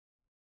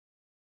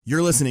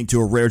You're listening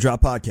to a Rare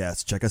Drop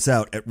podcast. Check us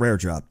out at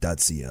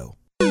raredrop.co.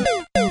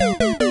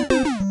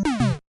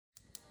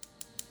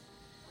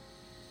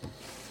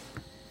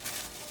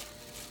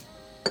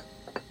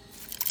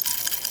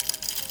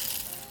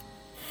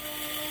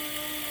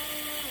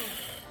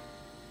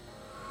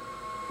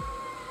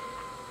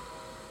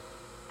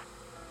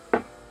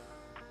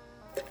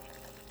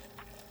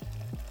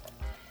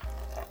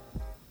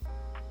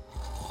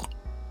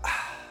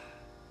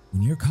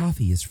 When your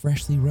coffee is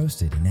freshly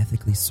roasted and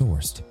ethically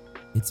sourced,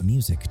 it's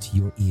music to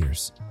your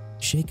ears.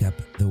 Shake up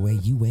the way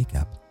you wake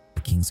up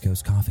at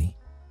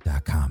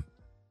kingscoastcoffee.com.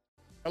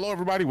 Hello,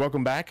 everybody.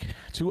 Welcome back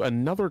to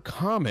another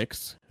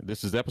Commix.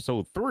 This is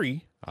episode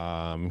 3.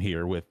 I'm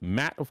here with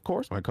Matt, of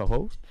course, my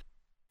co-host.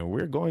 And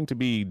we're going to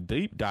be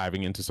deep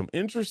diving into some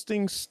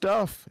interesting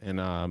stuff. And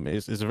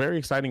it's a very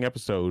exciting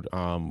episode.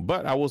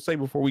 But I will say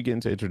before we get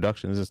into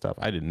introductions and stuff,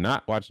 I did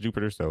not watch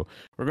Jupiter, so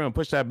we're going to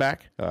push that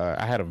back.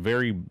 I had a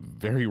very,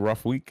 very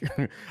rough week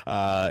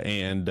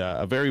and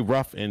a very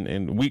rough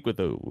and week with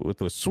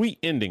a sweet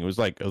ending. It was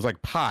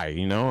like pie,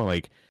 you know,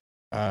 like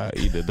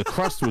the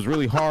crust was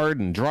really hard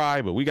and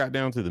dry, but we got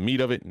down to the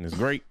meat of it, and it's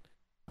great.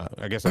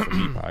 I guess that's a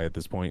meat pie at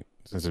this point,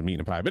 since it's meat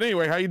and pie. But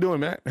anyway, how you doing,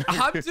 Matt?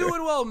 I'm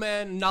doing well,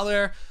 man.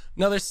 Another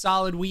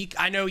solid week.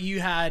 I know you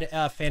had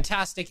a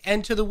fantastic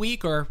end to the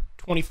week, or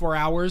 24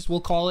 hours,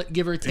 we'll call it,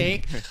 give or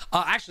take.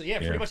 Actually,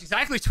 pretty much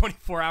exactly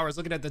 24 hours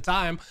looking at the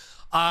time.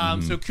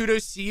 So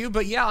kudos to you.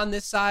 But yeah, on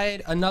this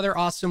side, another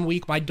awesome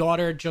week. My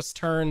daughter just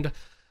turned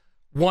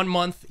 1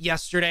 month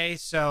yesterday,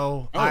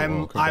 so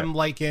I'm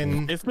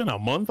liking. It's been a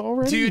month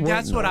already, dude.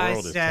 That's what I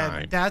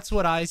said. That's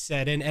what I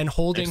said. And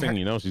holding. Next thing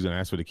you know, she's gonna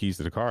ask for the keys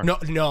to the car.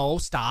 No,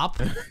 stop,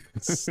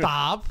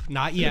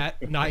 not yet.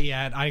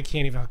 I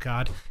can't even. Oh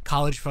God,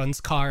 college funds,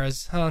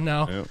 cars. Oh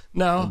no, Yep.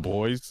 no, The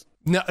boys.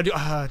 no.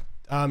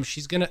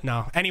 She's gonna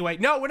no. Anyway,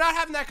 no, we're not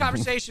having that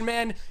conversation,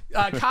 man.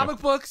 Comic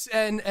books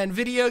and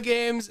video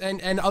games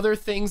and other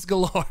things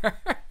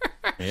galore.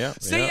 Yeah.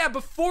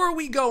 Before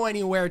we go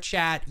anywhere,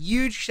 chat,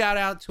 huge shout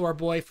out to our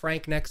boy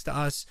Frank next to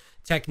us,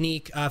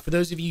 Technique. For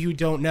those of you who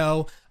don't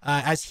know,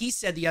 as he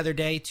said the other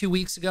day, 2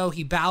 weeks ago,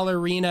 he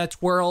ballerina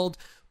twirled,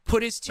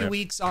 put his 2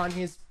 weeks on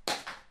his.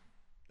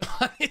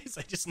 I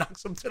just knocked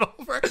something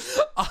over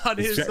on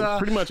his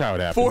pretty much how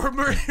it happened.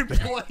 Former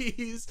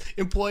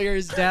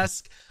employer's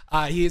desk.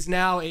 He is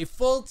now a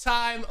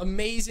full-time,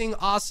 amazing,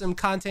 awesome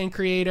content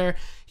creator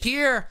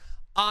here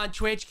on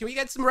Twitch. Can we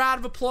get some round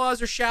of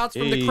applause or shouts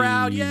from the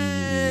crowd?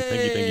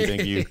 Yay!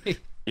 Thank you.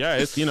 Yeah,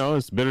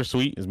 it's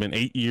bittersweet. It's been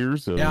 8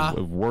 years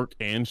of work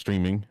and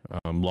streaming.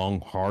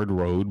 Long, hard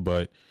road,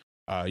 but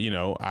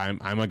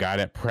I'm a guy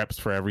that preps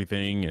for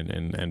everything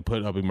and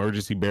put up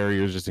emergency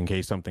barriers just in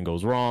case something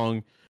goes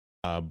wrong.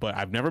 But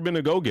I've never been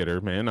a go-getter,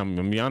 man. I'm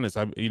gonna be honest.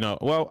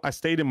 I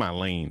stayed in my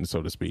lane,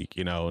 so to speak.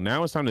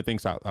 Now it's time to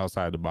think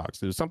outside the box.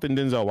 There's something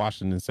Denzel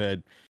Washington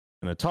said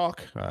in a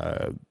talk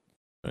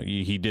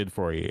he did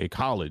for a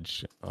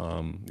college.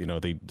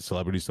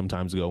 Celebrities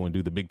sometimes go and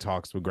do the big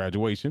talks for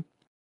graduation.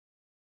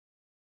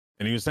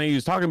 And he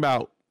was talking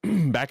about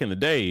back in the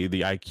day,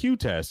 the IQ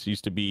test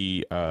used to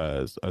be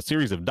a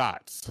series of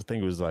dots. I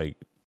think it was like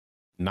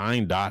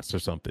 9 dots or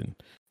something.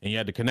 And you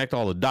had to connect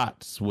all the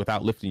dots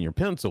without lifting your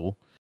pencil.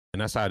 And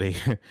that's how they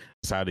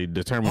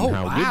determined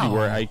how good you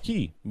were at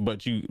IQ.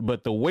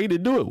 But the way to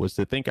do it was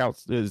to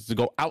to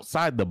go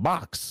outside the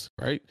box,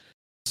 right?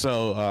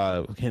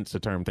 So hence the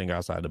term "think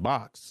outside the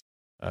box"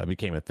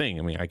 became a thing.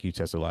 I mean, IQ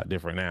tests are a lot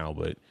different now,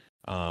 but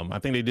I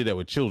think they did that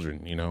with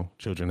children.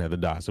 Children had the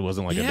dots. It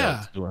wasn't like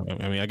adults.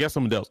 I mean, I guess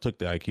some adults took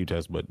the IQ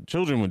test, but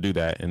children would do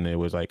that, and it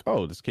was like,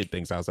 oh, this kid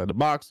thinks outside the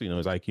box.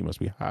 His IQ must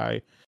be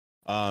high.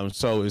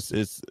 So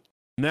it's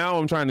now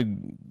I'm trying to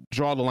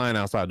draw the line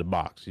outside the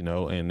box,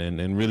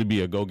 and really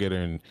be a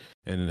go-getter.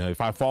 And if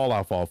I fall,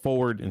 I'll fall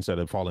forward instead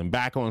of falling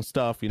back on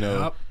stuff,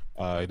 Yep.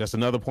 That's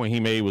another point he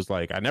made was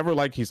like, I never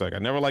like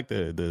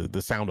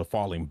the sound of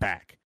falling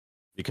back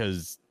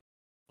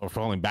or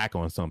falling back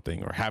on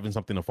something or having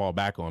something to fall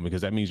back on,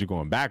 because that means you're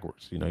going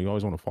backwards. You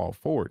always want to fall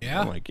forward.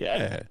 Yeah. I'm like,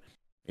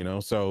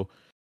 so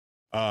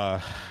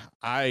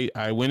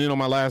I went in on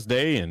my last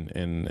day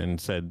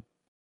and said,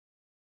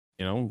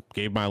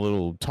 gave my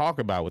little talk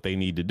about what they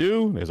need to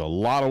do. There's a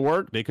lot of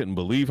work. They couldn't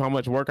believe how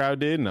much work I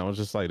did. And I was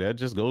just like, that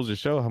just goes to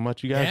show how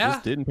much you guys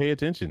just didn't pay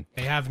attention.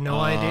 They have no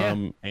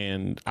idea.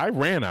 And I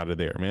ran out of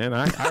there, man.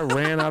 I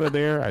ran out of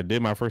there. I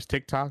did my first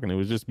TikTok and it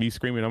was just me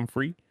screaming, I'm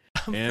free.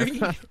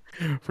 And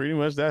pretty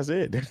much that's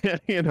it.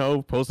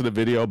 Posted a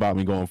video about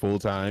me going full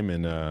time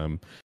and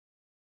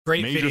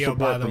great major video, support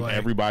by the from way.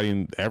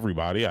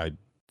 Everybody. I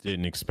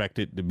didn't expect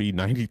it to be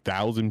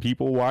 90,000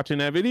 people watching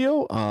that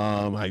video.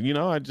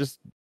 I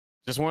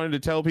just wanted to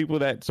tell people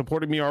that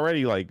supported me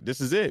already, like, this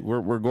is it.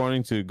 We're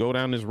going to go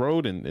down this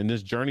road, and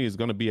this journey is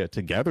going to be a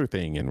together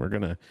thing, and we're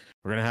gonna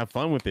have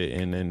fun with it,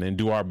 and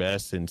do our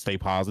best and stay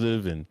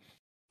positive. And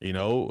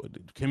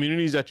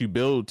communities that you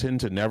build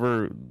tend to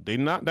they're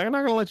not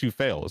gonna let you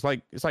fail.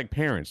 It's like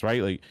parents,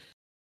 right? Like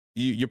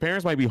your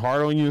parents might be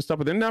hard on you and stuff,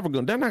 but they're not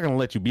gonna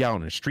let you be out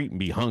on the street and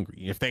be hungry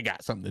if they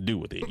got something to do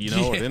with it.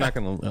 They're not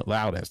gonna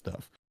allow that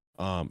stuff.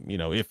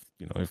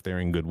 if they're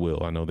in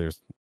goodwill. I know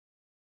there's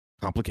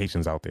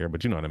complications out there,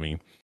 but you know what I mean.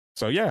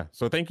 So yeah,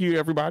 so thank you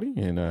everybody,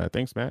 and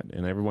thanks Matt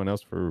and everyone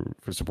else for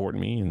supporting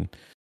me. And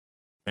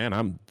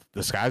man,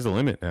 the sky's the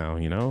limit now,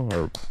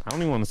 or I don't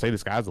even want to say the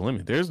sky's the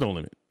limit. There's no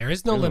limit. There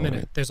is no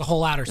limit. There's a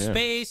whole outer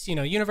space,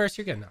 universe.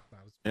 You're good. No,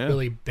 that was a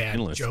really bad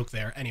joke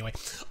there. Anyway,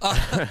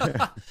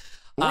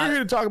 we're here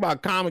to talk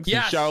about comics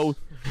and shows.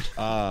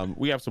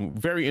 We have some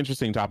very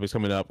interesting topics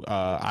coming up.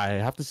 I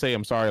have to say,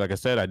 I'm sorry. Like I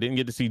said, I didn't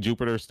get to see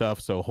Jupiter stuff,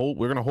 so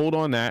we're gonna hold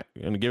on that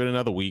and give it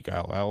another week.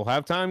 I'll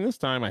have time this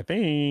time. I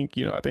think.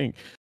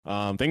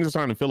 Things are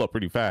starting to fill up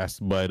pretty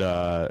fast, but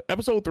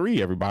episode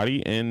 3,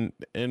 everybody, and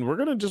we're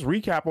gonna just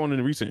recap on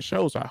the recent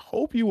shows. I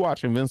hope you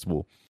watch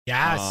Invincible.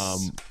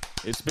 Yes.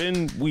 It's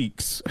been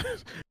weeks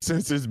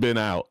since it's been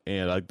out,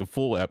 and like the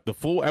full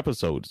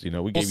episodes.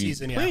 We gave you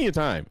plenty of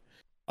time.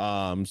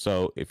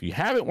 So if you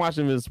haven't watched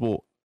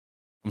Invincible,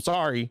 I'm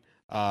sorry.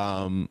 We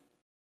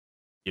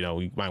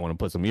might want to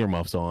put some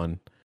earmuffs on.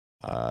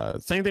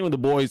 Same thing with The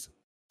Boys.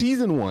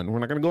 Season 1. We're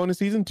not gonna go into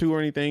season 2 or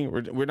anything.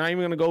 We're not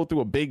even gonna go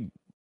through a big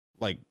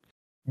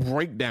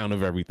breakdown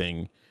of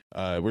everything.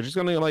 We're just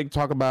gonna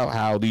talk about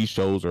how these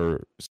shows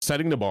are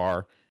setting the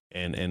bar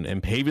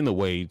and paving the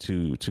way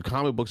to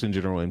comic books in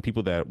general, and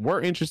people that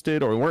were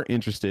interested or weren't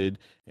interested,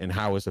 and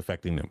how it's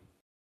affecting them.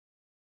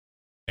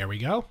 There we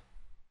go.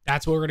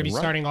 That's what we're gonna be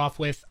starting off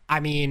with. I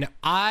mean,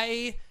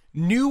 I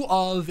knew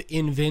of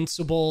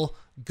Invincible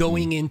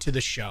going into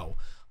the show.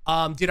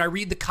 Did I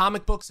read the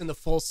comic books in the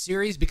full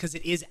series because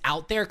it is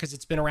out there, because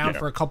it's been around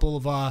for a couple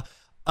of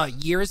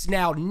years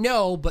now?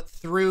 No, but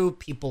through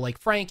people like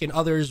Frank and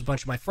others, a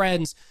bunch of my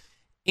friends.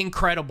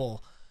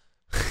 Incredible.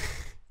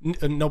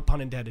 No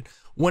pun intended.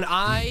 When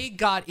I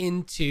got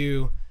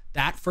into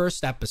that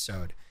first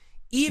episode,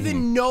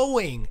 even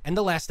knowing, and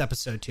the last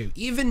episode too,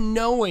 even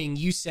knowing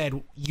you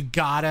said you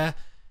gotta,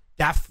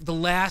 the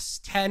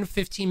last 10,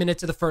 15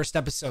 minutes of the first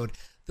episode,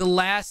 the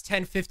last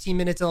 10, 15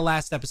 minutes of the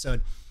last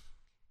episode,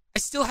 I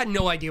still had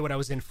no idea what I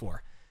was in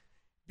for,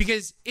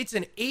 because it's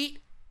an 8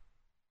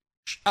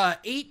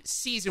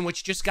 season,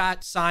 which just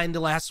got signed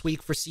last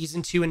week for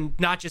season 2, and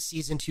not just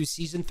season 2,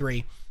 season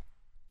 3.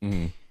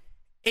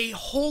 A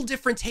whole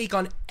different take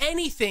on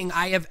anything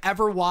I have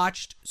ever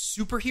watched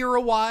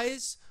superhero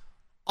wise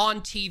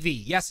on TV.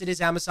 Yes, it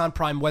is Amazon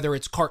Prime, whether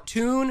it's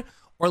cartoon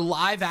or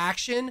live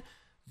action.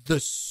 The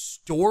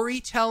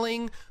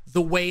storytelling,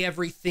 the way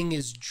everything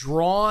is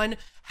drawn,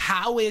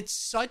 how it's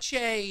such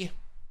a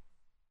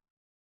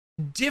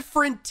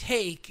different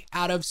take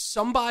out of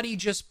somebody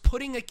just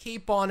putting a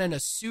cape on and a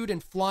suit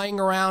and flying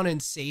around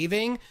and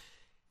saving.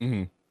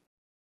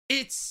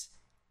 It's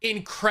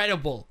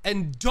incredible.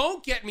 And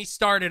don't get me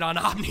started on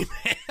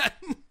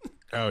Omni-Man.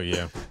 Oh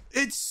yeah,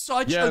 it's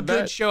such a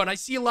good show, and I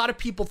see a lot of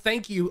people,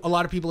 thank you, a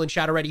lot of people in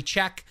chat already,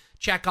 check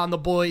on The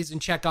Boys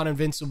and check on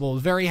Invincible.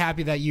 Very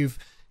happy that you've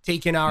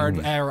taken our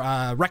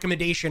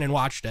recommendation and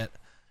watched it.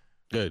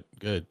 Good.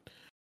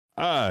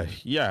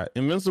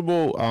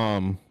 Invincible.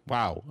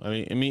 Wow. I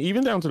mean,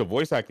 even down to the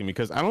voice acting,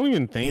 because I don't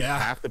even think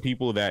half the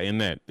people that in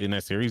that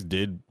series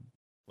did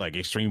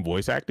extreme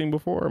voice acting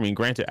before. I mean,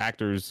 granted,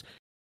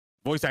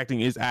 voice acting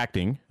is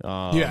acting.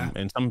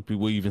 And some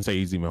people even say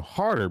it's even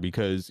harder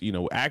because,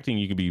 acting,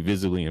 you can be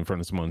visibly in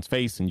front of someone's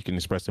face and you can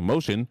express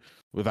emotion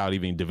without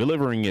even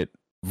delivering it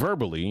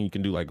verbally. You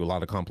can do a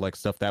lot of complex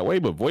stuff that way,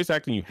 but voice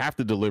acting, you have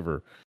to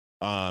deliver.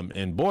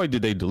 And boy,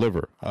 did they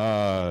deliver.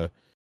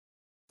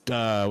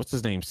 What's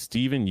his name?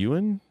 Steven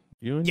Yeun?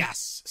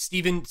 Yes,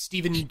 Steven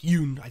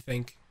Yeun, I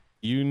think.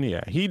 Yeun,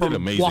 yeah, he did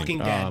amazing. Walking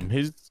Dead.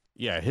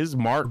 His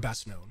mark,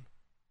 best known.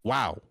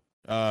 Wow.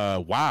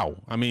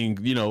 I mean,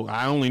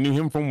 I only knew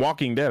him from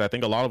Walking Dead. I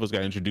think a lot of us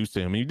got introduced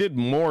to him. He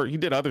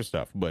did other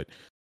stuff, but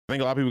I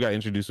think a lot of people got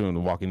introduced to him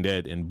in Walking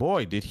Dead. And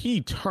boy, did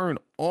he turn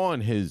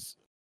on his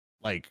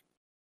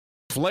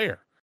flair.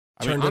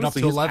 Turned it up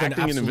to 11.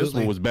 Acting in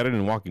Invincible was better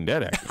than Walking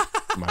Dead acting,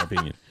 in my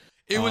opinion.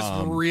 It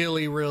was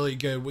really, really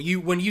good.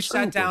 When you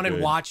sat down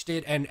and watched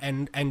it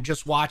and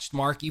just watched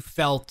Mark, you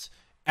felt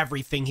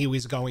everything he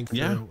was going through.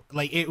 Yeah.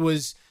 It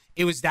was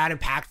that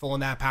impactful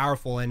and that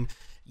powerful. And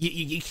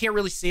you can't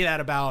really say that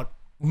about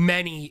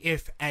many,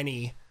 if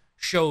any,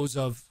 shows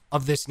of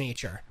this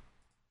nature.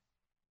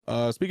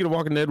 Speaking of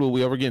Walking Dead, will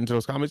we ever get into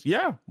those comics?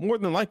 Yeah, more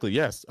than likely,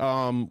 yes.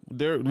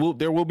 There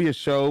will be a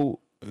show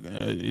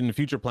in the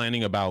future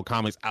planning about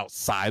comics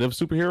outside of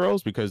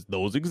superheroes, because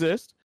those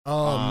exist.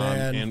 Oh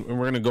man, and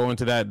we're gonna go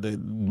into that.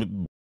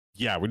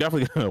 We're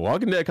definitely gonna.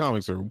 Walking Dead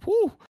comics are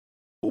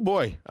oh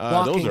boy,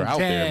 those are out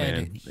there,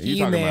 man. You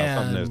talking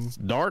about something that's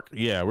dark?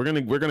 Yeah, we're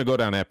gonna go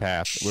down that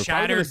path. We're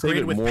probably gonna save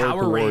it more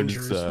Power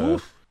towards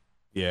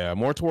Rangers.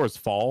 More towards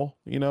fall,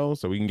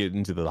 so we can get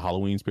into the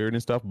Halloween spirit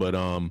and stuff. But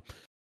back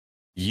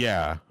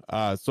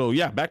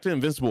to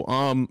Invincible.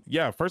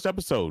 First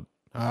episode.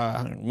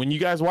 When you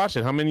guys watched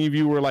it, how many of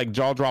you were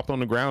jaw dropped on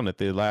the ground at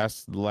the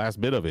last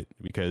bit of it?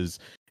 Because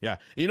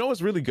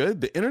what's really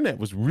good? The internet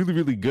was really,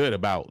 really good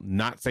about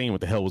not saying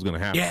what the hell was going to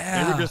happen.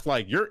 They were just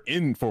you're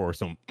in for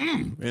some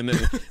and then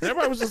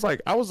everybody was just I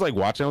was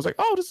watching, I was like,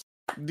 oh, this is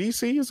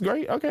DC is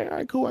great. Okay, all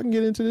right, cool. I can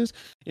get into this.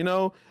 You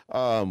know,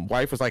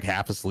 wife was like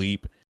half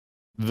asleep.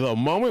 The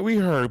moment we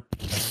heard,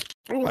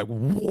 I'm like,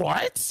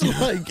 what?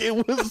 Like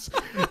it was.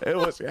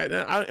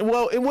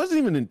 Well, it wasn't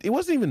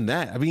even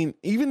that. I mean,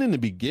 even in the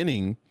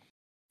beginning,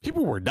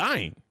 people were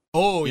dying.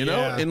 Oh, you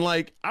know, and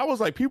like I was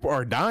like, people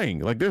are dying.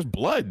 Like there's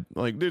blood.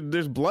 Like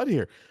there's blood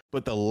here.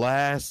 But the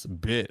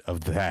last bit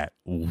of that,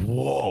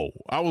 whoa!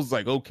 I was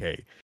like,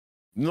 okay.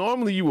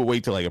 Normally you would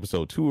wait till like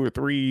episode 2 or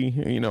 3,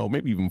 you know,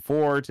 maybe even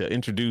 4 to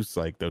introduce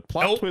like the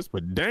plot twist.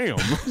 But damn,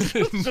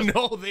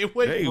 no, they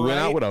went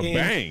out with a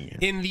bang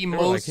in the they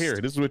most like, here,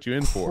 this is what you're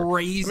in for.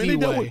 Crazy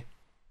way.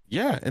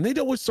 And they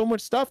dealt with so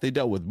much stuff. They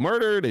dealt with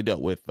murder. They dealt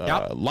with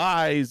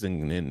lies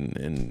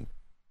and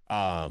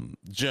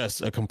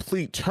just a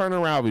complete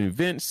turnaround of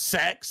events,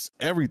 sex,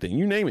 everything.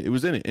 You name it, it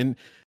was in it. And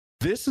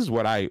this is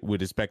what I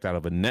would expect out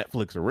of a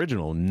Netflix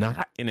original,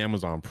 not an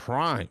Amazon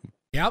Prime.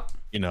 Yep.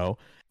 You know.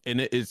 And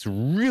it's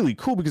really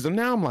cool because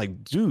now I'm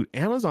like, dude,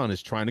 Amazon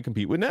is trying to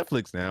compete with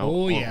Netflix now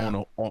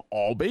on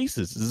all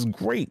bases. This is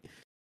great.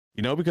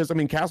 You know, because I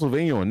mean,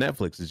 Castlevania on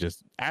Netflix is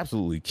just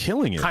absolutely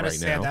killing it right now. Kind of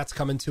sad that's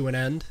coming to an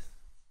end.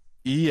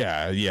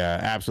 Yeah,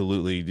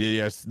 absolutely.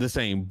 Yes, the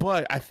same.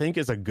 But I think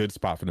it's a good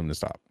spot for them to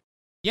stop.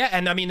 Yeah,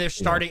 and I mean, they're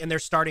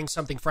starting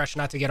something fresh,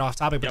 not to get off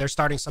topic, but they're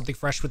starting something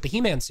fresh with the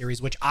He-Man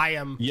series, which I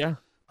am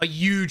a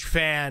huge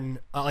fan.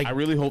 I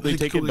really hope they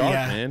take it dark,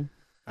 man.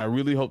 I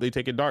really hope they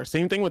take it dark.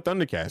 Same thing with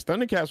Thundercats.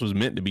 Thundercats was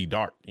meant to be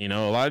dark. You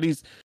know, a lot of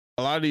these,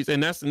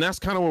 and that's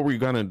kind of what we're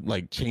gonna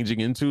like changing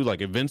into.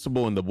 Like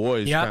Invincible and The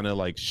Boys kind of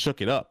like shook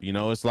it up. You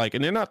know, it's like,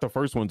 and they're not the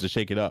first ones to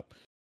shake it up.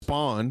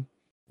 Spawn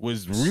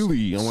was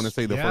really, I want to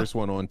say, the first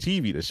one on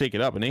TV to shake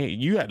it up, and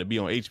you had to be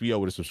on HBO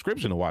with a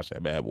subscription to watch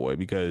that bad boy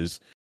because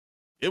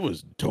it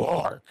was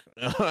dark.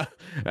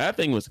 That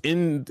thing was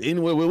in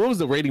what was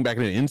the rating back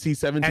in the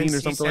NC-17 or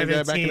something like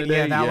that back in the day?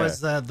 Yeah, that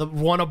was the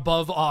one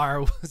above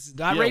R was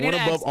not rated one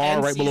above R,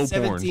 right below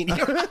porn.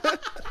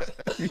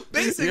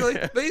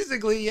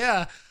 basically,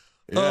 yeah.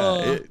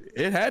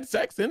 It had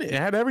sex in it.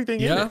 It had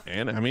everything in it.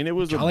 And I mean, it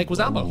was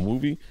a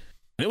movie.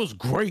 And it was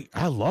great.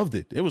 I loved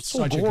it. It was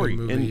so gory.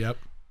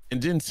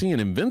 And then seeing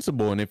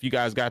Invincible, and if you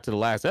guys got to the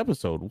last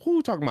episode,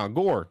 who talking about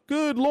gore?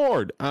 Good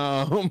Lord.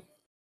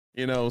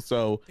 You know,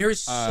 so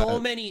there's so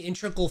many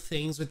integral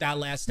things with that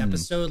last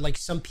episode, like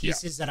some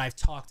pieces that I've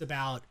talked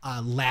about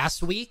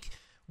last week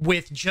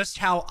with just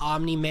how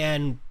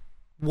Omni-Man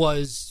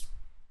was.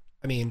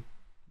 I mean,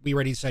 we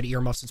already said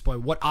earmuffs at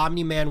point. What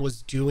Omni-Man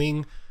was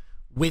doing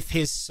with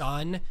his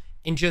son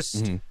and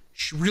just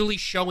really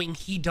showing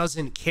he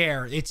doesn't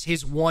care. It's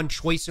his one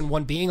choice and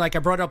one being. Like I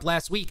brought up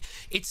last week,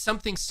 it's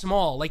something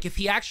small. Like if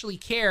he actually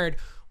cared.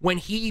 When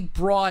he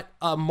brought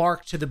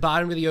Mark to the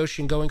bottom of the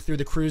ocean going through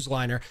the cruise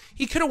liner,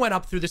 he could have went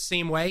up through the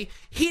same way.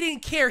 He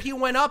didn't care. He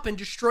went up and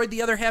destroyed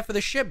the other half of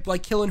the ship,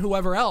 like killing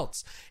whoever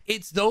else.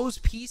 It's those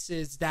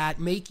pieces that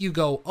make you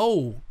go,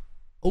 oh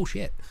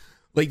shit.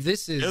 Like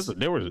this is...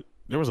 There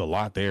was a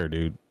lot there,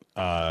 dude.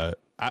 I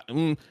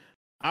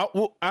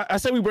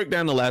say we break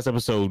down the last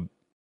episode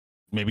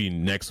maybe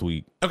next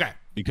week. Okay.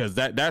 Because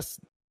that's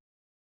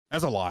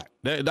a lot.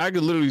 I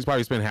could literally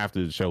probably spend half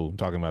the show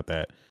talking about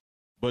that.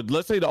 But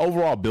let's say the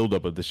overall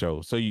buildup of the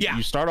show. So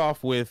you start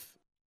off with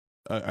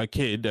a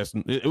kid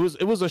it was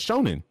a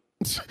shonen.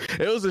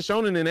 It was a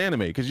shonen in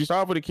anime because you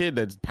start off with a kid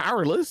that's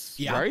powerless,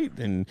 right?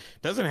 And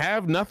doesn't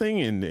have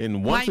nothing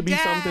and wants to be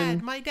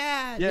something. My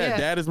dad. Yeah,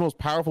 dad is the most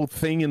powerful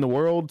thing in the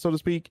world, so to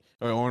speak,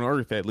 or on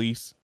Earth at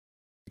least.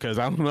 Because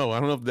I don't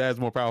know if dad's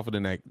more powerful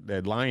than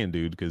that lion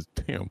dude. Because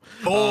damn.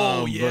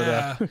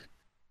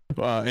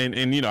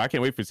 And you know, I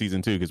can't wait for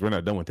season 2 because we're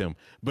not done with him.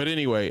 But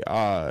anyway,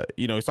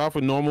 you know, he starts off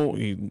with normal.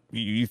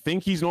 You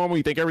think he's normal.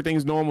 You think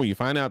everything's normal. You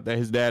find out that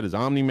his dad is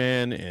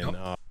Omni-Man, and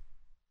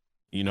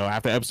you know,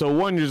 after episode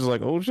 1, you're just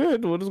like, oh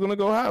shit, what is gonna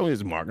go? How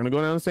is Mark gonna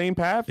go down the same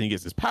path? And he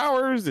gets his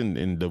powers,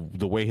 and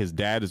the way his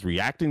dad is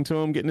reacting to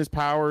him getting his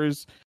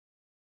powers.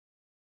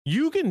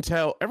 You can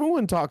tell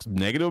everyone talks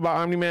negative about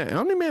Omni-Man.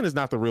 Omni-Man is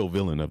not the real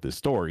villain of this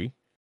story,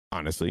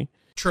 honestly.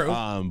 True.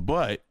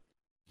 But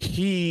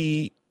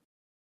he.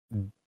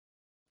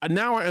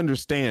 Now I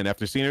understand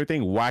after seeing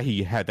everything why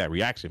he had that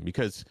reaction,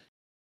 because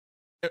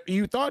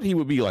you thought he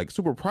would be like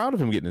super proud of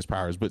him getting his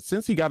powers, but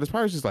since he got his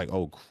powers, he's like,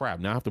 oh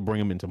crap, now I have to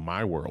bring him into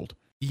my world.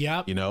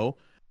 Yep. You know,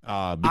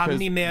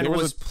 Omni-Man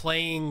was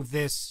playing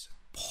this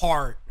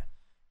part.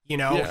 You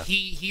know,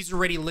 he's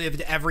already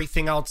lived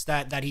everything else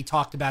that he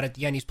talked about at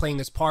the end. He's playing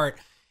this part,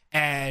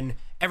 and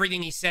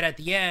everything he said at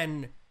the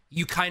end.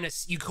 You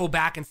go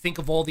back and think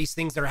of all these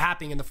things that are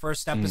happening in the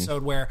first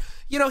episode where,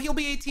 you know, he'll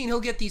be 18,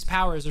 he'll get these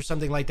powers or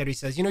something like that. He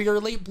says, you know, you're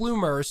a late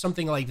bloomer or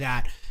something like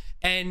that.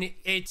 And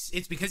it's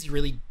because he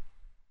really,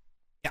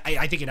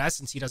 I think in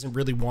essence, he doesn't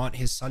really want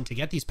his son to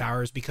get these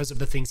powers because of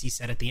the things he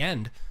said at the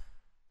end.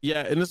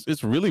 Yeah, and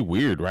it's really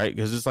weird, right?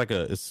 Because it's like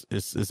it's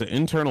an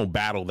internal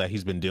battle that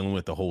he's been dealing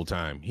with the whole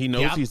time. He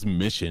knows his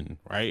mission,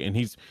 right? And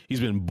he's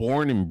been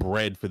born and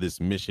bred for this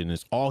mission.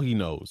 It's all he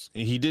knows.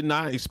 And he did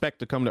not expect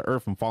to come to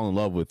Earth and fall in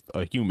love with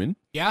a human.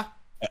 Yeah.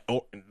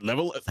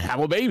 have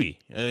a baby.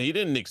 He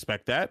didn't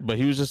expect that, but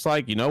he was just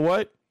like, you know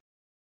what?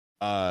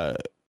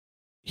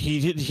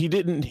 He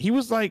didn't. He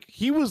was like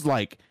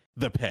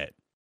the pet,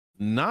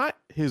 not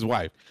his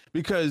wife,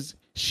 because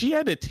she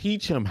had to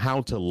teach him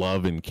how to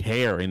love and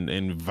care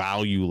and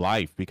value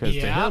life, because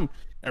to him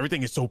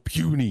everything is so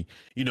puny.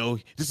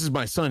 This is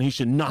my son, he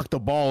should knock the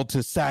ball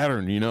to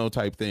Saturn,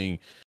 type thing,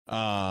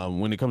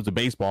 when it comes to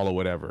baseball or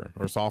whatever,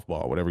 or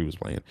softball, whatever he was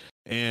playing.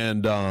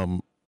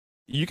 And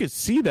you could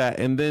see that,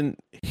 and then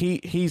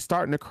he's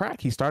starting to crack.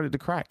 He started to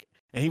crack,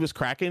 and he was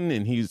cracking,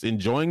 and he's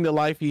enjoying the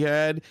life he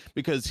had,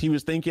 because he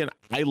was thinking,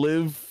 I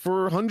live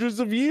for hundreds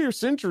of years,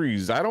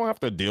 centuries. I don't have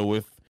to deal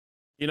with,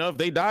 if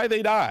they die,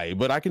 they die,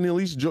 but I can at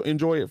least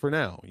enjoy it for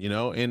now,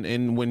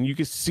 and when you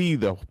can see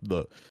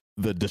the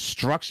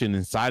destruction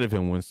inside of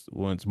him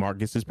once Mark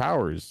gets his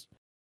powers,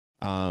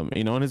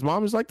 and his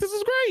mom is like, this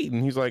is great,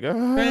 and he's like,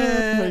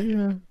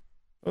 yeah,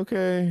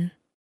 okay,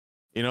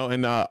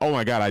 and oh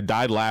my God, I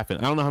died laughing.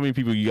 I don't know how many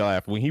people you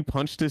laughed when he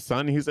punched his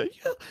son. He's like,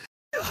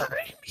 you hurt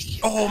me.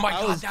 Oh my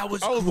God, that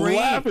was great. I was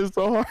laughing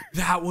so hard.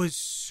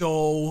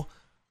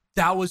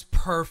 That was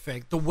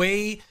perfect. The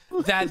way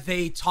that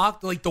they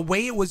talked, like the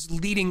way it was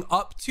leading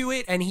up to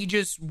it, and he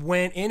just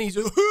went in. He's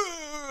like,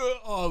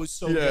 oh, it was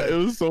so good.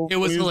 It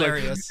was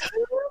hilarious.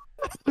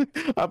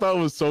 I thought it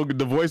was so good.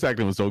 The voice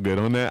acting was so good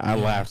on that. I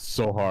laughed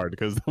so hard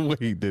because the way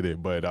he did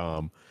it. But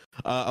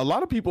a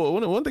lot of people.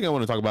 One thing I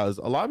want to talk about is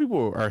a lot of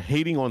people are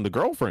hating on the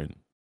girlfriend.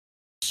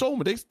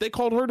 So they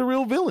called her the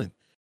real villain.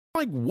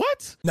 I'm like,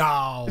 what?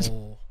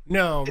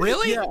 No,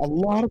 really? Yeah, a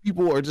lot of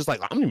people are just like,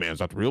 Omni-Man's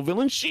not the real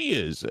villain. She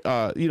is.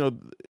 The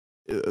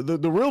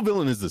real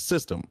villain is the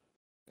system,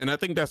 and I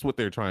think that's what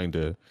they're trying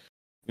to,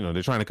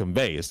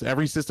 convey. It's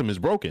every system is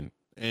broken,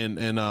 and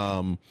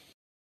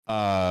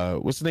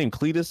what's his name?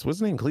 Cletus? What's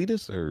his name?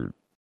 Cletus? Or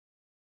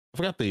I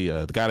forgot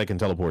the guy that can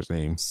teleport's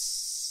name.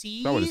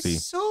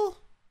 Cecil.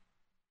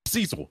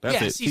 Cecil.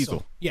 That's it.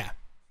 Cecil. Yeah.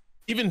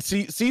 Even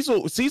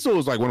Cecil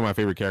is like one of my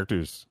favorite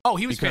characters. Oh,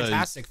 he was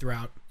fantastic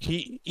throughout.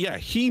 He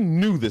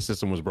knew the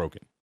system was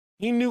broken.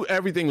 He knew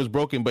everything was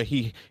broken, but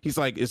he's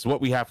like, it's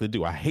what we have to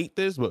do. I hate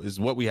this, but it's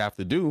what we have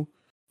to do,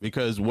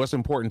 because what's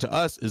important to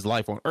us is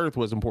life on Earth.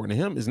 What's important to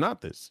him is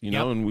not this,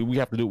 and we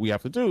have to do what we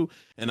have to do.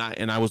 And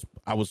I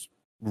was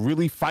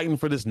really fighting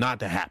for this not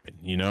to happen,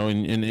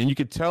 and you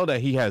could tell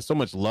that he has so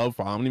much love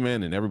for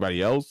Omni-Man and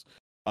everybody else.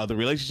 The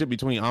relationship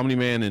between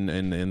Omni-Man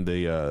and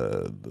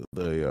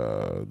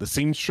the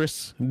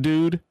seamstress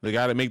dude, the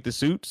guy that make the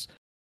suits,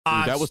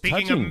 that was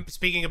touching.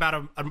 Speaking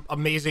about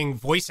amazing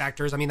voice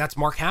actors, I mean, that's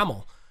Mark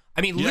Hamill. I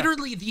mean,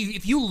 literally,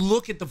 if you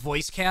look at the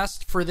voice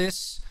cast for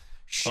this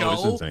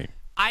show,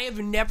 I have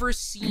never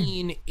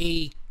seen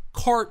a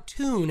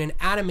cartoon, an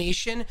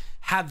animation,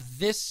 have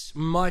this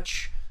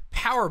much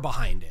power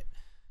behind it.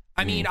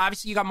 I mean,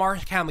 obviously, you got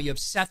Mark Hamill, you have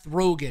Seth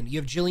Rogen, you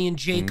have Jillian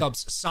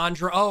Jacobs,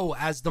 Sandra Oh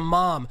as the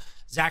mom,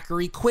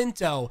 Zachary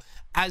Quinto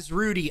as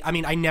Rudy. I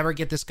mean, I never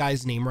get this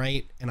guy's name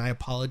right, and I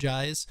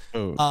apologize. I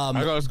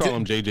always call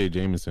him J.J.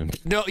 Jameson.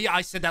 No, yeah,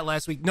 I said that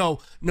last week. No,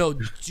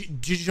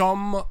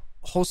 Jijom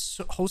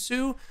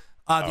Hosu,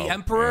 the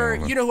Emperor.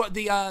 Man. You know what,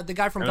 the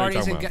guy from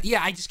Guardians.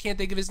 I just can't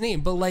think of his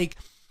name. But like,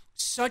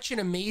 such an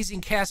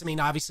amazing cast. I mean,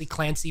 obviously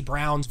Clancy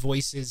Brown's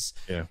voice is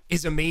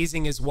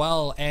amazing as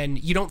well,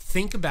 and you don't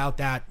think about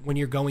that when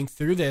you're going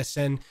through this,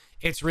 and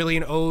it's really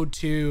an ode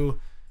to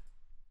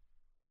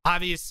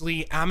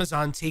obviously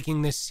Amazon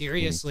taking this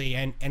seriously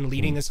and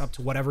leading us up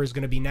to whatever is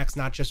going to be next,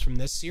 not just from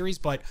this series,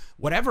 but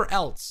whatever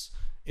else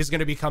is going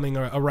to be coming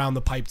around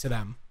the pipe to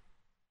them.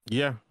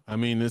 Yeah, I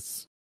mean,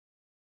 it's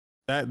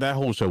that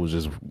whole show was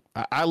just,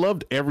 I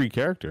loved every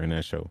character in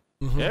that show.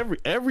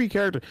 Every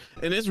character,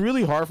 and it's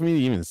really hard for me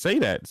to even say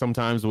that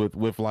sometimes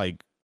with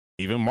like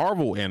even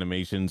Marvel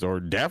animations or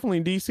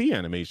definitely DC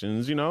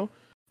animations,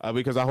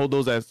 because I hold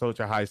those as such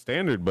a high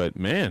standard. But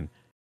man,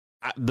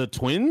 the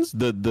twins,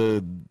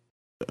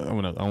 I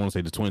want to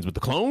say the twins, but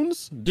the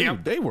clones,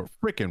 dude, they were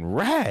freaking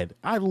rad.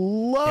 I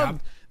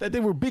loved that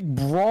they were big,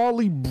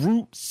 brawly,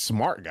 brute,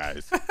 smart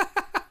guys.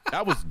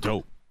 That was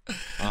dope.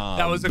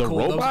 That was a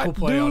cool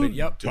play on it.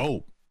 Yep,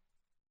 dope,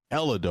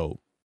 hella dope.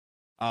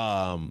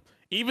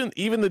 Even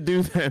the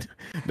dude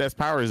that's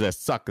powers that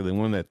suck, the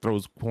one that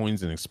throws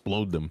coins and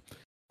explode them.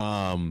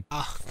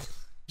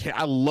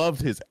 I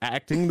loved his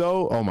acting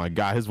though. Oh my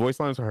God, his voice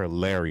lines are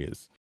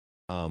hilarious.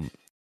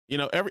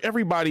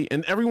 Everybody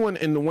and everyone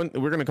in the one,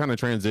 we're gonna kind of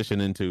transition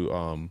into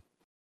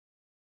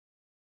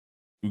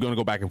we're gonna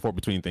go back and forth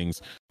between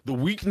things. The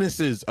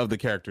weaknesses of the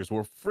characters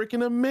were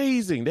freaking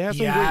amazing. They have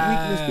some great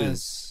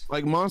weaknesses,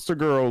 like Monster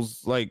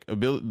Girl's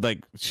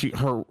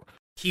her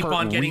keep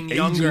on getting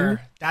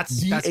younger.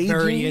 That's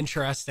very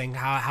interesting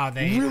how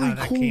they really how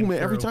that cool, came man.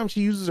 through. Every time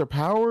she uses her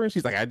power, and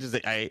she's like, I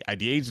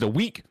de-aged a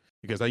week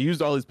because I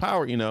used all his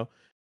power,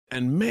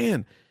 and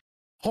man,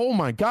 oh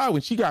my God,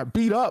 when she got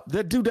beat up,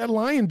 that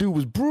lion dude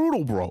was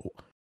brutal, bro.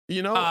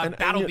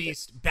 Battle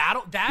Beast,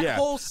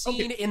 whole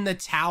scene in the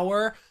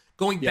tower,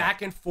 going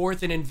back and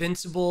forth, and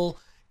Invincible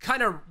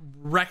kind of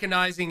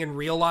recognizing and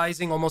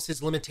realizing almost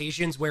his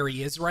limitations where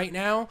he is right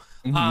now.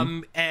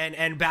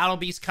 And Battle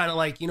Beast kind of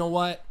like, you know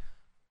what?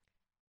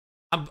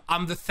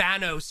 I'm the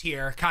Thanos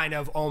here, kind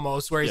of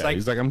almost, where he's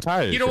like, I'm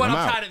tired. You know what?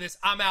 I'm tired of this.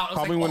 I'm out.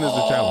 Call me when there's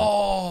a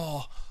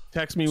challenge.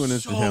 Text me when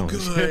there's a challenge.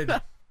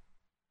 Good.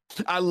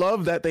 I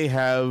love that they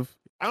have.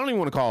 I don't even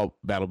want to call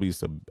Battle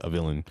Beast a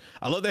villain.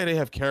 I love that they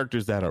have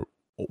characters that are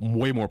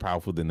way more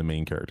powerful than the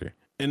main character.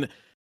 And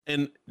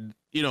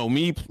you know,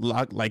 me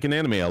like in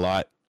anime a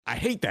lot. I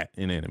hate that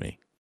in anime.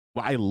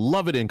 But I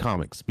love it in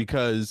comics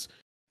because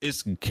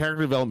it's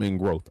character development and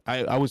growth.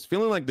 I was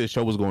feeling like this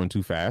show was going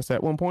too fast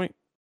at one point.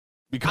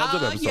 Because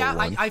of episode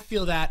 1. I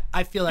feel that.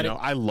 I feel that. You know,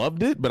 I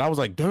loved it, but I was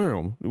like,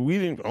 damn, we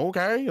didn't.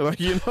 Okay, like,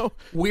 you know,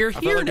 we're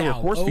here like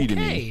now.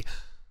 Okay.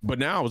 But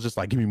now I was just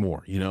like, give me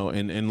more, you know,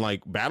 and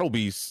like Battle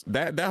Beast,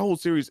 that whole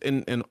series,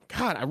 and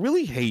God, I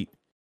really hate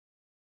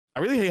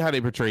how they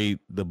portrayed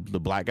the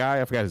black guy.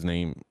 I forgot his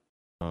name.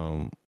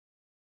 The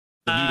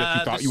dude that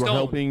you thought you were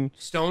helping.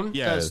 Stone?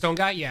 Yeah. The Stone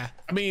guy? Yeah.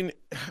 I mean,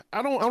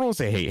 I don't want to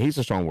say hate. Hate's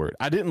a strong word.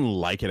 I didn't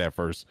like it at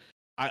first.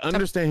 I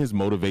understand his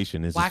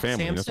motivation is his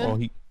family. Samson? That's all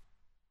he.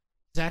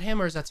 Is that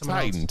him or is that someone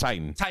else?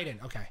 Titan.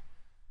 Okay.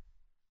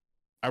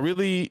 I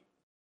really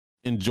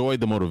enjoyed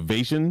the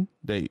motivation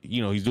that,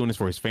 you know, he's doing this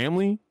for his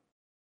family.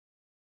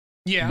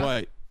 Yeah.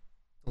 But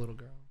the little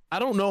girl. I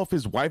don't know if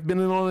his wife been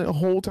in on it the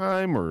whole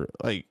time or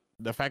like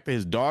the fact that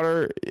his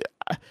daughter.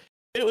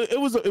 It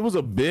was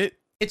a bit.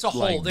 It's a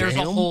hole. Like, there's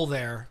a hole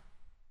there.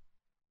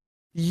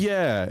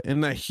 Yeah,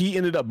 and that he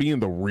ended up being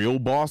the real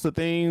boss of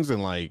things,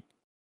 and like.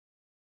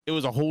 It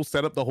was a whole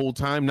setup the whole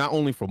time, not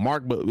only for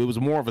Mark, but it was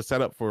more of a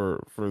setup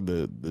for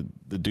the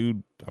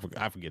dude.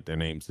 I forget their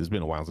names. It's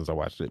been a while since I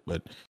watched it,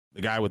 but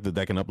the guy with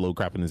that can upload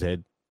crap in his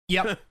head.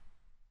 Yep.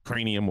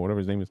 Cranium or whatever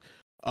his name is.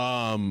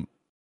 I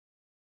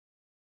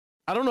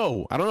don't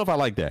know. I don't know if I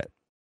like that.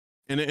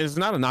 And it's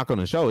not a knock on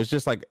the show. It's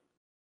just like,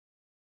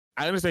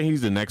 I understand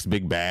he's the next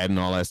big bad and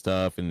all that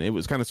stuff. And it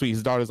was kind of sweet.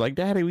 His daughter's like,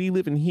 Daddy, we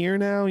living here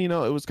now? You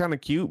know, it was kind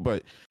of cute.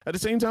 But at the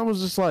same time, it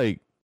was just like,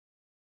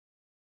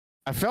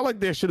 I felt like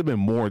there should have been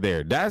more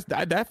there.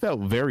 That felt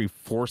very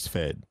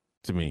force-fed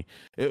to me.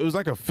 It was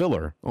like a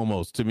filler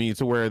almost to me,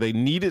 to where they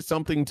needed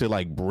something to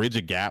like bridge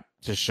a gap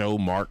to show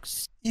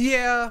Mark's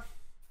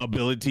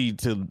ability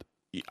to.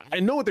 I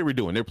know what they were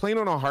doing. They're playing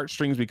on our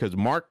heartstrings because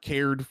Mark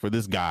cared for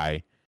this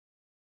guy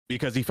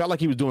because he felt like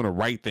he was doing the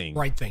right thing.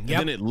 Right thing. Yeah.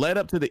 And then it led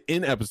up to the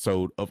end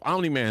episode of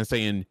Omni-Man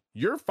saying,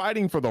 "You're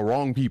fighting for the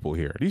wrong people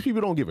here. These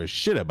people don't give a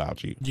shit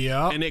about you."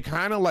 Yeah. And it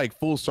kind of like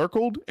full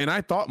circled. And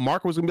I thought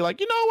Mark was gonna be like,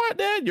 you know what,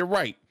 Dad, you're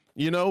right.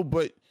 You know,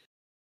 but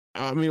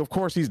I mean, of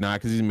course he's not,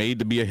 because he's made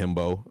to be a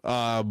himbo.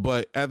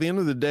 But at the end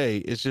of the day,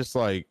 it's just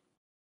like,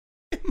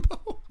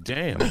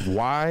 damn,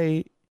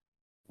 why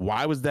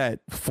was that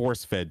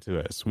force fed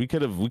to us? We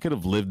could have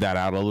lived that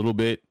out a little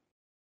bit.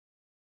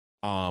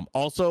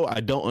 Also, I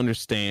don't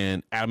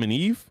understand Adam and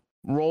Eve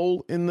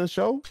role in the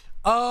show.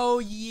 Oh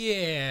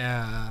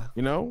yeah.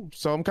 You know,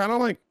 so I'm kind of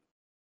like,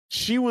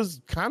 she was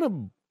kind of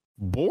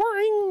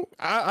boring.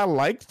 I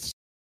liked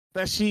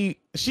that she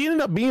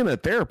ended up being a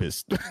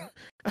therapist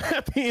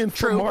at the end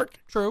for Mark.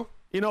 True.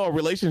 You know, a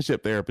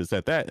relationship therapist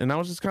at that. And I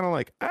was just kind of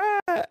like,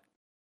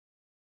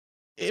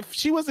 if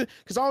she wasn't,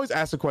 because I always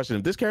ask the question,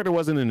 if this character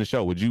wasn't in the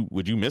show, would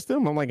you miss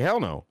them? I'm like, hell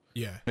no.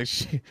 Yeah. Like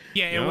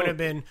it would have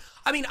been.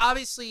 I mean,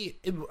 obviously,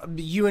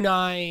 you and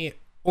I,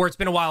 or it's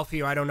been a while for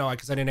you. I don't know,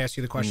 because I didn't ask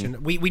you the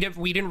question. We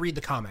didn't read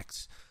the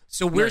comics,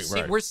 so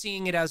we're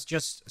seeing it as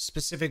just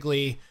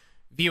specifically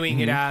viewing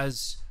it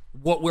as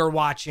what we're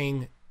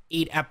watching,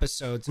 8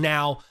 episodes.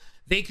 Now,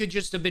 they could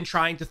just have been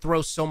trying to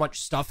throw so much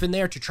stuff in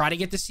there to try to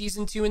get to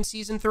season 2 and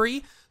season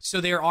 3.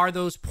 So there are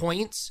those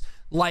points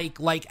like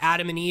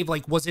Adam and Eve.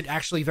 Like, was it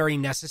actually very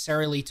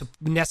necessary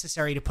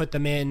to put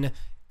them in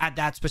at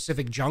that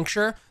specific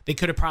juncture? They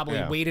could have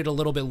probably waited a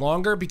little bit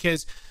longer,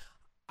 because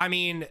I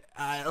mean,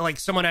 like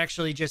someone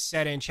actually just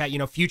said in chat, you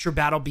know, future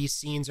Battle Beast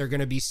scenes are going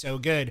to be so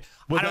good.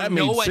 Well, I don't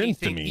know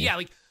anything. Yeah,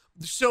 like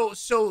so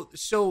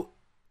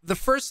the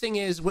first thing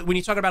is, when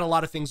you talk about a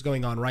lot of things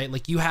going on, right?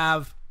 Like, you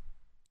have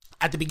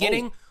at the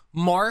beginning,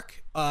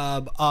 Mark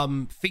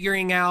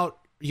figuring out,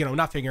 you know,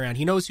 not figuring out,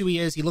 he knows who he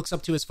is. He looks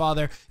up to his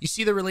father. You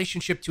see the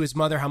relationship to his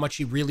mother, how much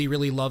he really,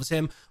 really loves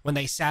him, when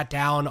they sat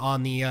down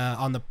on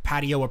the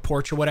patio or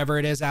porch or whatever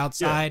it is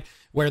outside,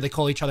 where they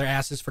call each other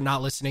asses for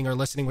not listening or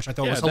listening, which I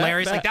thought was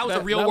hilarious. That was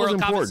a real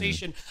world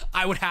conversation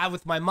I would have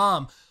with my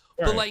mom.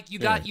 Right. But like, you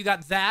got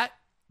that.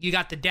 You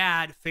got the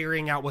dad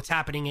figuring out what's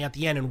happening at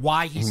the end and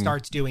why he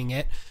starts doing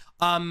it.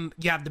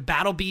 You have the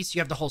Battle Beast. You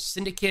have the whole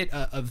syndicate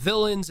of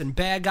villains and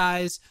bad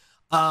guys.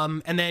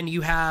 And then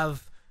you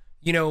have,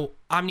 you know,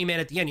 Omni-Man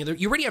at the end.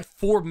 You already have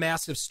 4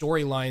 massive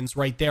storylines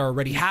right there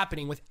already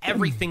happening, with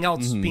everything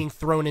else being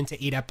thrown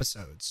into 8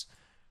 episodes.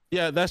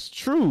 Yeah, that's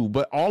true.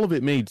 But all of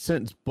it made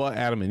sense but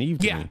Adam and Eve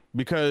to me.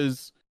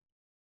 Because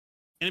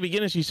in the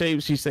beginning, she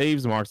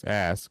saves Mark's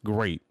ass.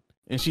 Great.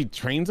 And she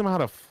trains him how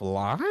to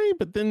fly.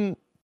 But then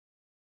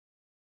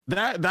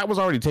that was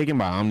already taken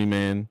by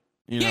Omni-Man.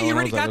 You know? You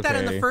already got that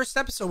in the first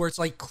episode where it's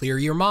like, clear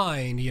your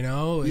mind, you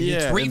know? Yeah,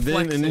 it's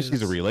reflexes. and then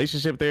she's a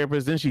relationship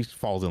therapist. Then she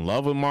falls in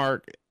love with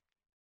Mark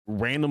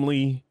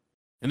randomly.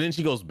 And then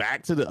she goes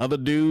back to the other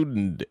dude.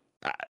 And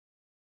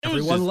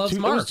everyone loves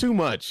Mark. It was too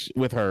much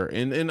with her.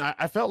 And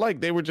I felt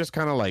like they were just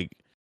kind of like,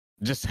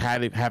 just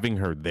having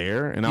her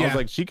there. And I was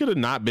like, she could have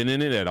not been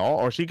in it at all.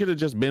 Or she could have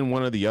just been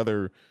one of the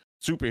other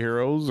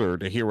superheroes or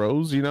the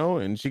heroes, you know?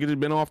 And she could have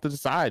been off to the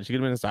side. She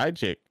could have been a side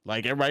chick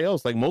like everybody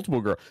else, like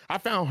multiple girls. I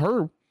found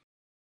her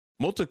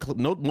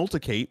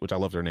Multicate, which I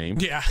loved her name.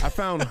 Yeah. I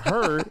found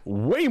her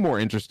way more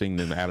interesting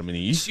than Adam and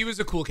Eve. She was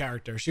a cool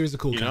character. You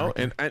know,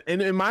 and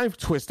in my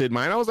twisted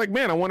mind, I was like,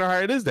 man, I wonder how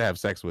it is to have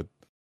sex with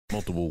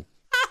multiple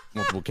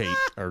Kate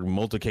or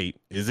Multicate.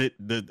 Is it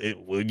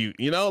would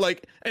you know,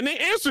 like, and they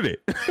answered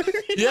it.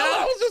 You know,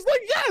 I was just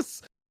like,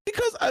 yes.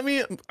 Because I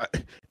mean,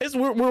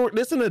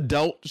 it's an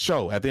adult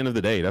show at the end of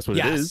the day. That's what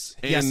it is.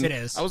 And yes, it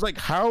is. I was like,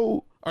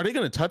 how are they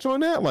going to touch on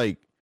that? Like,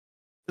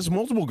 there's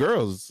multiple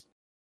girls.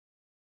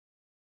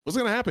 What's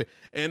gonna happen?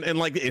 And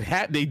like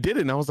they did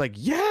it, and I was like,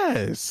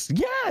 yes,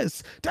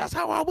 that's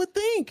how I would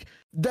think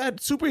that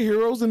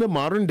superheroes in the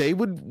modern day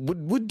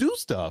would do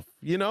stuff,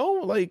 you know,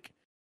 like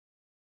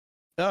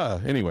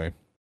anyway.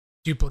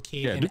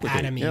 Duplicate and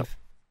Adam Eve.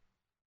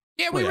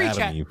 Yeah, we reach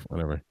Adam Eve,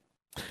 whatever.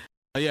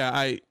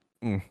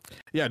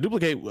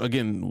 Duplicate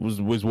again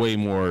was way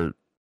more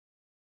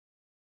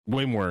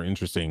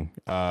interesting.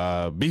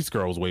 Beast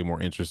Girl was way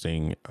more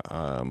interesting.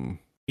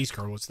 Beast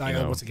Girl was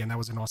once again, that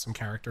was an awesome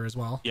character as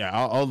well. Yeah,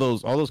 all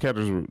those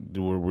characters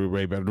were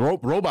way better.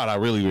 Robot, I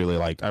really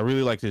liked. I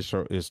really liked his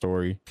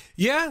story.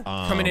 Yeah,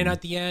 coming in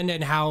at the end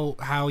and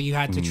how you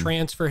had to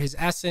transfer his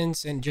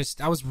essence, and just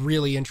that was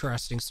really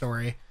interesting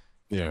story.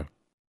 Yeah.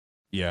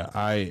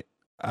 I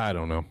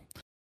don't know.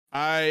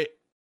 I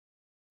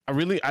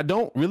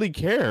don't really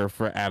care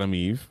for Adam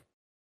Eve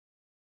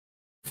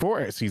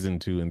for season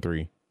 2 and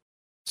 3.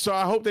 So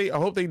I hope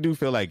they do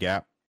fill that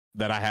gap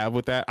that I have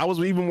with that. I was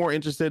even more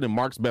interested in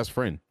Mark's best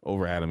friend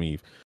over Adam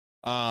Eve.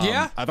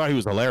 I thought he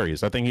was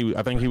hilarious. I think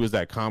he was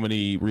that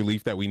comedy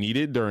relief that we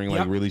needed during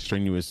like really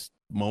strenuous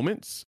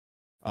moments.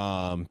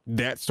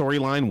 That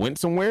storyline went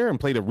somewhere and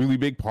played a really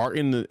big part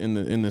in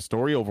the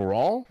story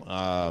overall.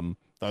 Thought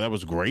that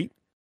was great.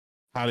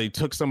 How they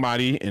took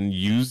somebody and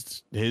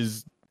used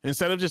his,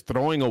 instead of just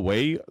throwing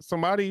away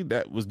somebody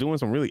that was doing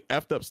some really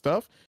effed up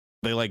stuff,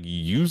 they like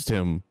used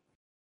him.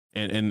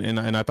 And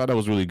I thought that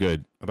was really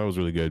good.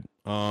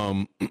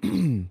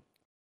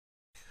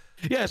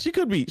 Yeah, she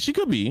could be.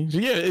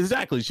 Yeah,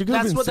 exactly. She could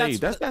have been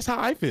saved. That's how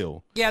I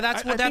feel. Yeah,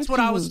 that's what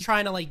I was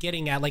trying to like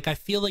getting at. Like, I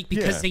feel like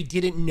because they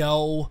didn't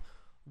know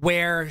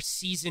where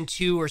season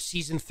 2 or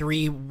season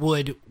 3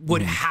 would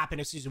happen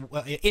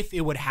if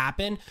it would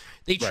happen,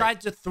 they tried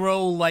to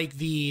throw like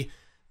the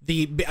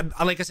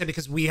like I said,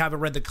 because we haven't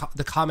read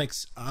the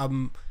comics.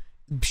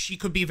 She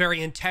could be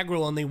very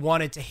integral, and they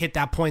wanted to hit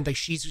that point. Like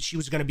she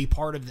was going to be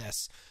part of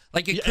this.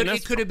 Like it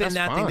could have been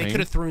that thing. They could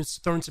have thrown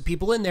some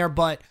people in there,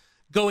 but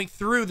going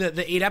through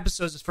the 8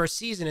 episodes this first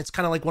season, it's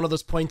kind of like one of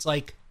those points.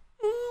 Like,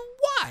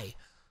 why?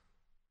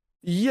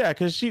 Yeah,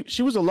 because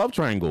she was a love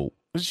triangle.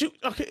 She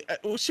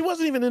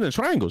wasn't even in a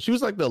triangle. She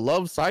was like the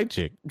love side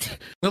chick.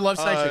 The love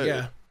side chick,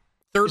 yeah.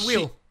 Third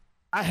wheel.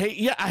 I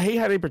hate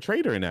how they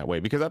portrayed her in that way,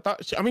 because I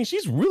thought,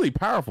 she's really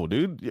powerful,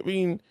 dude. I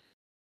mean,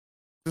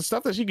 the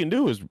stuff that she can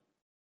do is.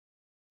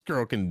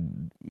 Girl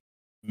can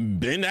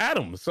bend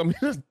atoms. I mean,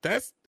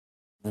 that's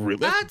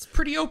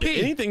pretty OP.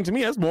 Anything to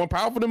me that's more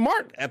powerful than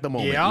Mark at the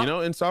moment, you know.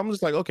 And so I'm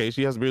just like, okay,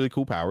 she has really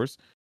cool powers,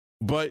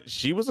 but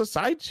she was a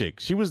side chick.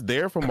 She was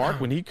there for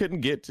Mark when he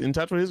couldn't get in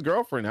touch with his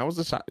girlfriend. That was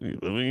a side.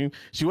 I mean,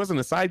 she wasn't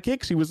a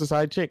sidekick. She was a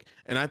side chick,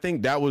 and I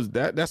think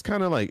that's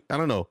kind of like, I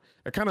don't know.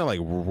 It kind of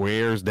like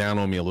wears down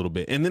on me a little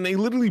bit. And then they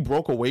literally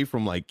broke away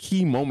from like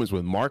key moments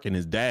with Mark and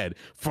his dad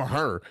for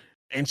her.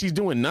 And she's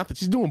doing nothing.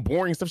 She's doing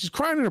boring stuff. She's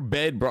crying in her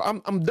bed, bro.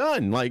 I'm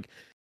done. Like,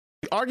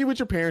 argue with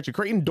your parents. You're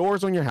creating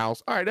doors on your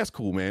house. All right, that's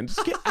cool, man.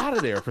 Just get out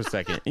of there for a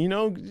second. You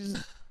know, just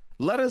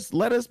let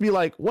us be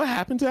like, what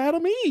happened to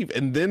Adam Eve?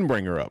 And then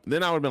bring her up.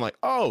 Then I would have been like,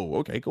 oh,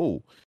 okay,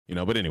 cool. You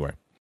know, but anyway.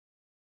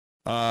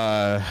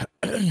 I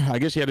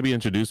guess she had to be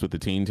introduced with the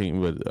teen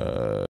team with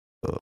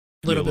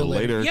a little bit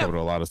later. Covered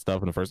a lot of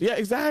stuff in the first. Yeah,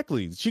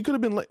 exactly. She could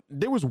have been like,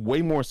 there was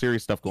way more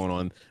serious stuff going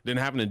on than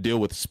having to deal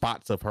with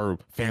spots of her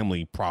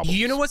family problems.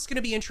 You know what's going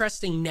to be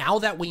interesting now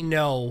that we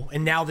know,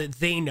 and now that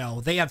they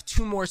know, they have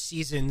 2 more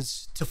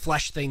seasons to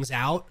flesh things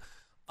out.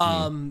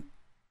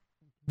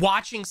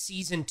 Watching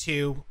season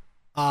 2,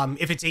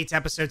 if it's 8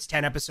 episodes,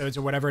 10 episodes,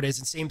 or whatever it is,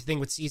 and same thing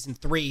with season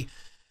 3.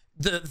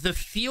 The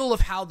feel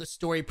of how the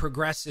story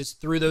progresses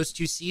through those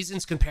 2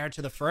 seasons compared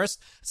to the first,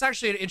 it's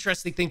actually an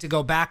interesting thing to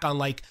go back on.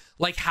 Like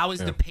how is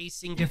the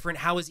pacing different?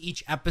 How is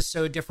each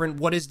episode different?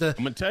 What is the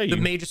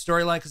major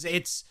storyline? Because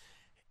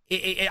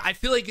I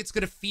feel like it's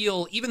going to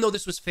feel, even though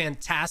this was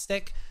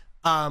fantastic,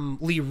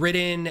 Lee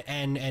written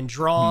and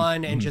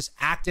drawn and just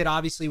acted,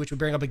 obviously, which we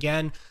bring up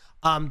again.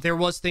 There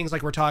was things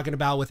like we're talking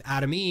about with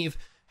Adam Eve,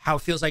 how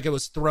it feels like it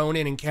was thrown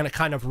in and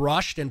kind of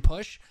rushed and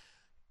pushed.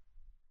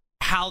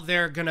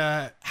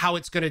 how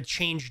it's gonna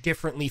change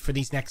differently for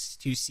these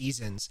next 2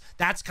 seasons.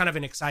 That's kind of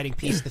an exciting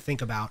piece to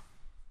think about.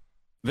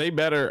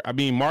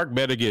 Mark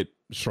better get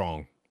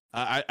strong.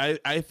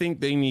 I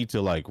think they need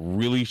to like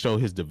really show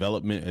his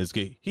development as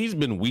he's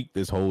been weak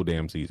this whole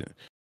damn season.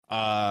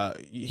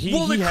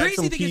 The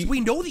crazy thing is we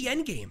know the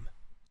end game.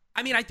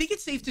 I mean, I think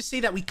it's safe to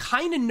say that we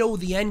kind of know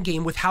the end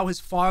game with how his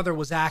father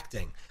was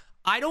acting.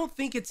 I don't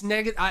think it's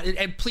negative.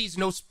 And please,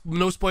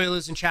 no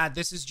spoilers in chat.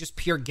 This is just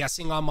pure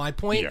guessing on my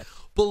point. Yeah.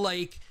 But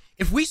like,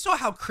 if we saw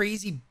how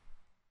crazy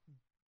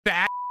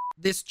bad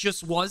this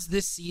just was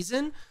this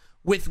season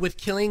with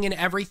killing and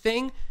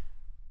everything,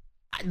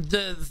 what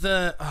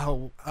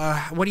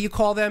do you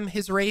call them?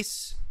 His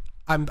race?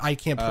 I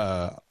can't.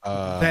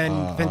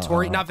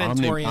 Ventori, not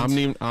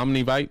Ventorians.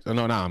 Omnibites?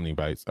 No, not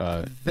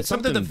Omnibites.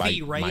 Something the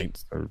V,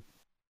 right?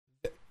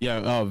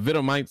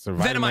 Venomites or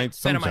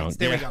Venomites.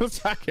 There we go.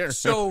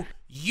 So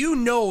you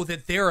know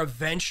that they're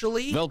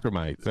eventually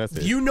Veltromites. That's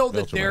it. You know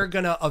that they're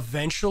gonna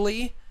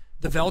eventually.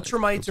 The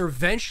Veltromites are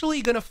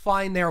eventually gonna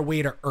find their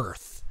way to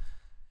Earth.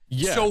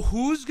 Yeah. So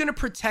who's gonna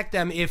protect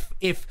them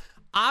if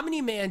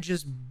Omni-Man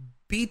just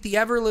beat the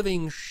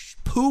ever-living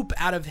poop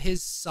out of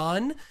his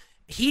son?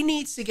 He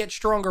needs to get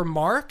stronger,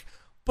 Mark.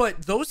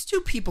 But those 2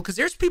 people, because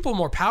there's people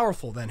more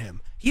powerful than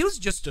him. He was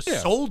just a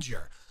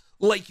soldier.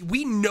 Like,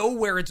 we know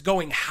where it's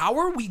going. How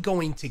are we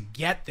going to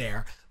get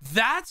there?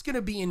 That's going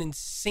to be an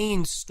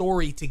insane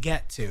story to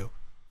get to.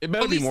 It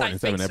better be more than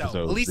 7 episodes.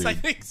 At least I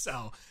think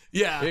so.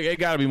 Yeah. It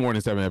got to be more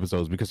than 7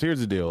 episodes, because here's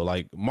the deal.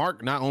 Like,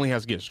 Mark not only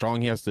has to get strong,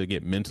 he has to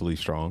get mentally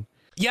strong.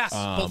 Yes,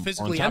 both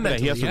physically and mentally.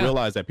 That, he has to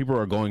realize that people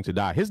are going to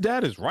die. His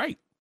dad is right.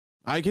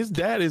 Like, his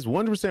dad is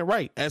 100%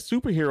 right. As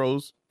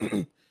superheroes,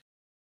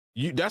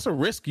 that's a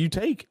risk you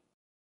take.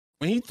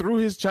 When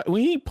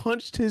he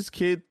punched his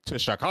kid to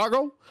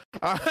Chicago,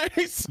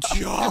 he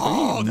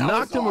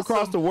knocked him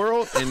across the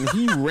world, and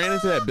he ran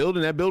into that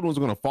building. That building was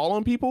going to fall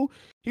on people.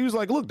 He was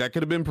like, "Look, that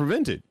could have been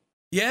prevented."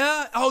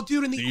 Yeah. Oh,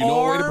 dude, in the arm. You know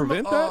a way to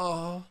prevent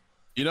that?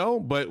 You know,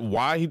 but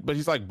why? But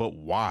he's like, but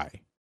why?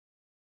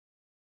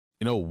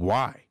 You know,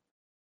 why?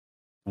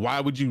 Why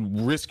would you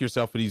risk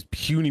yourself for these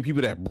puny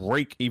people that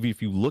break, even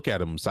if you look at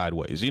them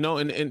sideways? You know,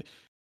 and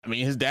I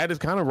mean, his dad is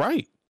kind of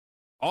right.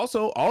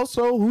 Also,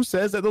 who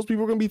says that those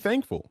people are going to be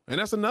thankful? And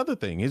that's another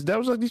thing. His dad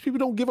was like, these people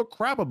don't give a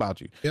crap about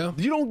you. Yeah.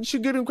 You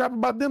should give a crap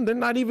about them. They're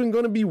not even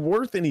going to be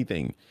worth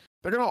anything.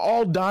 They're going to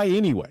all die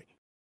anyway.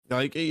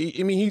 Like,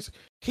 I mean,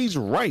 he's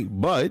right,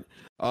 but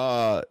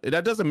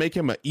that doesn't make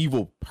him an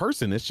evil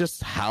person. It's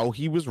just how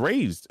he was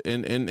raised.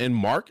 And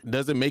Mark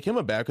doesn't make him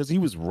a bad, because he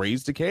was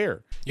raised to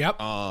care. Yep.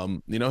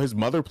 You know, his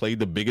mother played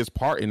the biggest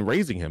part in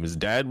raising him. His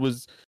dad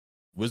was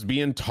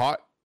being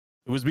taught.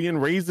 It was being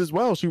raised as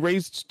well. She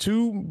raised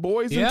 2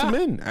 boys and 2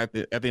 men at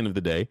the end of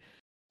the day.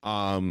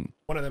 One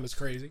of them is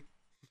crazy.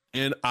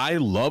 And I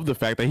love the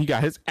fact that he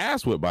got his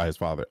ass whipped by his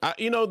father.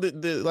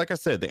 Like I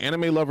said, the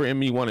anime lover in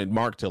me wanted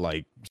Mark to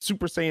like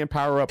Super Saiyan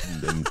power up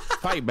and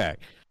fight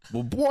back.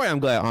 Well, boy, I'm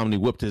glad Omni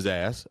whipped his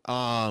ass.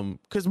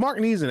 Because Mark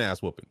needs an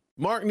ass whooping.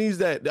 Mark needs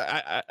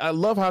that. I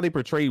love how they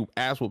portray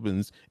ass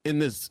whoopings in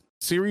this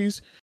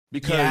series,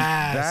 because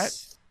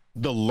that's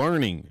the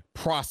learning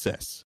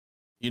process.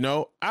 You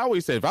know, I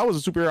always said if I was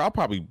a superhero,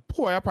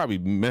 I'd probably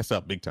mess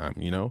up big time,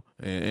 you know,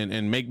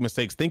 and make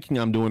mistakes thinking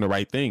I'm doing the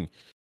right thing.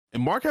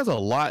 And Mark has a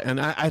lot.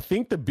 And I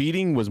think the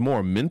beating was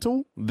more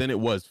mental than it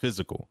was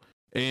physical.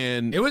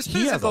 And it was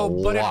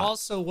physical, but it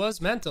also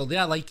was mental.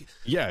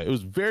 Yeah. It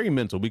was very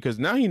mental, because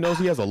now he knows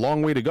he has a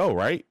long way to go.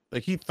 Right.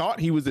 Like, he thought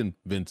he was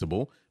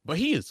invincible, but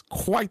he is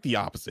quite the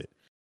opposite.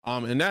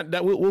 And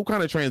that we'll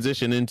kind of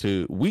transition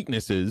into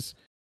weaknesses.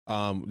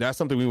 That's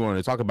something we want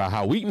to talk about,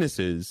 how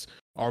weaknesses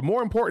are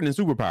more important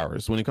than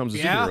superpowers when it comes to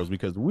superheroes,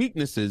 because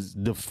weaknesses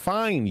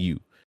define you,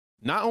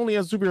 not only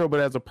as a superhero,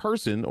 but as a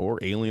person or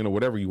alien or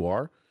whatever you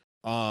are.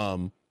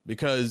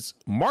 Because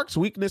Mark's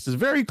weakness is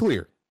very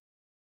clear.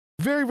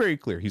 Very, very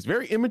clear. He's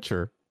very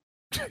immature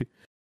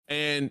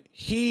and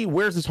he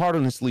wears his heart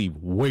on his sleeve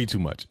way too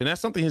much. And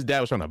that's something his dad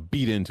was trying to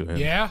beat into him.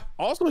 Yeah.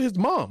 Also his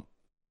mom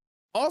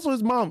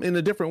in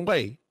a different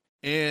way.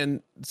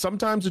 And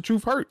sometimes the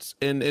truth hurts.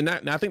 And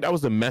I think that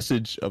was the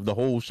message of the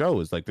whole show,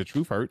 is like, the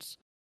truth hurts.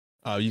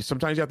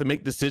 Sometimes you have to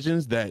make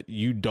decisions that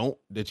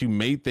you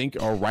may think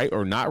are right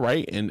or not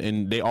right.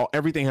 And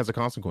everything has a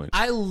consequence.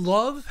 I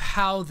love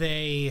how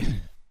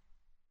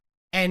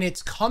and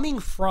it's coming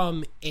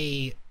from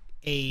a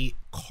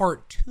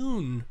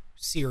cartoon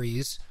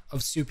series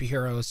of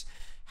superheroes,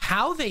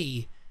 how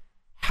they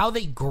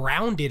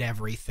grounded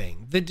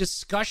everything, the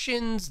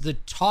discussions, the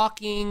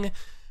talking,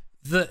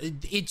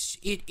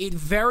 it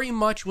very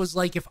much was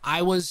like if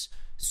I was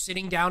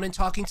sitting down and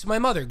talking to my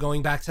mother,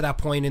 going back to that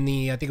point in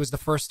I think it was the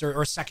first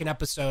or second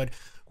episode,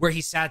 where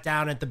he sat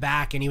down at the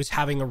back and he was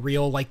having a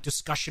real like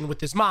discussion with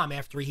his mom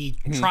after he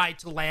tried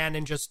to land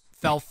and just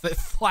fell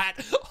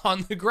flat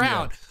on the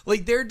ground.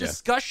 Like, their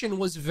discussion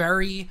was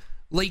very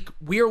like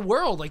Weird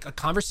World, like a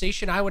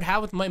conversation I would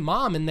have with my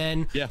mom. And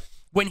then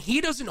when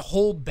he doesn't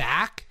hold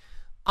back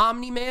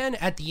Omni-Man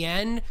at the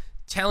end,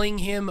 telling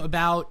him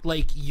about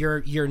like,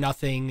 you're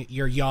nothing,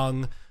 you're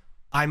young,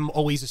 I'm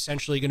always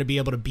essentially going to be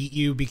able to beat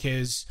you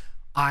because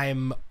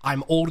I'm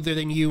older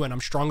than you and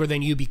I'm stronger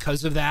than you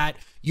because of that.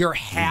 You're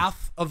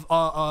half of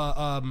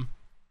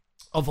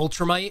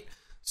Ultramite.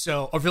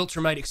 So, or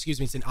Viltrumite, excuse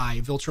me, it's an I.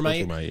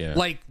 Viltrumite, yeah.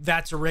 Like,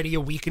 that's already a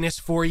weakness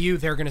for you.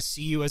 They're going to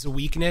see you as a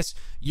weakness.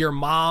 Your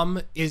mom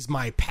is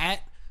my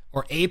pet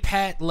or a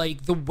pet.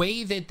 Like, the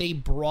way that they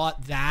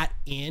brought that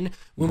in,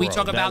 when we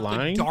talk about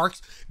the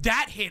darks,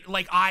 that hit,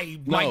 like,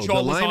 my jaw was on the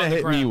ground. The line that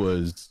hit me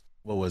was,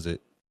 what was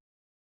it?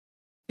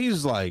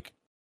 He's like,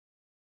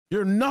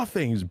 you're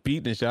nothing. He's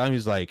beating the shit out.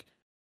 He's like,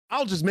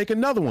 I'll just make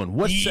another one.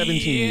 What's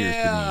 17 years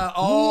to me?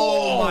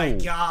 Oh, whoa. My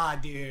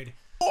God, dude.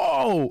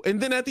 Whoa!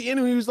 And then at the end,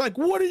 he was like,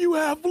 "What do you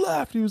have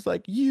left?" He was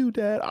like, "You,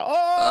 Dad."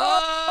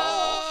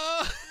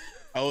 Oh!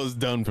 I was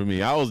done for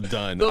me. I was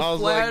done. I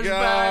was like,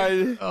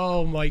 God.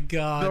 Oh my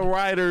God. The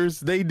writers,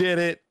 they did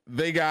it.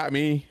 They got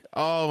me.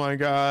 Oh my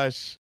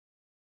gosh.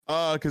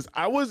 Because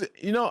I was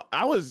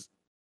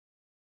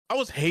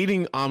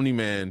hating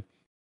Omni-Man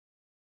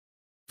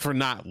for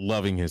not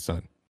loving his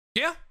son.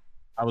 Yeah.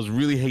 I was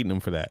really hating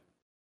him for that.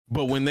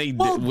 But when they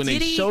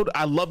showed,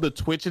 I love the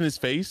twitch in his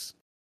face.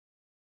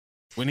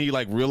 When he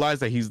like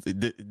realized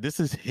that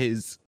this is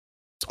his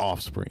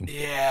offspring.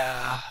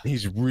 Yeah.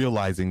 He's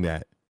realizing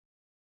that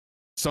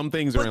some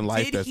things are in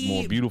life that's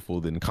more beautiful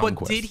than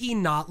conquest. But did he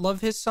not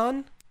love his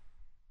son?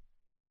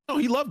 No,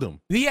 he loved him.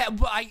 Yeah,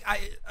 but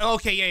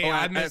okay,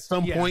 yeah. At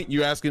some point,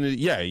 you asking it.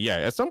 Yeah.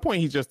 At some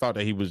point, he just thought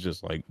that he was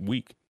just like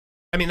weak.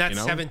 I mean, that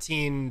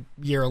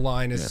 17-year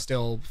line is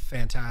still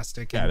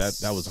fantastic. Yeah,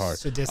 that was hard.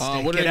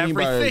 Sadistic. What did they mean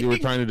by they were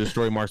trying to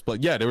destroy Mark's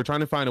blood? Yeah, they were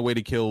trying to find a way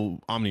to kill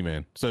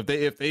Omni-Man. So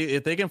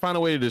if they can find a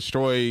way to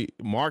destroy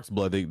Mark's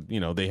blood,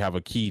 they have a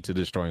key to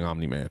destroying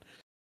Omni-Man.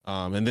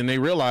 And then they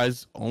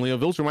realize only a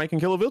Viltrumite can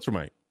kill a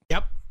Viltrumite.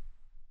 Yep.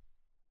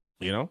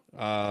 So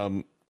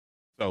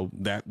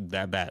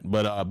that.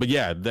 But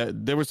yeah,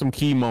 there were some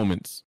key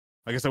moments.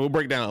 Like I said, we'll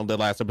break down the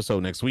last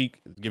episode next week.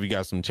 Give you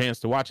guys some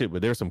chance to watch it.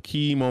 But there's some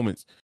key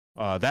moments.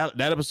 That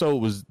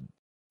episode was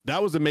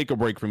a make or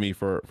break for me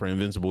for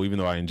Invincible. Even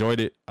though I enjoyed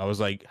it, I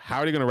was like, how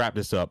are they going to wrap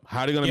this up?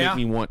 How are they going to make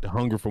me want to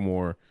hunger for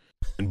more?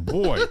 And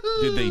boy,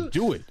 did they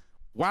do it!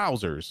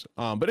 Wowzers!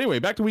 But anyway,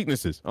 back to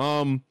weaknesses.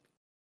 Every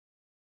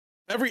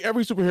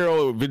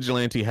superhero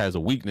vigilante has a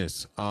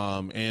weakness.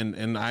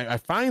 And I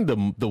find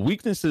the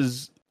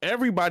weaknesses.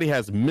 Everybody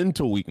has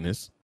mental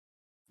weakness.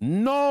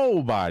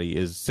 Nobody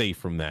is safe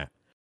from that.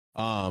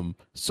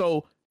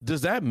 So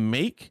does that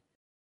make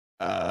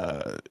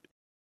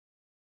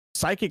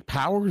psychic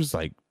powers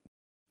like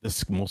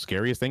the most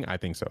scariest thing? I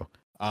think so.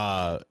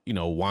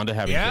 Wanda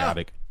having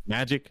chaotic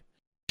magic.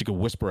 She could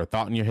whisper a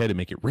thought in your head and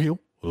make it real.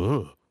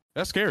 Ugh,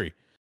 that's scary.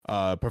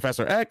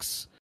 Professor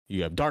X,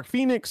 you have Dark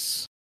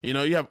Phoenix,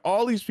 you have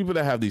all these people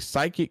that have these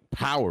psychic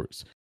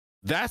powers.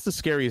 That's the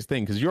scariest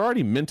thing because you're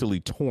already mentally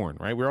torn,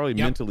 right? We're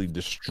already mentally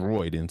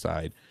destroyed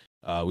inside.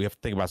 We have to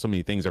think about so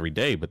many things every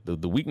day, but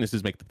the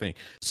weaknesses make the thing.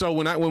 So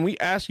when we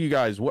ask you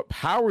guys, what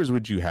powers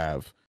would you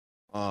have?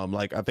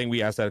 Like I think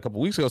we asked that a couple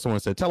weeks ago.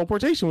 Someone said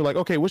teleportation. We're like,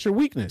 okay, what's your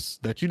weakness?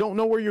 That you don't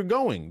know where you're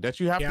going, that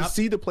you have to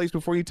see the place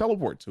before you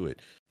teleport to it.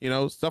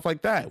 Stuff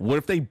like that. What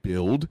if they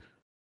build,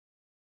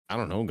 I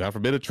don't know, God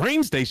forbid, a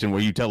train station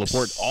where you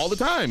teleport all the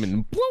time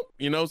and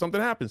whoop, something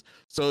happens.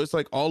 So it's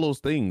like all those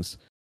things.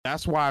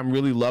 That's why I'm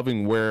really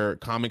loving where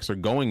comics are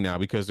going now,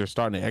 because they're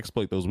starting to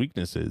exploit those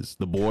weaknesses.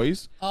 The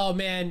boys. Oh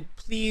man,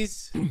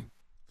 please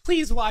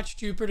watch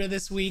Jupiter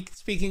this week.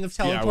 Speaking of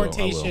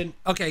teleportation. Yeah,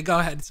 I will. Okay, go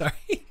ahead. Sorry.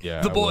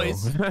 Yeah, The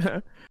Boys.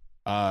 The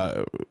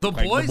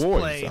boys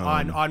play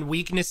on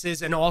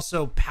weaknesses and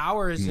also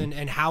powers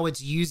and how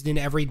it's used in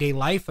everyday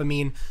life. I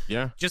mean,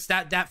 just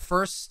that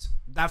first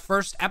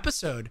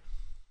episode,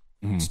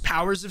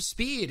 powers of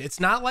speed. It's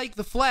not like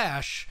The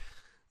Flash.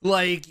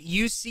 Like,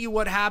 you see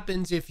what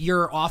happens if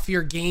you're off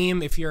your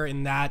game, if you're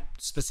in that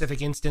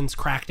specific instance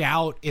cracked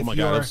out. If God,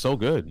 that's so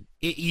good.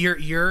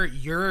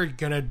 You're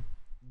gonna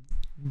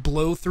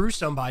blow through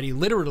somebody,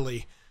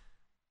 literally.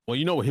 Well,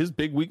 you know what his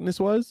big weakness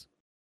was?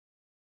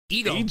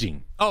 Ego.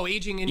 Aging. Oh,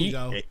 aging and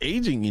ego.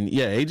 Aging and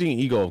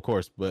ego, of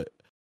course, but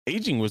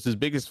aging was his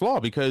biggest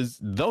flaw, because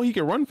though he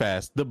could run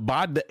fast,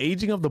 the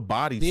aging of the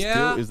body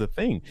still is a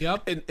thing.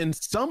 Yep. And in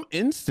some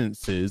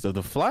instances of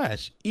the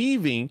Flash,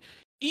 even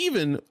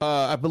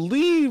I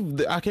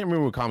believe I can't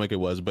remember what comic it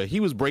was, but he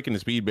was breaking the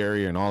speed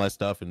barrier and all that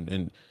stuff,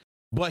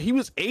 but he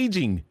was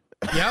aging.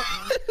 Yep.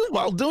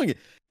 While doing it,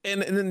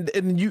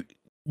 and you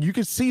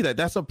can see that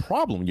that's a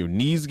problem. Your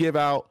knees give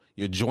out,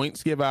 your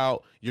joints give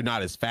out. You're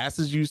not as fast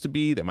as you used to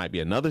be. There might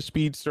be another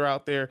speedster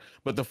out there,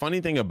 but the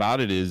funny thing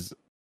about it is,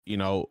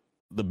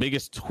 the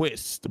biggest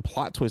twist, the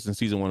plot twist in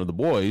season 1 of The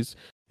Boys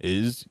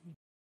is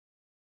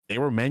they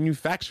were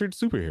manufactured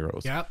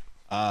superheroes. Yep.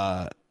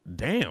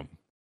 Damn.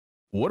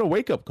 What a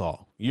wake-up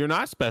call. You're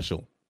not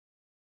special.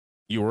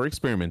 You were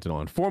experimented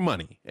on for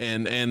money.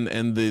 And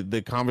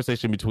the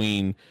conversation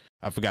between,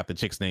 I forgot the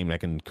chick's name that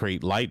can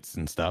create lights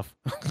and stuff,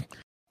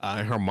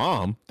 her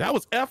mom, that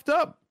was effed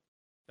up.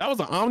 That was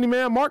an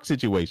Omni-Man Mark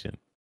situation.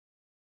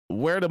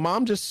 where the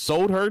mom just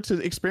sold her to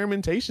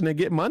experimentation and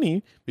get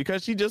money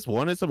because she just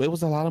wanted some. It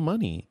was a lot of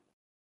money.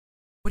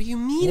 What do you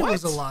mean it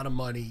was a lot of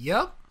money?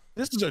 Yep.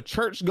 This is a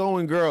church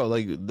going girl,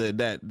 like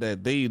that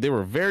they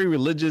were very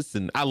religious,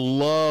 and I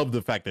love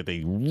the fact that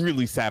they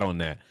really sat on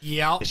that.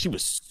 Yeah, she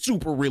was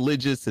super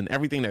religious, and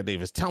everything that they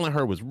was telling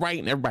her was right,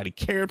 and everybody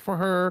cared for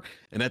her.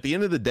 And at the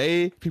end of the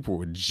day, people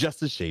were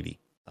just as shady.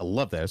 I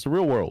love that. It's a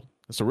real world.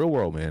 It's a real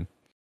world, man.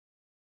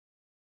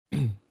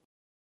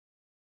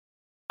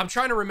 I'm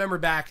trying to remember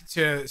back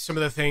to some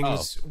of the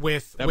things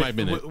with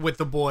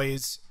the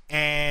boys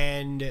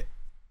and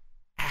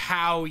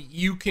how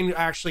you can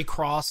actually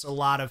cross a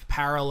lot of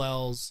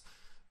parallels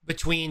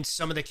between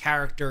some of the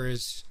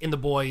characters in The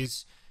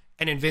Boys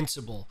and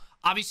Invincible.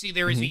 Obviously,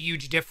 there is a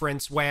huge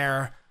difference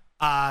where,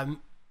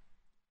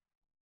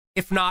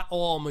 if not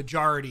all,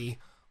 majority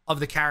of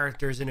the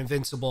characters in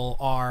Invincible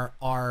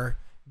are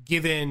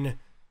given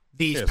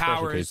these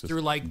powers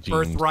through like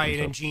birthright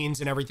and genes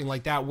and everything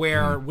like that.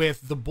 Where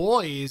with The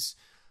Boys,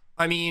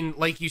 I mean,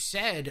 like you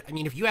said, I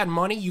mean, if you had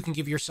money, you can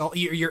give yourself,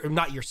 you're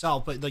not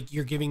yourself, but like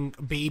you're giving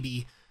a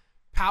baby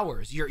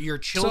powers, your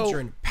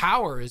children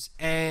powers,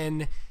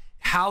 and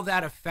how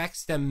that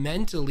affects them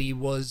mentally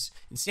was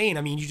insane.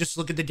 I mean, you just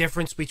look at the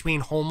difference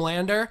between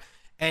Homelander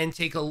and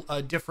take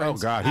a difference.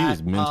 Oh God, he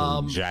was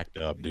mentally jacked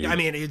up, dude. I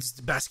mean, it's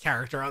the best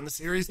character on the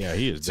series. Yeah,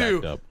 he is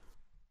jacked up.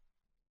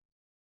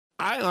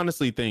 I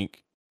honestly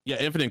think,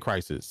 Infinite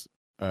Crisis,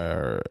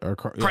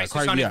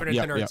 Crisis on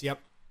Infinite Earths. Yep.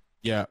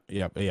 Yeah.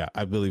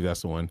 I believe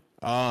that's the one.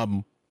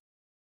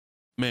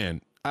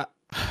 Man,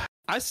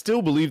 I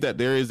still believe that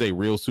there is a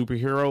real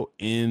superhero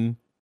in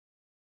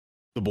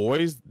The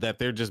Boys, that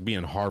they're just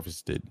being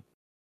harvested.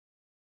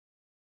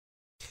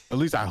 At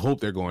least I hope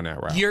they're going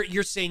that route.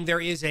 You're saying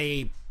there is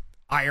a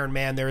Iron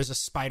Man, there is a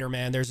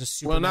Spider-Man, there's a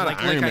Superman. Well, not an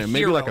Iron Man,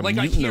 maybe like a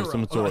mutant of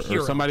some sort,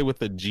 or somebody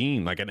with a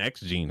gene, like an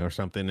X gene or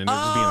something, and they're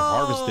just being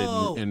harvested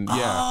and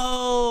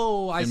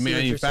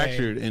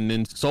manufactured and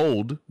then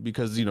sold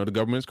because the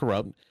government's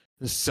corrupt,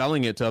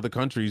 selling it to other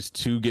countries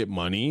to get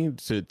money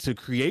to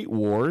create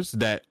wars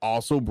that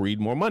also breed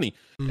more money.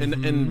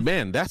 And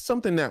man, that's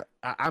something that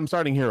I'm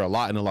starting to hear a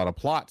lot in a lot of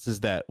plots, is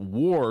that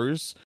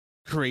wars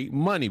create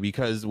money,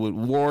 because with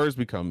wars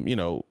become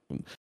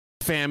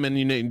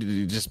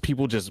famine, just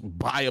people just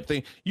buy up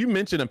things. You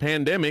mentioned a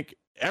pandemic,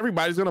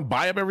 everybody's gonna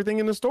buy up everything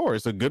in the store.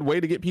 It's a good way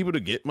to get people to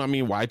get. I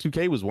mean,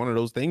 Y2K was one of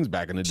those things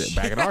back in our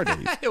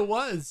days. It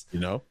was.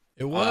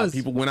 It was.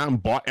 People went out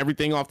and bought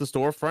everything off the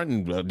storefront,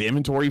 and the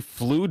inventory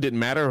flew. Didn't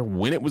matter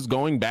when it was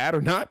going bad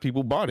or not.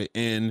 People bought it,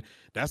 and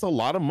that's a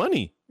lot of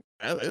money.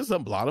 It's a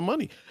lot of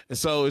money. And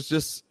so it's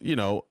just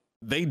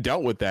they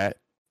dealt with that,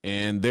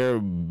 and they're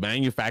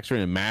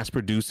manufacturing and mass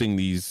producing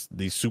these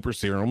super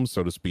serums,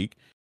 so to speak,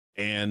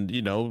 and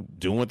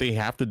doing what they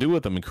have to do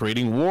with them and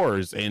creating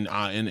wars. And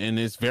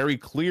it's very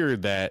clear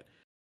that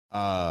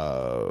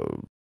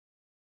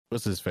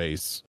what's his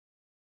face?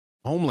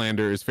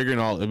 Homelander is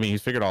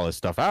he's figured all this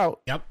stuff out.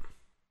 Yep.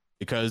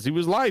 Because he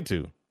was lied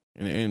to.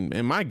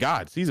 And my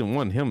God, season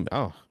 1, I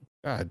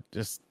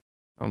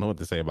don't know what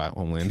to say about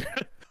Homelander.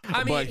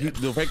 I mean, but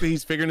the fact that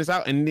he's figuring this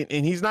out and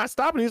he's not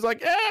stopping, he's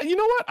like, you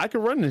know what? I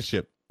can run this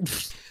ship.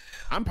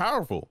 I'm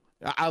powerful.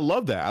 I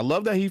love that. I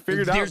love that he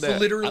figured out that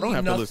literally I don't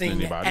have nothing to listen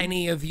to anybody.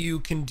 Any of you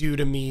can do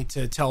to me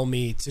to tell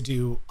me to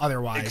do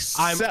otherwise.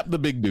 Except the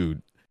big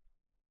dude.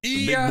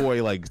 The big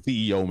boy, like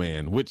CEO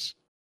man, which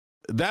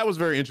that was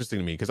very interesting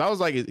to me, because I was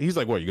like, he's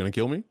like, what, you're going to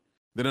kill me?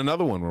 Then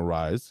another one will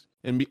rise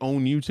and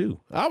own you too.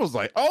 I was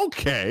like,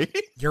 okay.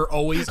 You're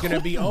always going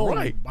to be owned.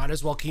 Right. Might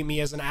as well keep me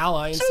as an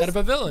ally instead of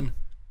a villain.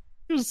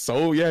 He was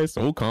so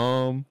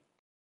calm.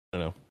 I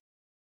don't know.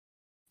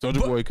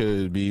 Soldier Boy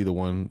could be the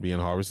one being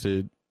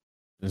harvested,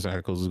 and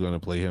Shackles is going to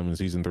play him in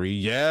season 3.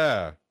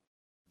 Yeah,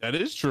 that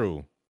is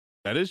true.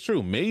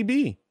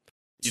 Maybe.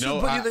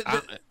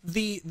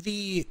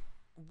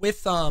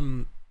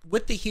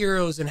 With the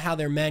heroes and how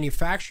they're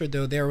manufactured,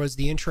 though, there was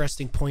the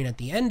interesting point at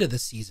the end of the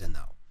season,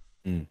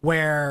 though,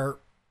 where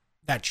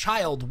that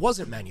child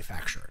wasn't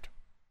manufactured.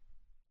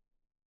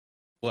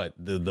 What,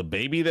 the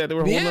baby that they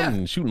were holding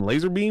and shooting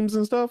laser beams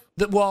and stuff?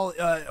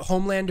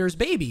 Homelander's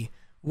baby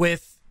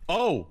with...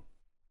 Oh,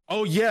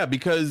 yeah,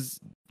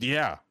 because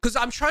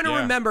I'm trying to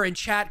remember, and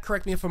chat,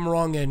 correct me if I'm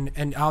wrong,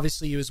 and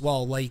obviously you as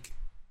well, like,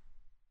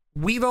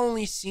 we've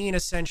only seen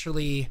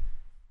essentially,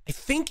 I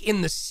think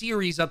in the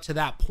series up to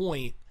that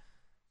point,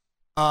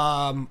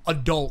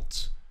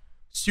 adult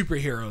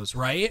superheroes,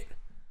 right?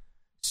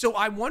 So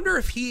I wonder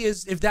if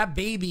that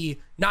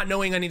baby, not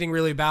knowing anything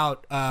really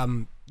about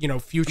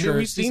future.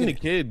 We've seen the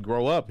kid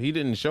grow up. He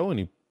didn't show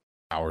any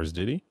powers,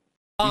 did he?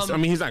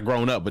 He's not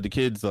grown up, but the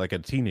kid's like a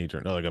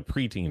teenager, like a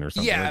preteen or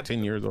something, like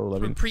 10 years old.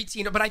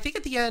 Preteen, but I think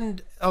at the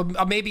end,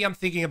 maybe I'm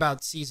thinking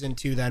about season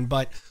 2 then,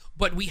 but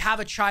we have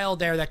a child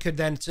there that could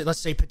then, let's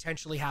say,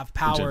 potentially have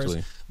powers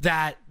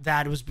that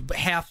was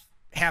half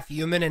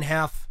human and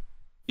half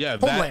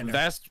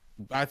Homelander.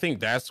 I think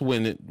that's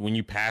when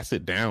you pass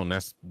it down,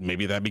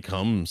 that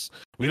becomes,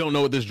 we don't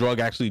know what this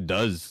drug actually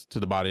does to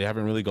the body. I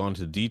haven't really gone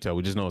into detail.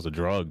 We just know it's a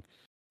drug.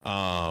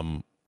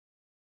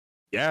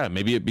 Yeah,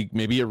 maybe it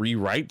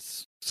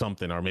rewrites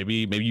something, or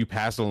maybe you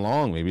pass it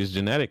along. Maybe it's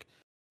genetic,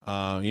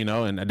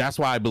 and that's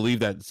why I believe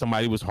that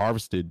somebody was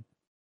harvested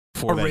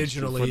for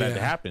originally that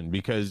to happen.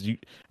 Because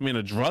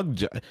a drug,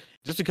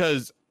 just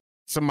because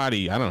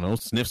somebody, I don't know,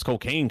 sniffs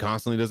cocaine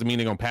constantly doesn't mean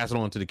they're gonna pass it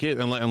on to the kid,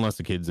 unless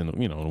the kid's in the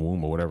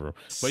womb or whatever.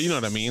 But you know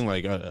what I mean?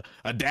 Like a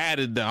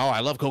dad,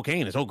 I love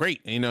cocaine, it's so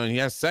great, and he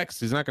has sex.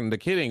 The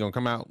kid ain't gonna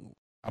come out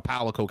a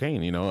pile of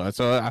cocaine,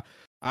 So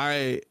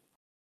I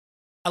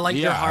like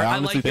I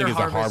honestly think it's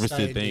a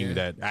harvested thing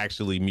that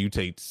actually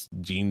mutates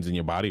genes in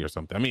your body or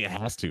something. I mean, it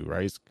has to,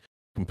 right? It's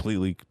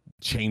completely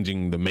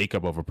changing the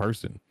makeup of a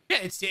person. Yeah,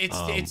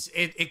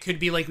 it could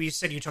be like we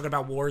said. You're talking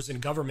about wars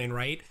and government,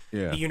 right?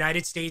 Yeah. The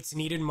United States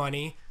needed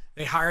money.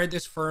 They hired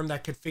this firm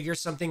that could figure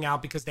something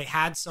out because they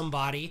had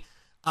somebody,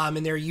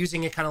 and they're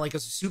using it kind of like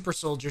as a super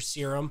soldier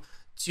serum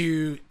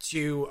to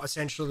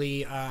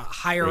essentially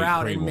hire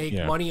out and make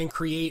money and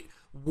create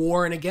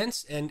war and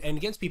against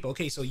people.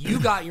 Okay, so you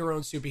got your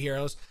own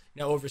superheroes.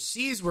 Now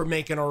overseas, we're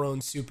making our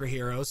own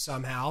superheroes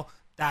somehow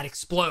that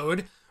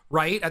explode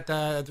right at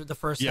the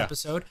first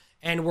episode,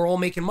 and we're all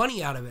making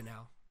money out of it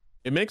now.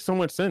 It makes so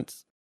much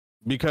sense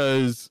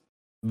because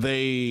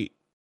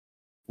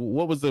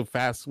what was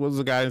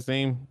the guy's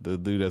name? The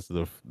dude that's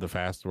the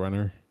fast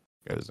runner.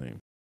 Got his name.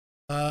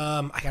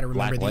 I gotta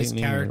remember Black these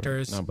Lightning,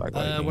 characters. Not Black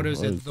Lightning. What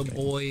is it? The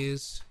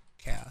Boys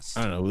cast.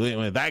 I don't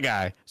know that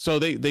guy. So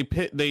they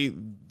pit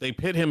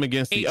him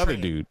against the other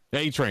dude.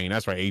 A-Train.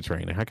 That's right.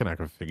 A-Train. How can I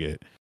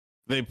forget?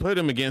 They put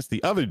him against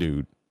the other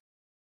dude,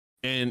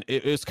 and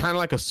it's kind of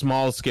like a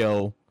small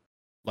scale,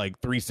 like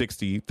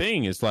 360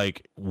 thing. It's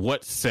like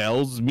what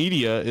sells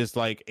media is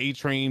like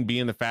A-Train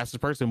being the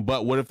fastest person,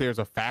 but what if there's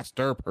a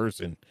faster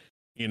person?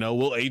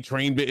 Will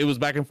A-Train it was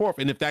back and forth,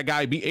 and if that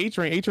guy beat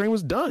A-Train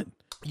was done.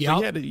 Yeah,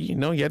 so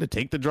he had to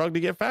take the drug to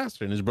get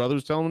faster, and his brother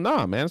was telling him,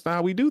 "Nah, man, that's not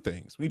how we do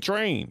things. We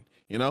train."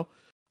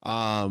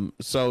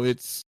 So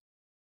it's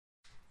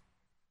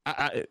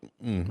I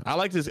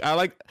like this. I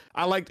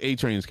liked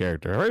A-Train's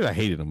character. I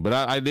hated him, but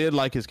I did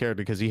like his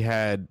character because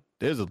there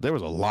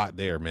was a lot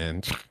there,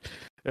 man.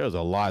 There was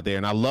a lot there,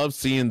 and I love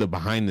seeing the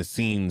behind the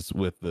scenes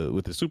with the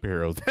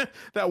superheroes.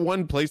 That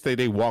one place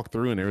they walked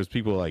through, and there was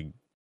people like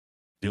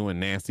doing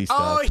nasty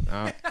stuff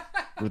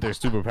with their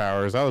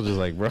superpowers. I was just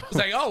like, bro, it's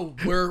like, oh,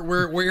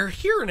 we're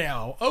here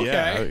now.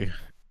 Okay, yeah,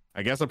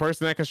 I guess a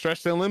person that can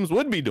stretch their limbs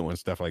would be doing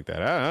stuff like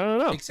that. I don't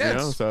know. Makes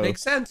sense.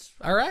 Makes sense.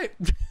 All right.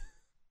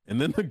 And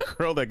then the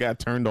girl that got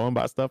turned on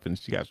by stuff and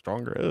she got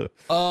stronger. That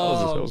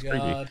was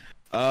God.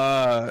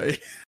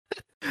 Creepy.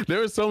 There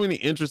were so many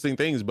interesting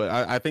things, but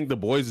I think The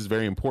Boys is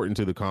very important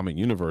to the comic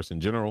universe in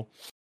general.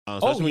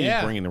 Especially when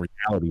you're bringing the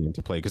reality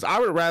into play. Because I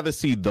would rather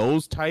see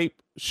those type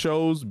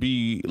shows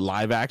be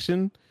live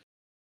action.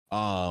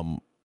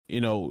 No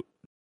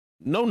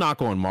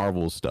knock on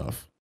Marvel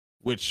stuff,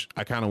 which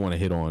I kind of want to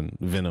hit on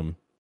Venom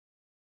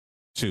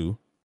too.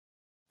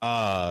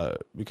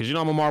 Because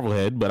I'm a Marvel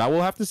head, but I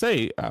will have to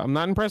say I'm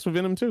not impressed with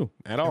Venom 2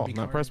 at all.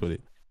 Not impressed with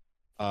it.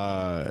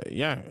 The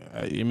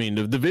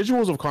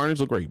visuals of Carnage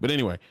look great, but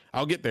anyway,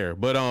 I'll get there.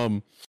 But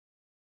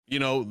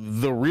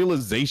the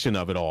realization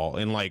of it all,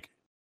 and like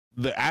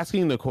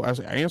answering the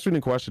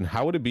question,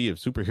 how would it be if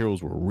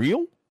superheroes were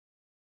real?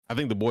 I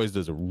think The Boys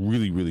does a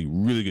really, really,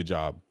 really good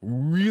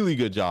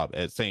job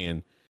at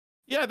saying,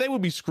 yeah, they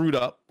would be screwed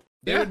up.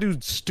 They would do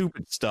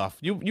stupid stuff.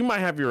 You might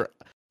have your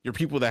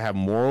people that have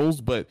morals,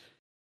 but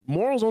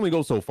morals only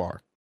go so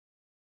far.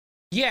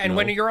 Yeah, and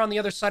when you're on the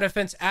other side of the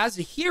fence as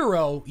a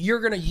hero, you're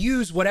going to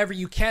use whatever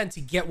you can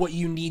to get what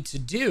you need to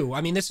do.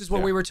 I mean, this is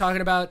what we were talking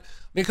about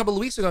a couple of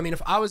weeks ago. I mean,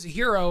 if I was a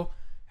hero,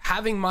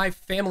 having my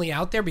family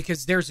out there,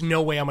 because there's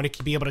no way I'm going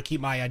to be able to keep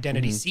my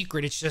identity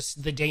secret. It's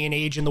just the day and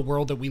age in the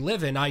world that we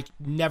live in. I'm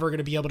never going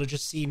to be able to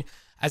just see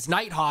as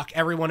Nighthawk.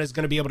 Everyone is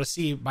going to be able to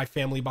see my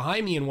family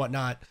behind me and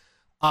whatnot.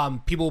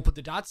 People will put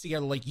the dots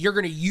together. Like, you're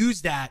going to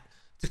use that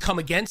to come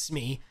against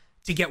me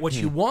to get what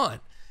you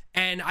want.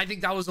 And I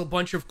think that was a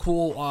bunch of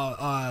cool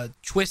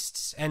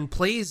twists and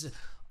plays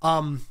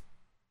and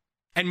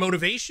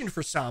motivation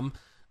for some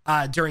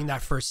during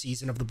that first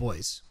season of The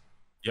Boys.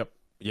 Yep.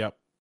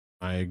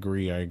 I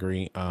agree.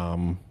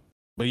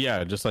 But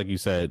yeah, just like you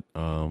said,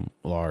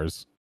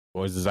 Lars,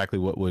 Boys is exactly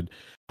what would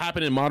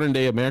happen in modern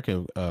day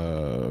America,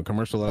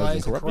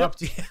 commercialized and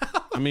corrupt. Yeah.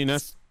 I mean,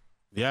 that's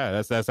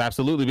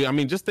absolutely. I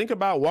mean, just think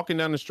about walking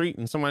down the street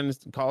and someone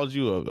calls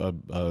you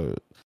a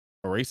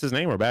racist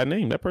name or a bad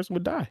name. That person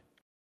would die.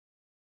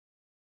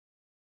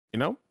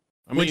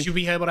 Would you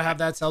be able to have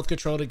that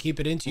self-control to keep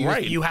it into you?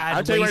 Right. If you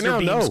had laser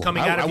beams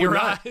coming out of your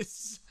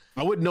eyes.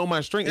 I wouldn't know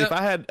my strength.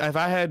 Yeah. If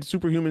I had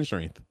superhuman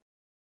strength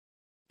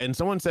and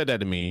someone said that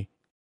to me,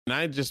 and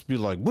I'd just be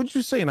like, what'd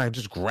you say? And I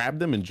just grab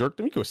them and jerk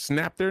them. You could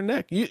snap their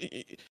neck. The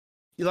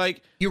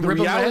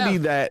reality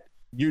that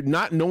you're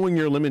not knowing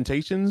your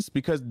limitations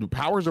because the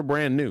powers are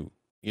brand new,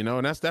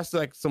 and that's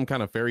like some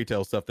kind of fairy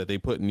tale stuff that they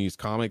put in these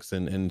comics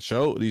and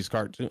show these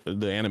cartoon,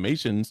 the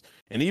animations,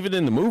 and even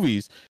in the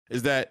movies,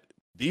 is that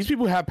these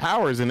people have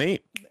powers and they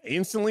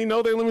instantly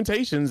know their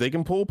limitations. They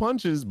can pull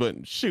punches,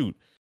 but shoot,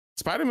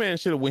 Spider-Man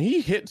when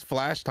he hit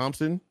Flash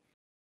Thompson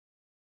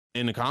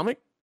in the comic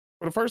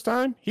for the first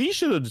time, he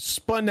should have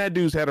spun that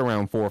dude's head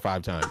around 4 or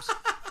 5 times.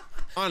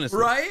 Honestly.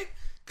 Right?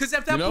 Because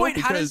at that point,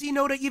 how does he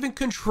know to even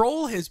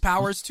control his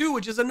powers too?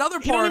 Which is another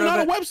part of it. He don't even know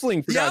how to web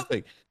sling, for God's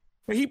sake.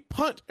 But he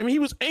punched. I mean, he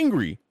was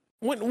angry.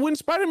 When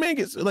Spider-Man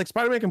gets, like,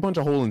 Spider-Man can punch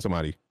a hole in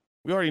somebody.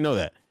 We already know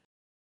that.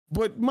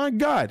 But my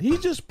God, he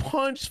just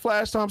punched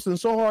Flash Thompson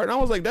so hard. And I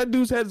was like, that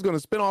dude's head is going to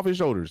spin off his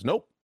shoulders.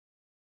 Nope.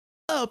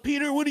 Oh,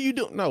 Peter, what are you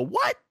doing? No,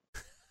 what?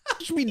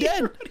 You should be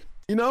dead.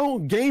 You know,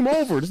 game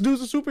over. This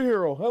dude's a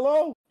superhero.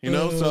 Hello. You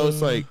know, so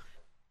it's like,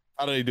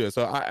 how do they do it?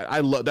 So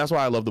I love, that's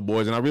why I love The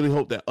Boys. And I really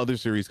hope that other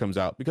series comes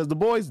out, because The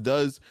Boys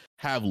does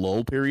have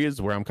lull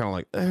periods where I'm kind of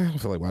like, I don't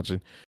feel like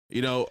watching,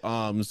 you know?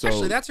 So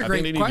actually, that's a great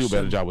I think they question. need to do a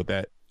better job with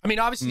that. I mean,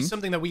 obviously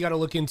something that we got to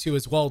look into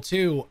as well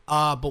too.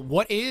 But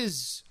what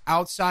is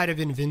outside of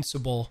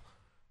Invincible,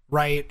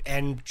 right?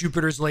 And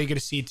Jupiter's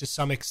Legacy to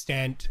some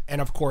extent,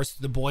 and of course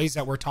The Boys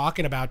that we're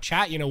talking about,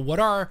 chat, you know, what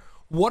are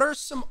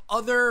some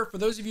other, for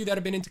those of you that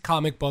have been into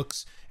comic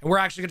books, and we're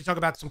actually going to talk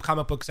about some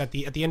comic books at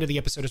the end of the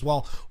episode as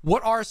well.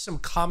 What are some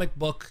comic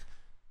book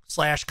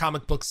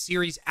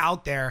series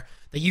out there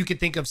that you could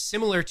think of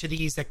similar to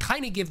these, that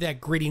kind of give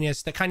that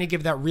grittiness, that kind of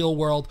give that real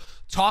world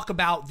talk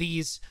about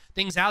these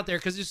things out there?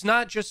 Because it's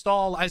not just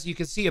all, as you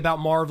can see, about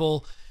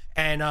Marvel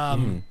and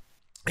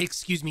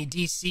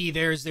DC.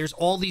 There's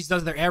all these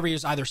other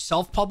areas, either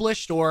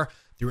self-published or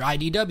through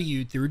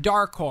IDW, through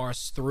Dark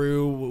Horse,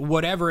 through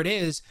whatever it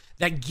is,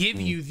 that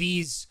give you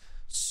these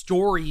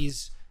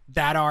stories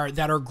that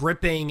are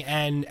gripping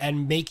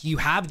and make you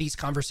have these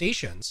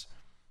conversations.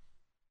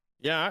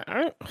 Yeah,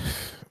 I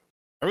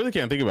really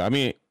can't think about it. I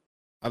mean,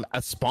 I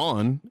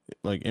Spawn,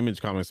 like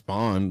Image Comics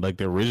Spawn, like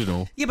the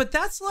original. Yeah, but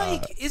that's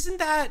like, isn't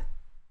that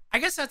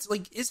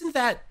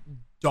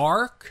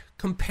dark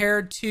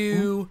compared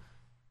to,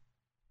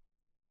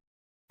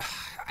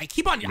 I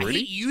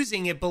hate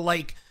using it, but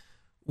like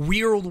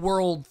weird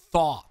world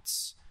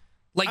thoughts,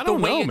 like the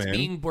way it's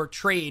being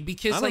portrayed,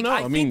 because like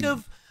I think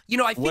of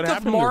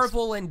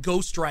Marvel and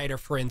Ghost Rider,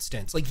 for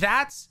instance, like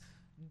that's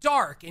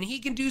dark and he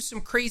can do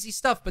some crazy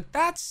stuff, but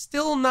that's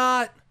still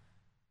not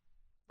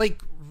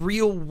like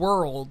real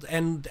world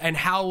and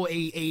how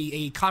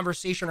a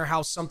conversation or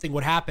how something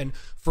would happen,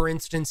 for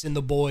instance, in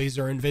The Boys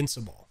or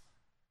Invincible.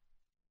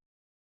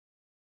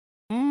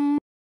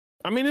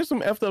 I mean, there's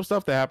some effed up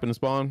stuff that happened in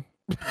Spawn.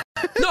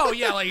 No,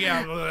 yeah, like,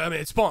 yeah, I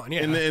mean, it's Spawn,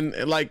 yeah. And then,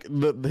 like,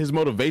 his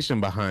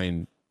motivation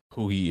behind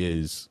who he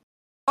is.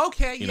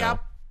 Okay, yeah,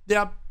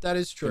 that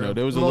is true. You know,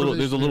 there's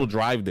a little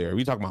drive there.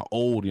 We talking about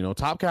old, you know,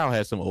 Top Cow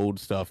has some old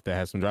stuff that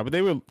has some drive,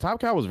 but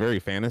Top Cow was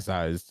very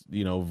fantasized,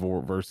 you know,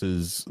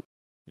 versus,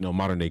 you know,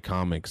 modern day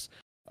comics.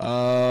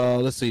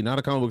 Let's see, not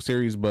a comic book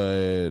series,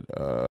 but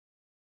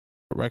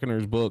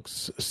Reckoner's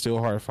books,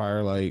 Steelheart,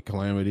 Firelight,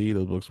 Calamity,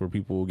 those books where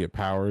people get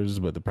powers,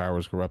 but the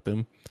powers corrupt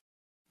them.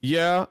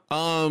 Yeah.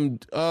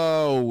 God,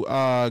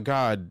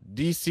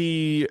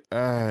 DC.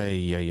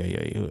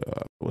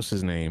 What's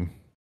his name?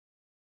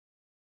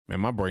 Man,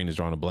 my brain is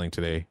drawing a blank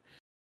today.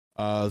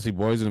 Let's see.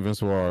 Boys and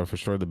Invincible are for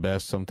sure the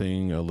best.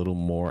 Something a little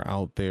more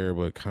out there,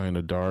 but kind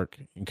of dark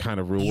and kind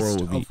of real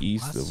world would be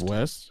East of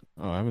West.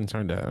 Oh, I haven't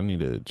turned that. I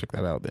need to check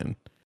that out then.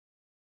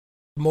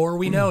 The more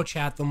we know,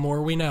 chat, the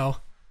more we know.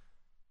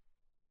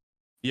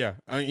 Yeah,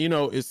 you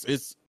know,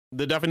 it's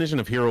the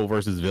definition of hero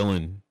versus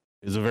villain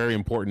is a very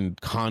important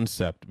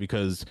concept,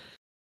 because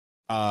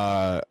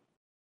I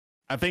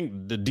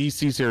think the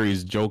DC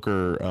series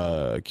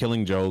Joker,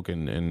 Killing Joke,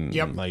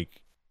 and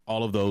like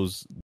all of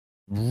those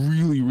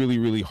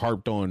really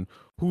harped on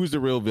who is the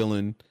real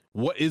villain,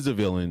 what is a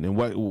villain, and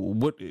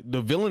what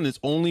the villain is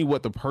only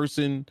what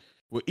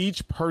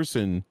each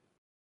person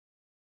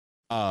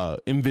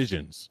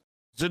envisions.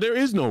 So there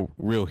is no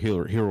real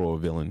hero or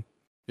villain,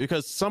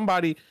 because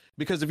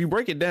if you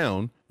break it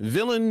down,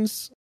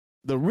 villains,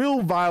 the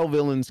real vile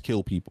villains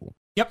kill people.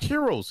 Yep.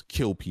 Heroes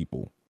kill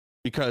people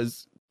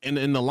because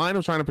in the line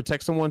of trying to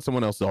protect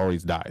someone else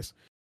always dies.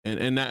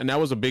 And that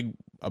was a big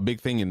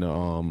thing in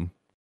the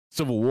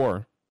Civil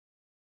War,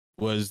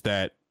 was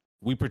that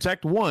we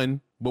protect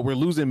one, but we're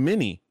losing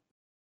many.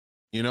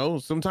 You know,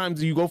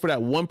 sometimes you go for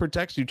that one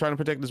protection, you're trying to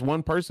protect this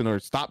one person or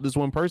stop this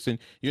one person,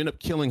 you end up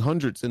killing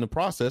hundreds in the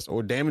process,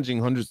 or damaging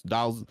hundreds of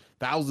dollars,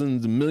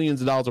 thousands,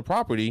 millions of dollars of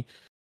property.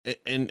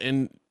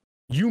 And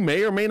you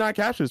may or may not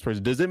capture this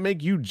person. Does it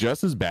make you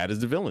just as bad as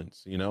the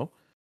villains? You know,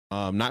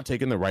 not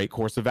taking the right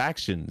course of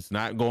actions,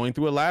 not going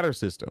through a ladder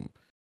system.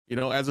 You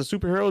know, as a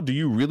superhero, do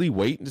you really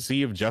wait to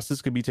see if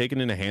justice could be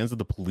taken in the hands of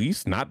the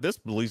police? Not this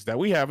police that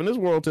we have in this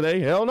world today.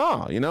 Hell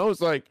no. You know,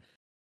 it's like,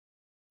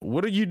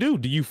 what do?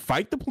 Do you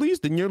fight the police?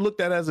 Then you're looked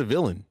at as a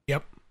villain.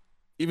 Yep.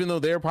 Even though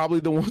they're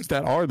probably the ones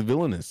that are the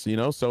villainous, you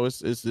know? So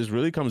it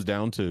really comes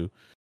down to,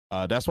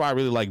 that's why I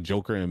really like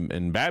Joker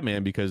and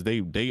Batman, because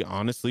they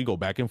honestly go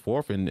back and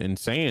forth and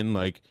saying,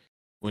 like,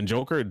 when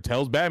Joker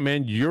tells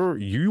Batman,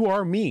 you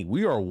are me,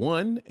 we are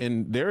one,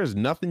 and there is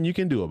nothing you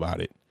can do about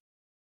it.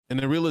 And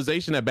the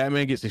realization that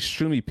Batman gets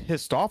extremely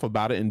pissed off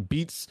about it and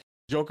beats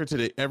Joker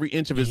to every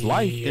inch of his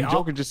life, and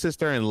Joker just sits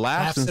there and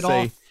laughs and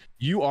say,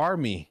 you are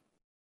me.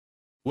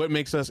 What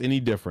makes us any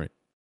different?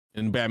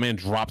 and Batman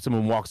drops him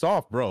and walks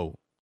off, bro.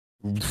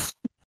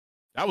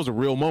 That was a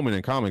real moment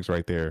in comics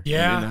right there.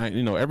 Yeah.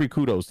 And every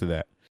kudos to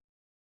that.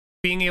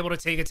 Being able to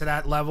take it to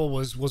that level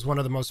was one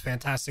of the most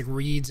fantastic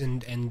reads,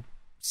 and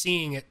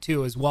seeing it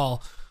too as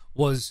well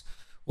was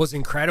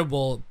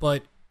incredible.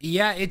 But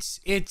yeah, it's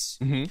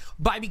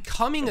by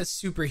becoming a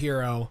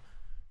superhero,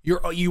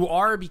 you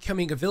are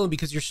becoming a villain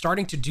because you're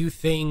starting to do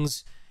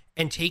things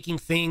and taking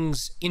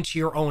things into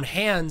your own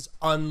hands,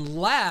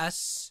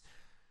 unless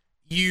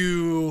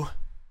you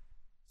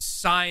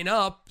sign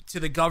up to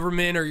the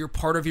government or you're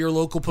part of your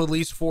local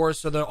police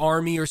force or the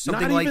army or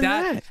something like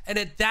that. And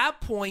at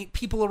that point,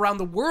 people around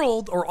the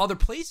world or other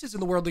places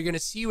in the world are going to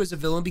see you as a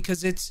villain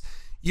because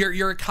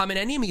you're a common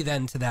enemy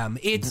then to them.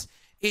 It's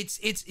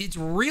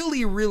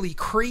really, really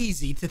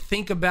crazy to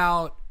think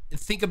about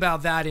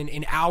that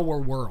in our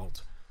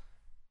world.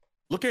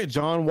 Look at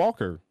John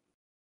Walker.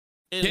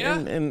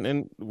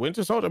 And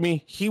Winter Soldier. I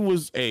mean, he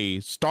was a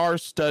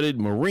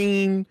star-studded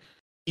Marine.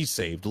 He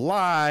saved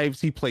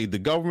lives. He played the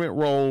government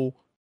role.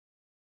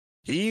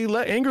 He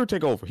let anger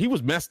take over. He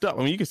was messed up. I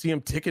mean, you can see him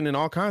ticking and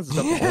all kinds of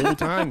stuff the whole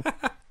time.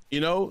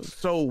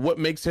 So what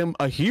makes him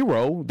a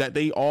hero that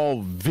they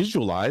all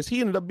visualize?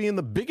 He ended up being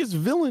the biggest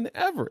villain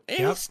ever,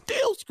 and he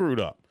still screwed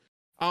up.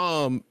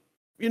 And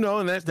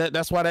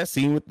that's why that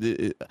scene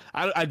with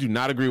I do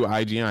not agree with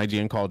IGN.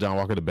 IGN called John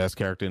Walker the best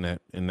character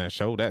in that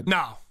show.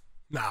 No.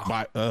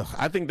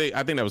 I think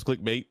that was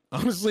clickbait,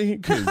 honestly.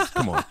 Because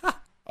come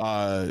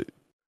on.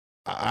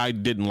 I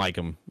didn't like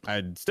him.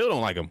 I still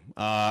don't like him.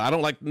 I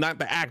don't like, not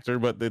the actor,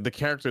 but the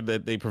character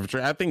that they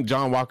portray. I think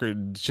John Walker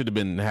should have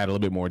had a little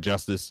bit more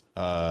justice,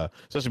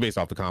 especially based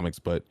off the comics.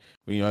 But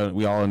we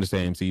all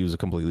understand MCU is a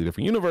completely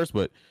different universe.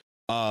 But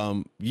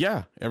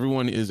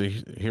everyone is a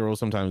hero.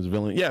 Sometimes a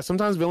villain. Yeah,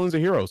 sometimes villains are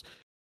heroes.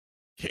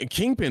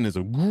 Kingpin is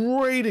a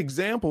great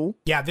example.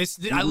 Yeah,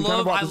 I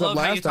love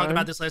how you talked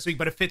about this last week,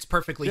 but it fits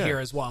perfectly here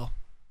as well.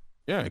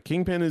 Yeah,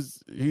 Kingpin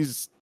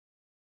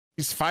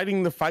he's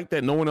fighting the fight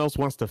that no one else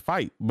wants to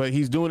fight, but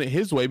he's doing it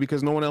his way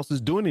because no one else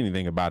is doing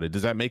anything about it.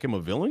 Does that make him a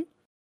villain?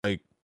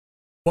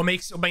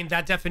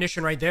 That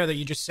definition right there that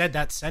you just said,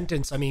 that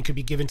sentence, could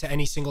be given to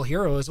any single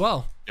hero as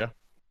well.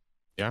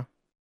 Yeah.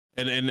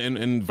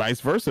 And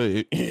vice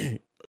versa.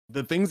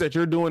 The things that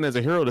you're doing as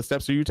a hero, the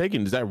steps that you're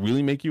taking, does that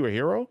really make you a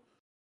hero?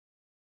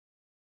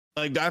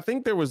 I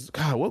think there was,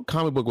 what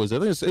comic book was it? I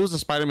think it was a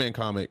Spider-Man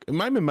comic. It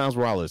might have been Miles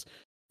Morales.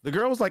 The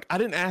girl was like, I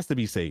didn't ask to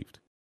be saved.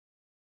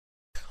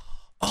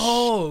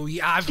 Oh,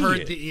 yeah, I've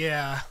heard that.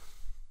 Yeah.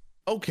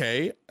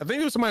 Okay. I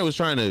think it was somebody who was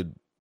trying to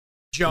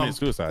commit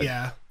suicide.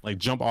 Yeah.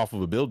 Jump off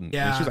of a building.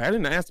 Yeah. And she's like, I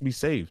didn't ask to be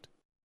saved.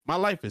 My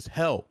life is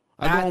hell.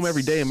 I go home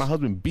every day and my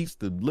husband beats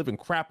the living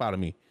crap out of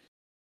me.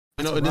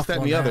 And this, that,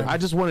 and the other. I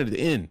just wanted it to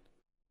end.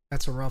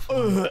 That's a rough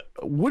one.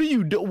 What do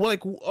you do?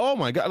 Oh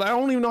my God. I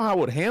don't even know how I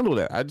would handle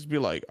that. I'd just be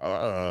like,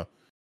 I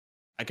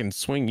can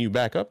swing you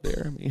back up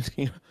there. It's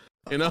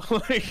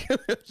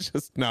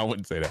just, no, I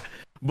wouldn't say that.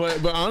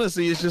 But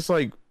honestly, it's just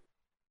like,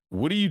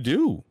 what do you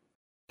do?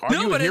 At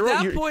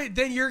that point,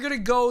 then you're gonna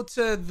go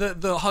to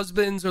the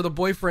husband's or the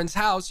boyfriend's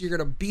house. You're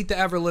gonna beat the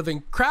ever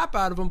living crap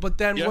out of him. But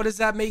then, what does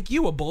that make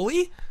you, a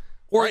bully?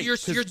 Or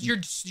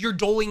you're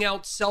doling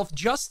out self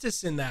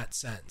justice in that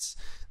sense.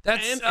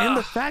 And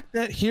the fact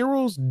that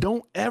heroes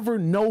don't ever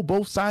know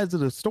both sides of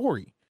the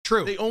story.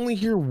 True. They only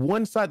hear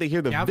one side. They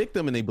hear the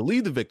victim and they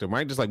believe the victim,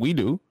 right? Just like we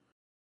do.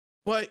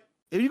 But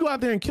if you go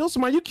out there and kill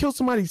somebody, you kill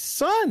somebody's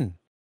son.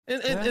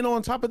 And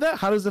on top of that,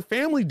 how does the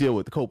family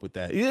cope with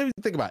that? You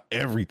think about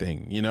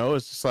everything,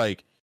 it's just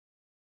like,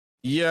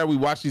 we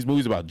watch these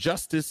movies about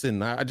justice,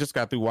 and I just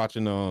got through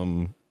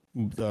watching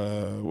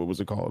what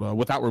was it called?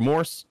 Without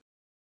Remorse.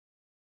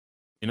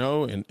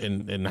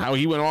 And how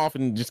he went off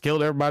and just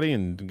killed everybody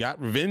and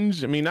got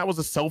revenge. I mean, that was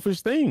a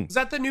selfish thing. Is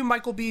that the new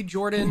Michael B.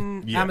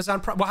 Jordan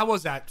Amazon? Well, how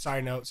was that?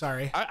 Sorry,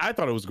 I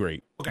thought it was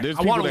great. Okay, there's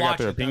people that got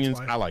their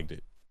opinions. I liked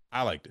it.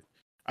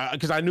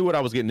 Because I knew what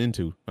I was getting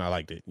into. I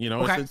liked it.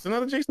 It's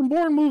another Jason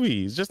Bourne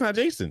movie. It's just not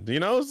Jason.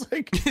 It's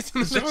like it's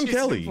John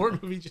Kelly. Bourne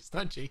movie, just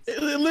not Jason.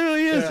 It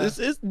literally is.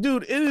 Yeah.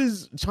 Dude, it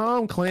is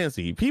Tom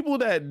Clancy. People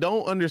that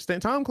don't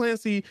understand, Tom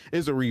Clancy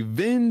is a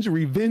revenge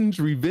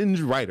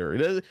writer.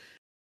 It's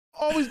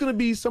always going to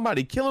be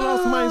somebody killing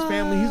off somebody's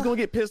family. He's going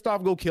to get pissed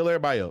off, go kill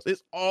everybody else.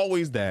 It's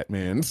always that,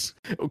 man.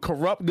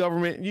 Corrupt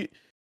government.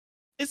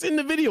 It's in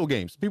the video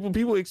games.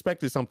 People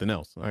expected something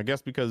else. I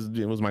guess because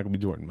it was Michael B.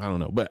 Jordan. I don't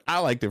know, but I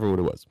liked it for what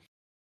it was.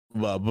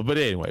 But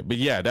anyway,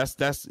 that's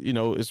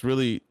it's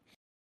really,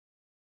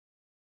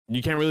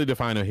 you can't really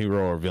define a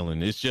hero or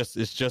villain. It's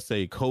just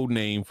a code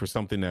name for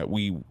something that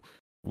we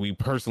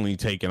personally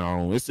take in our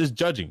own. It's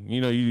judging.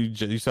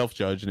 You self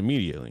judge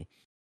immediately.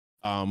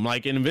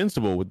 Like in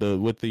Invincible with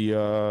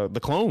the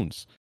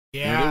clones.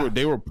 Yeah,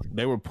 they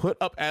were put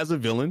up as a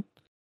villain.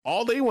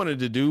 All they wanted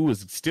to do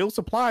was steal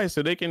supplies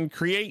so they can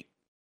create,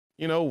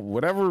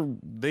 whatever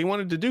they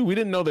wanted to do. We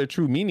didn't know their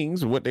true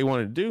meanings of what they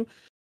wanted to do.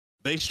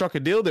 They struck a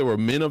deal. They were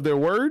men of their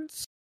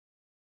words.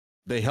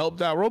 They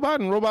helped out Robot,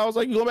 and Robot was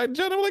like, "You go back to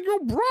jail." They were like, "Yo,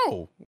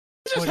 bro,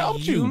 I just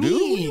helped you, dude. What do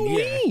you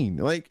mean?"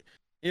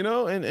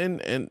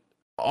 And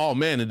Oh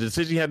man, the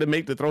decision he had to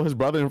make to throw his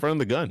brother in front of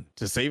the gun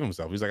to save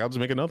himself. He's like, I'll just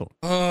make another one.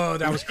 Oh,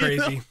 that was crazy.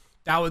 You know?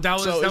 That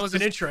was an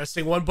just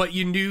interesting one, but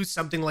you knew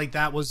something like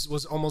that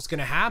was almost going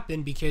to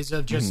happen because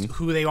of just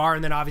who they are,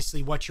 and then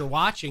obviously what you're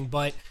watching.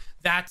 But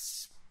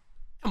that's,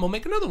 I'm gonna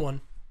make another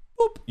one.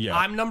 Boop. Yeah,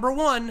 I'm number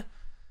one.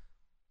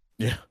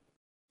 Yeah.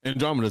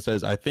 Andromeda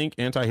says, I think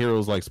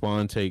anti-heroes like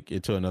Spawn take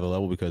it to another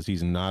level because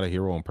he's not a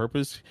hero on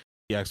purpose.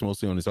 He acts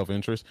mostly on his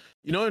self-interest.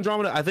 You know,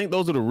 Andromeda, I think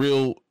those are the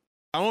real,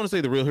 I don't want to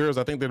say the real heroes.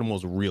 I think they're the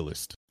most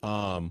realist.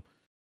 I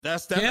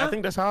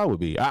think that's how I would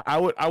be. I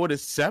would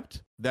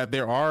accept that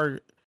there are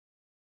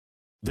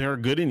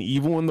good and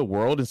evil in the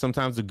world, and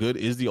sometimes the good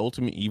is the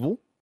ultimate evil.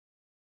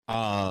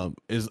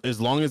 As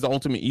long as the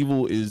ultimate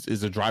evil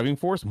is a driving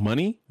force,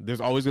 money,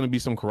 there's always going to be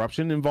some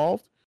corruption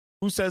involved.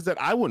 Who says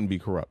that I wouldn't be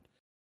corrupt?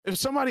 If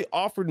somebody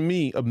offered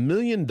me $1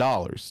 million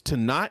to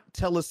not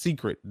tell a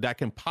secret that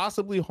can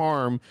possibly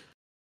harm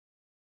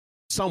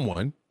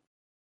someone,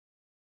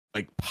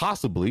 like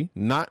possibly,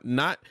 not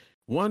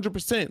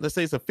 100%, let's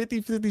say it's a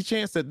 50-50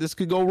 chance that this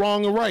could go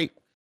wrong or right.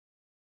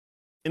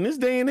 In this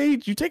day and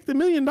age, you take the $1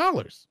 million,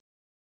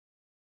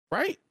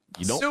 right?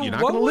 You're not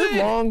going to live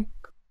long.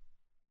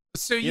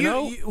 So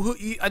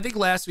I think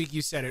last week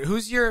you said it.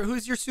 Who's your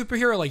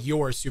superhero? Like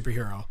your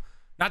superhero,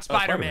 not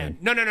Spider-Man.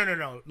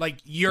 No. Like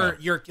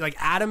you're like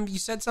Adam. You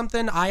said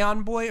something.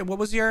 Ion Boy. What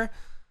was your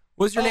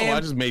name? I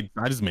just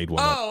made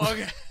one. Oh,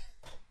 okay.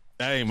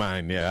 That ain't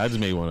mine. Yeah, I just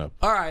made one up.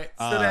 All right.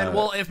 So then,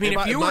 well, if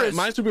you were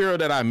my superhero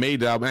that I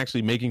made, that I'm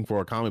actually making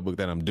for a comic book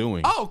that I'm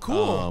doing. Oh,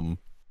 cool.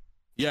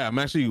 Yeah, I'm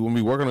actually going to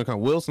be working on a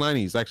Will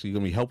Snidey is actually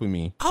going to be helping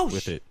me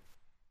with it.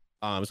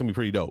 It's going to be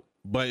pretty dope.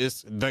 But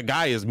the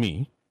guy is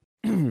me.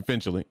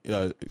 Eventually,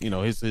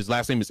 his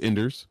last name is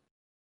Enders,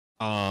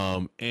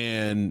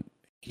 and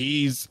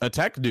he's a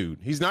tech dude.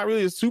 He's not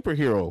really a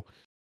superhero.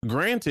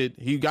 Granted,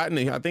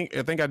 I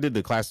think I did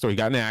the class story. He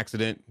got in an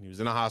accident. He was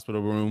in a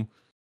hospital room.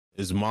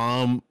 His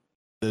mom,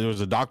 there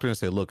was a doctor and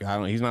said, "Look,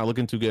 he's not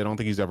looking too good. I don't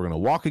think he's ever gonna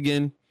walk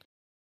again."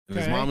 And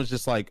his mom was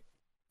just like,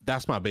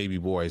 "That's my baby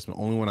boy. It's the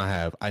only one I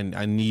have.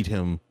 I need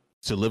him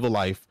to live a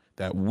life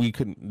that we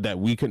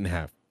couldn't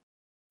have."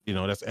 You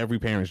know, that's every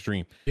parent's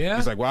dream. Yeah.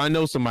 He's like, well, I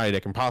know somebody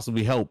that can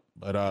possibly help,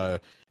 but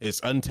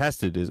it's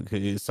untested.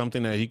 It's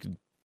something that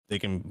they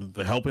can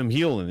help him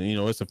heal. And,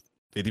 it's a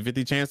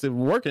 50-50 chance of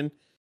working,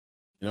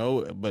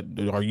 but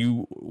are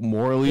you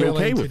morally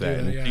okay with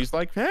that? And he's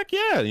like, heck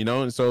yeah.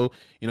 And so,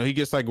 he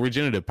gets like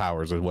regenerative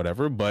powers or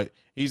whatever, but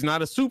he's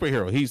not a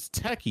superhero. He's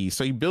techie.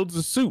 So he builds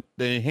a suit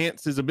that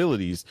enhances his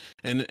abilities.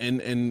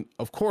 And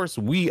of course,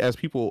 we as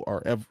people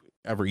are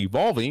ever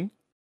evolving.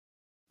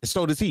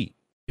 So does he.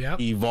 Yep.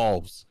 He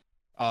evolves,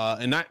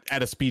 and not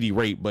at a speedy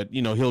rate, but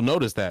he'll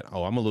notice that,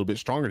 oh, I'm a little bit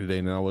stronger today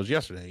than I was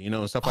yesterday,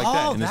 and stuff like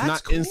that. And it's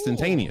not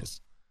instantaneous.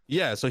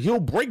 Yeah, so he'll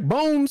break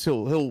bones,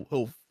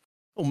 he'll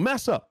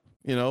mess up,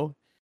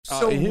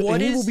 So he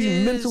will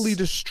be mentally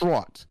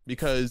distraught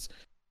because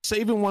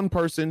saving one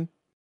person,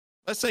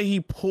 let's say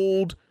he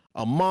pulled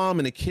a mom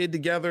and a kid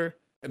together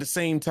at the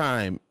same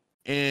time,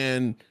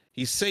 and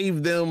he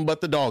saved them,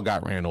 but the dog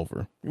got ran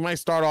over. You might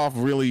start off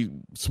really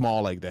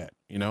small like that,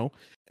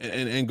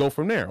 and go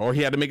from there. Or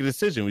he had to make a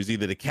decision. It was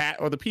either the cat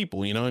or the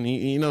people, and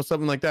he,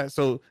 something like that.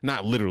 So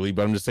not literally,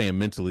 but I'm just saying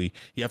mentally,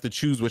 you have to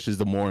choose which is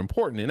the more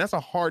important. And that's a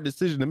hard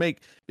decision to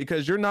make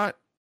because you're not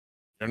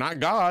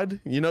God,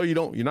 you're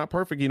not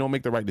perfect. You don't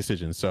make the right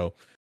decision. So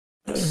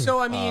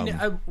I mean,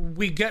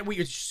 we get what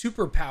your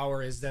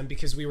superpower is then,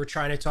 because we were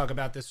trying to talk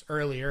about this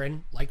earlier,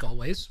 and like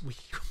always,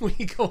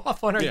 we go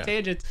off on our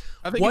tangents.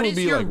 I think what is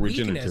your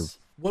weakness?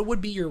 What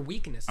would be your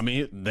weakness? I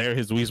mean,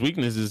 his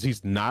weakness is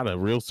he's not a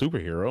real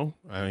superhero.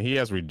 He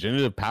has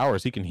regenerative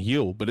powers. He can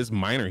heal, but it's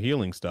minor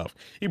healing stuff.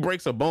 He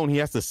breaks a bone. He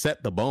has to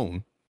set the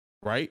bone,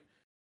 right?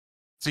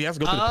 So he has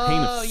to go through the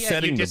pain of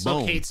setting the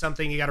bone. You dislocate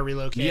something, you got to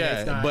relocate.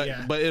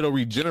 Yeah, but it'll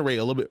regenerate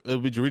a little bit.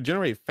 It'll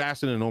regenerate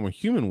faster than a normal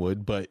human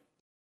would, but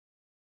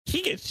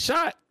he gets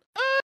shot.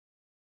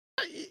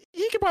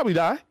 He could probably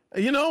die.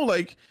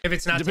 Like if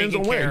it's not depends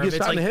on where he gets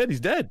shot in the head,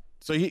 he's dead.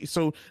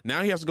 So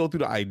now he has to go through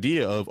the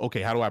idea of,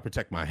 okay, how do I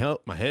protect my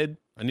head?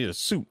 I need a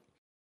suit,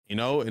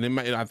 and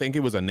I think it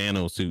was a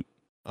nano suit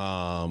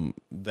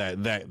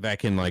that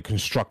can like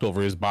construct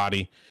over his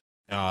body,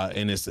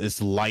 and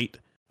it's light.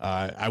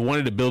 I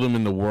wanted to build him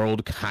in the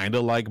world kind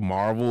of like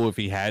Marvel. If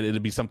he had,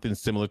 it'd be something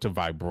similar to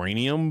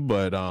vibranium,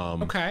 but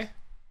okay.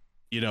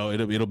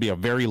 It'll be a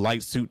very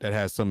light suit that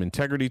has some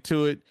integrity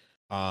to it.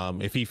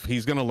 If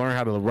he's going to learn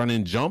how to run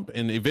and jump,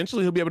 and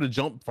eventually he'll be able to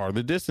jump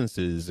farther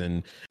distances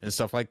and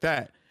stuff like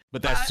that.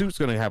 But that suit's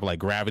going to have like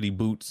gravity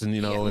boots and,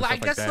 and stuff I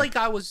guess like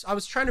that. I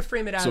was trying to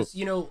frame it as,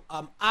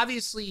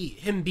 obviously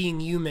him being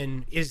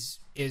human is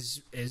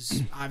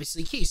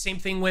obviously key. Same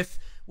thing with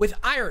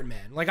Iron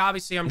Man. Like,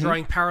 obviously I'm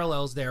drawing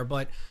parallels there,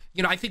 but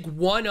I think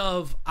one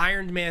of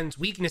Iron Man's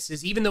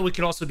weaknesses, even though it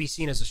could also be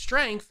seen as a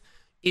strength,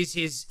 is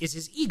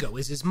his ego,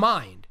 is his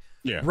mind.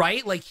 Yeah.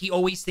 Right? Like, he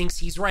always thinks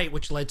he's right,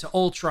 which led to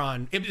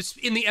Ultron. It was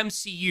in the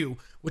MCU,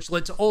 which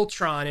led to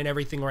Ultron and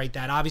everything like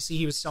that. Obviously,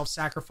 he was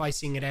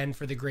self-sacrificing at end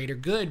for the greater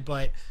good,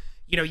 but,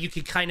 you know, you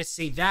could kind of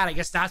say that. I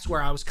guess that's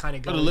where I was kind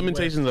of going. The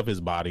limitations of his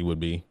body would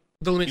be.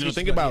 The limitations.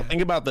 Think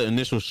about the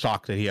initial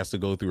shock that he has to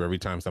go through every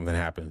time something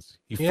happens.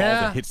 He falls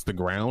and hits the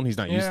ground. He's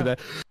not used to that.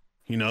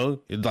 You know,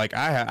 like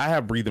I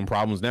have breathing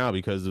problems now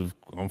because of,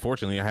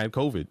 unfortunately, I had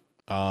COVID.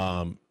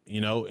 You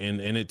know, and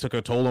it took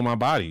a toll on my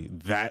body.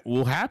 That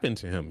will happen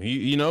to him.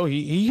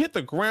 He hit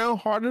the ground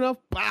hard enough.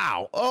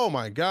 Wow. Oh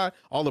my God.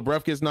 All the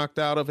breath gets knocked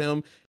out of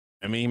him.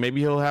 I mean, maybe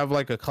he'll have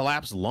like a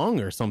collapsed lung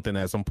or something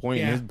at some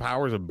point. And his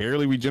powers will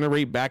barely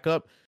regenerate back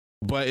up,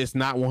 but it's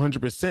not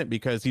 100%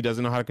 because he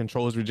doesn't know how to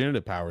control his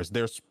regenerative powers.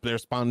 They're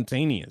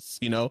spontaneous,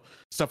 you know,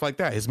 stuff like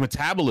that. His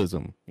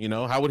metabolism, you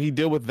know, how would he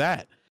deal with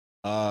that?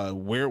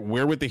 Where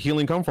would the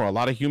healing come from? A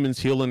lot of humans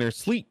heal in their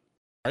sleep,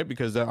 right?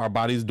 Because our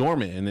body's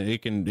dormant and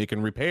it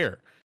can repair.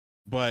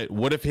 But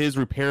what if his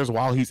repairs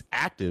while he's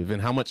active,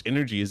 and how much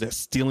energy is that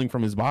stealing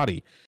from his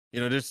body? You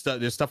know,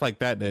 there's stuff like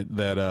that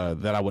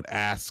I would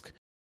ask.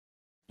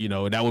 You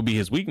know, that would be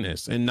his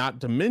weakness, and not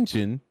to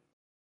mention,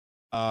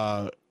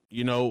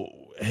 you know,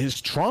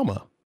 his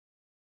trauma.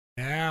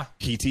 Yeah,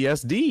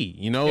 PTSD.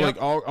 You know, like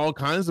all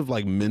kinds of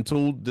like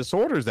mental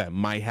disorders that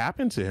might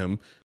happen to him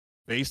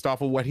based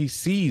off of what he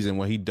sees and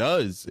what he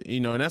does. You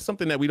know, and that's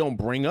something that we don't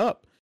bring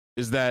up.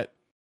 Is that,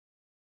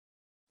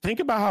 think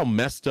about how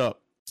messed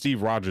up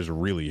Steve Rogers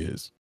really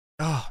is.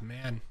 Oh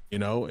man. You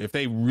know, if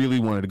they really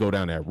wanted to go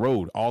down that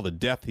road, all the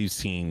death he's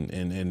seen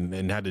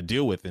and had to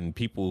deal with, and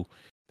people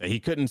that he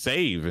couldn't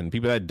save, and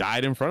people that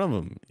died in front of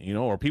him, you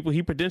know, or people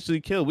he potentially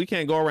killed. We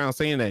can't go around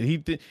saying that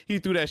he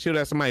threw that shit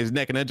at somebody's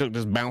neck and that joke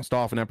just bounced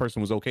off and that person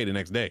was okay the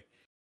next day.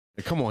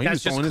 Like, come on, he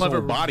was throwing his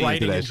whole body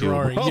into that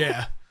shield.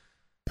 Yeah.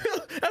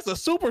 That's a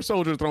super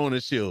soldier throwing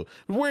a shield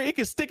where it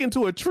can stick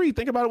into a tree.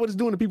 Think about what it's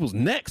doing to people's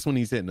necks when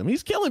he's hitting them.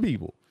 He's killing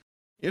people.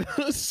 You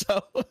know,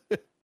 so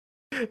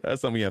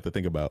that's something you have to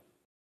think about.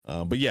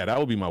 But yeah, that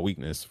would be my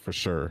weakness for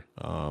sure.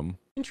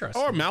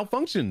 Interesting. Or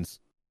malfunctions.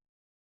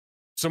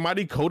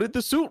 Somebody coded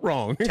the suit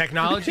wrong.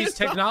 Technology is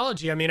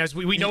technology. I mean, as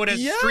we know it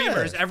as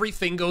streamers,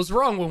 everything goes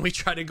wrong when we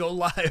try to go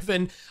live.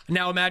 And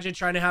now imagine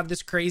trying to have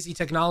this crazy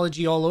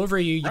technology all over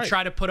you. You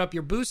try to put up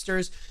your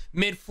boosters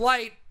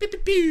mid-flight,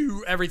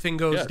 everything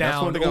goes down.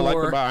 That's one thing I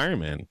like about Iron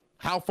Man.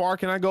 How far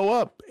can I go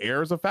up?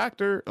 Air is a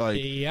factor.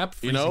 Like, you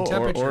know,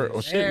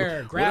 or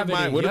air,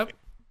 gravity.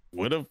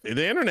 What if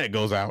the internet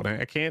goes out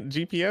and I can't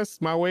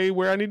GPS my way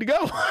where I need to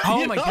go?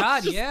 Oh my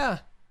God, yeah.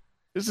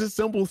 This is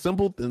simple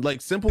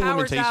limitations would be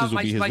his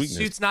weakness. My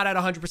suit's not at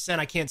 100%.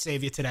 I can't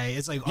save you today.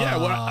 It's like, should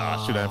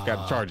I have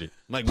got to charge it?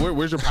 Like,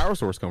 where's your power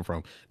source come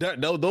from?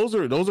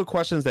 Those are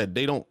questions that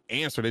they don't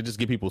answer. They just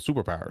give people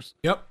superpowers.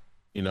 Yep.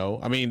 You know,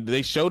 I mean,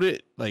 they showed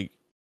it like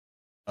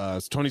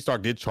Tony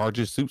Stark did charge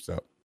his suits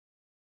up.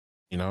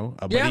 You know,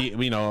 but he,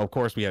 you know, of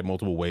course, we had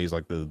multiple ways,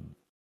 like the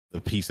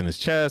piece in his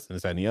chest and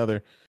this, that, and the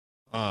other.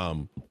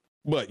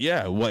 But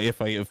yeah, what if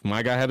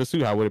my guy had a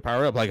suit? How would it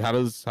power up? Like, how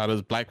does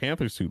Black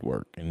Panther's suit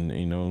work? And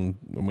you know,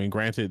 I mean,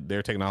 granted,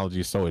 their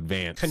technology is so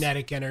advanced,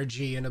 kinetic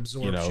energy and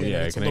absorption. You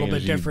know, it's a little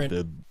bit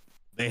different.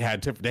 They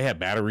had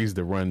batteries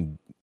that run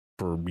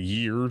for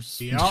years.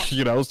 You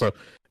know, so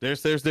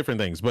there's different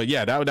things. But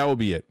yeah, that would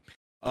be it.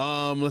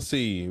 Let's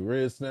see,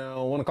 it's now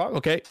 1:00.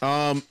 Okay.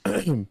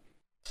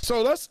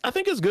 So I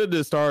think it's good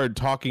to start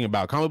talking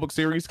about comic book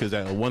series, because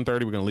at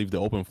 1:30 we're gonna leave the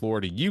open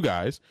floor to you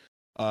guys.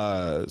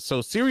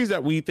 So series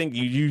that we think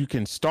you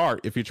can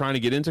start if you're trying to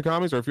get into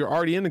comics, or if you're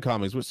already into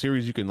comics, what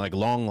series you can, like,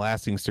 long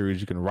lasting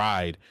series you can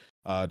ride.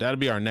 That'll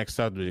be our next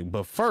subject.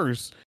 But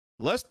first,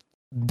 let's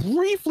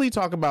briefly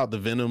talk about the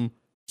Venom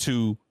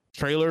 2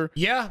 trailer.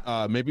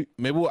 Yeah. Maybe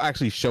we'll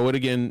actually show it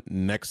again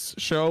next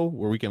show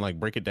where we can like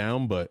break it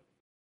down. But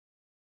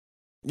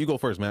you go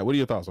first, Matt. What are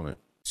your thoughts on it?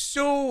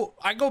 So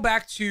I go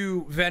back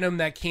to Venom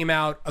that came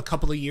out a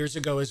couple of years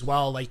ago as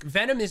well. Like,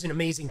 Venom is an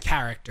amazing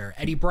character.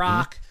 Eddie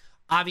Brock.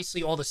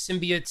 Obviously, all the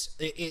symbiotes,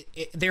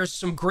 there's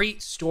some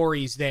great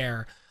stories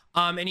there.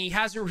 And he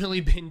hasn't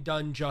really been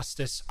done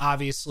justice,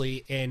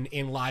 obviously,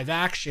 in live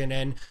action.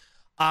 And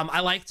I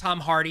like Tom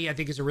Hardy. I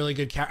think he's a really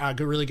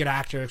good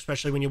actor,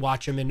 especially when you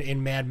watch him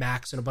in Mad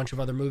Max and a bunch of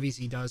other movies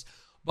he does.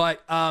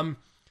 But I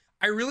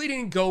really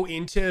didn't go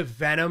into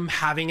Venom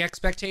having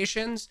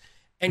expectations.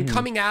 And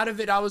coming out of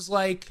it, I was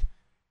like,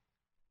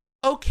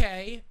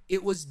 okay,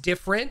 it was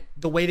different.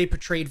 The way they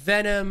portrayed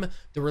Venom,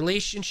 the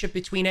relationship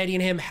between Eddie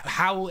and him,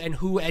 how and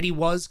who Eddie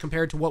was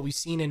compared to what we've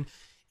seen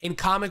in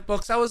comic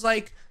books. I was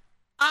like,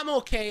 I'm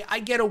okay. I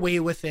get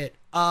away with it.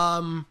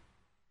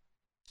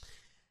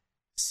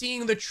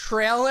 Seeing the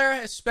trailer,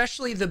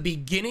 especially the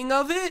beginning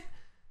of it,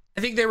 I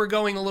think they were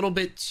going a little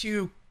bit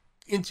too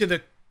into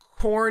the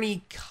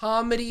corny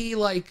comedy,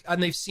 like,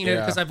 and they've seen it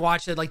because I've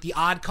watched it, like the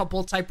Odd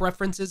Couple type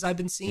references I've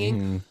been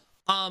seeing.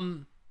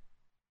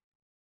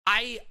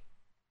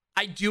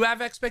 I do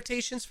have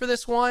expectations for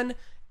this one,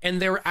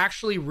 and they're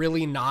actually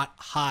really not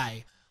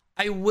high.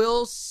 I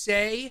will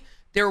say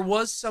there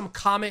was some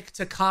comic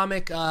to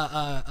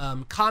trailer,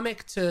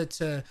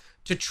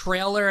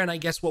 and I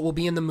guess what will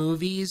be in the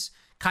movies,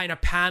 kind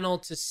of panel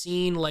to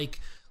scene, like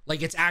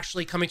it's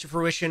actually coming to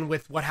fruition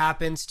with what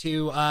happens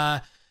to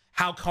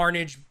how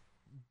Carnage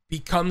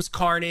becomes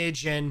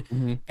Carnage and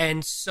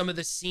some of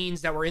the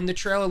scenes that were in the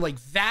trailer,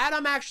 like that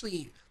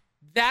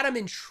I'm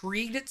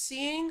intrigued at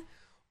seeing,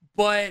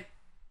 but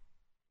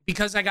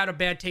because I got a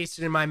bad taste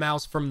in my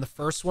mouth from the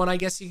first one, I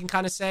guess you can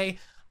kind of say,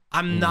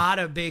 I'm not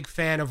a big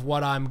fan of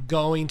what I'm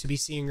going to be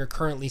seeing or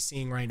currently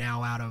seeing right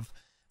now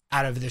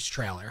out of this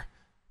trailer.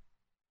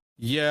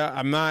 Yeah,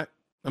 I'm not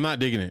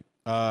digging it.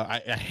 I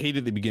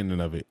hated the beginning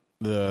of it.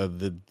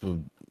 The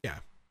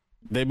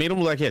they made him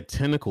look like he had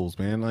tentacles,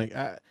 man. Like,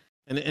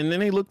 and then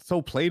they looked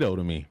so Play-Doh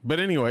to me. But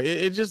anyway,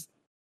 it just,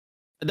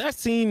 that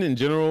scene in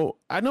general,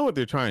 I know what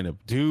they're trying to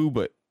do,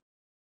 but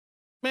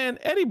man,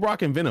 Eddie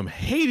Brock and Venom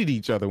hated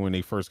each other when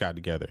they first got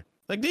together.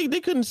 Like they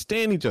couldn't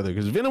stand each other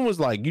because Venom was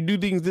like, you do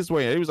things this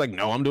way. And he was like,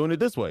 no, I'm doing it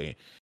this way.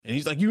 And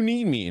he's like, you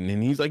need me. And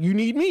then he's like, you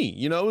need me.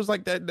 You know, it was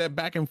like that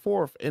back and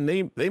forth. And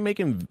they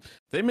making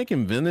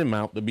Venom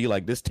out to be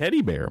like this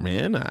teddy bear,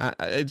 man.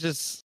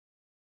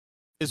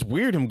 It's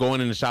weird him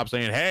going in the shop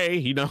saying, hey,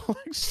 you know,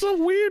 like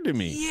so weird to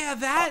me. Yeah,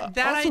 that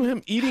also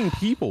him eating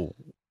people.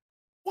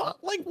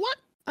 What? Like what?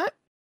 I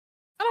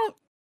don't.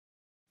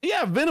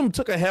 Yeah, Venom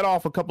took a head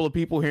off a couple of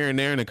people here and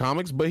there in the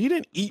comics, but he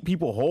didn't eat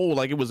people whole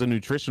like it was a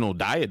nutritional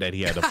diet that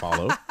he had to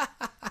follow.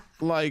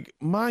 Like,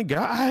 my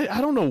God,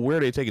 I don't know where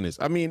they're taking this.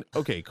 I mean,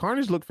 okay,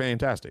 Carnage looked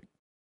fantastic,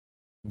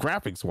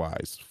 graphics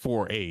wise,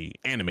 for a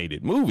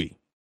animated movie.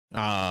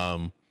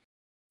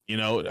 You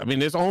know, I mean,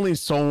 there's only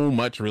so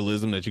much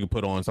realism that you can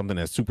put on something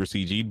that's super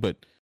CG'd, but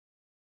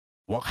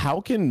well,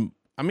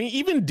 I mean,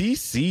 even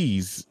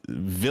DC's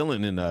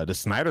villain in the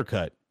Snyder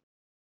Cut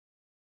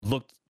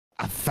looked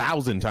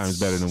 1,000 times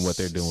better than what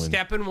they're doing.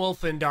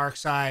 Steppenwolf and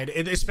Darkseid,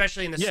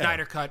 especially in the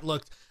Snyder Cut,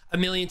 looked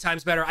 1,000,000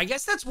 times better. I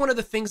guess that's one of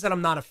the things that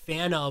I'm not a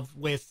fan of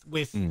with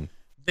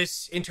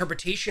this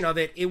interpretation of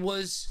it. It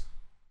was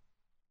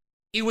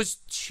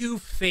too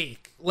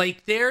fake.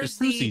 Like there's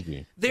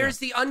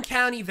the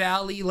uncanny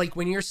valley. Like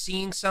when you're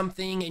seeing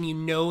something and you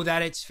know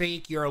that it's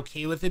fake, you're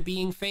okay with it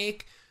being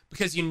fake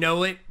because you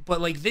know it.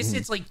 But like this,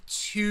 it's like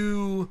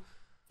too.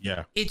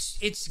 Yeah.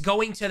 It's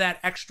going to that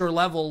extra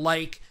level.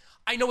 Like,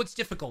 I know it's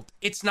difficult.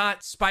 It's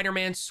not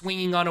Spider-Man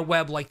swinging on a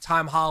web like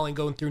Tom Holland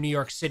going through New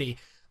York City.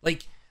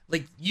 Like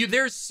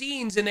there's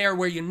scenes in there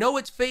where you know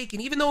it's fake,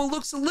 and even though it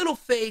looks a little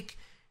fake,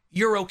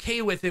 you're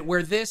okay with it.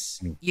 Where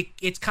this,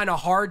 it's kind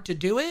of hard to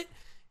do it.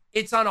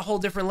 It's on a whole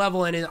different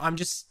level, and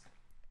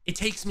it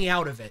takes me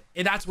out of it.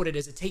 That's what it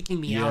is. It's taking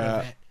me out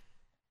of it.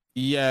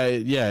 Yeah.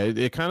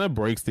 It kind of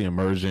breaks the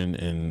immersion,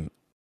 and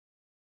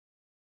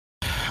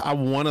I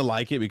want to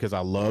like it because I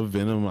love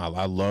Venom.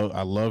 I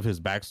love his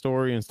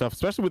backstory and stuff,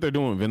 especially what they're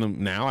doing with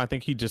Venom now. I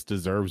think he just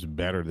deserves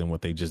better than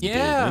what they just did.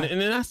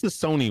 And that's the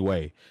Sony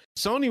way.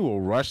 Sony will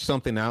rush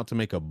something out to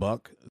make a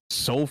buck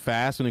so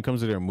fast when it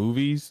comes to their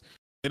movies.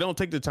 They don't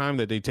take the time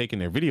that they take in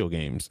their video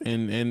games.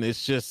 And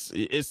it's just,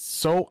 it's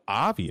so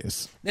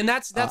obvious. And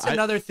that's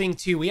another thing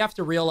too. We have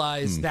to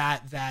realize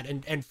that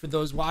and for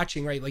those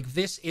watching, right, like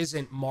this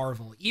isn't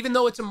Marvel. Even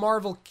though it's a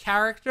Marvel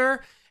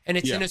character, and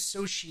it's an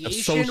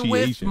association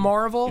with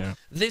Marvel. Yeah.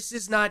 This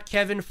is not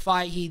Kevin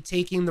Feige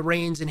taking the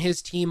reins and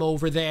his team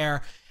over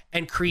there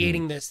and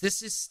creating this.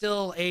 This is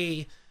still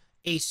a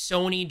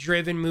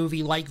Sony-driven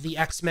movie like the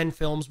X-Men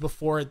films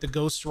before it, the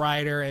Ghost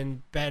Rider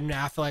and Ben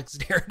Affleck's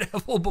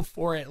Daredevil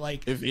before it.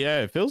 Like,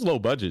 it feels low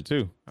budget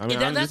too. I mean,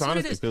 that's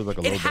honestly feels like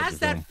a low budget. It has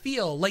that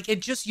feel. Like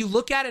it just, you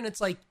look at it and it's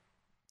like,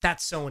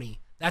 that's Sony.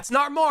 That's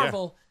not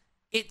Marvel.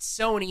 Yeah. It's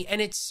Sony,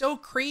 and it's so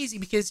crazy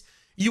because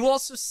you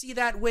also see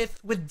that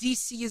with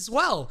DC as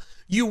well.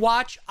 You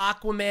watch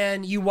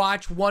Aquaman, you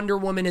watch Wonder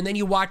Woman, and then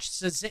you watch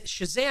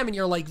Shazam, and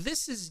you're like,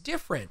 this is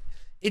different.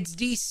 It's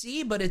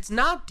DC, but it's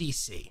not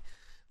DC.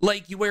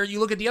 Like, where you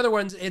look at the other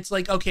ones, it's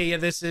like, okay, yeah,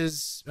 this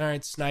is, all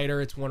right, Snyder,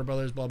 it's Warner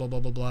Brothers, blah, blah, blah,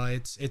 blah, blah.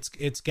 It's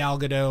Gal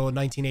Gadot,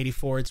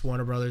 1984, it's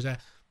Warner Brothers.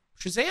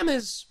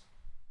 Shazam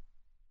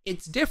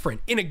it's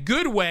different in a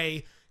good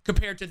way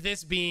compared to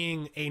this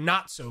being a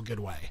not so good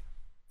way.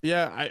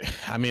 Yeah,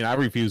 I mean, I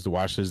refuse to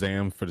watch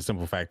Shazam for the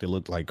simple fact it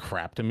looked like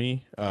crap to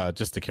me.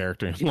 Just the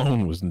character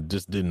alone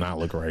did not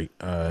look right.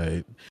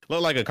 It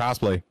looked like a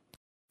cosplay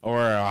or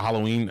a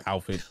Halloween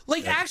outfit.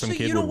 Like, actually,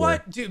 you know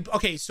what, dude?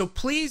 Okay, so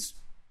please,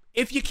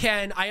 if you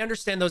can, I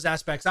understand those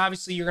aspects.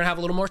 Obviously, you're gonna have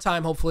a little more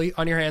time, hopefully,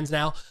 on your hands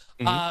now.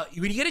 When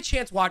you get a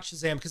chance, watch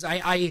Shazam, because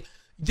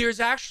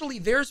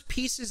there's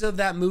pieces of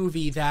that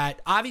movie that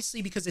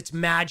obviously, because it's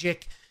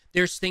magic,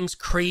 there's things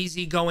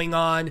crazy going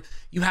on.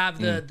 You have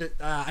the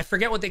I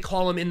forget what they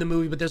call them in the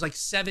movie, but there's like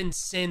 7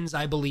 sins,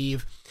 I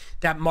believe,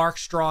 that Mark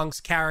Strong's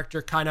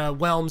character kind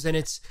of whelms, and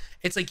it's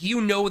like, you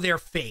know, they're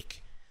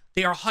fake.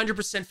 They are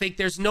 100% fake.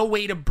 There's no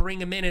way to bring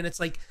them in, and it's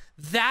like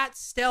that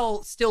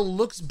still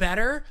looks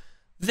better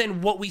than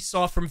what we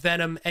saw from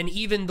Venom and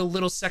even the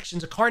little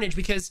sections of Carnage,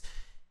 because,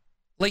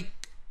 like,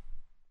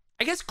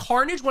 I guess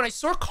Carnage, when I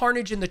saw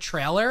Carnage in the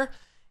trailer,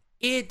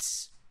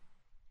 it's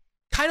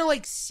kind of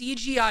like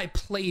CGI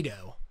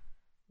Play-Doh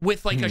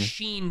with like a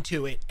sheen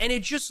to it, and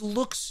it just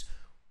looks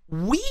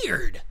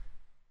weird.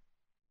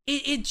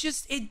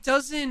 It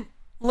doesn't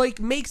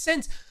like make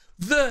sense.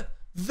 The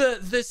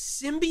the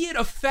symbiote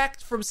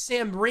effect from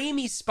Sam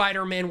Raimi's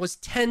Spider-Man was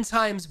 10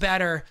 times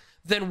better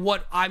than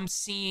what I'm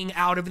seeing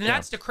out of it. And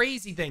that's the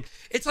crazy thing.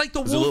 It's like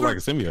the Wolverine. Like a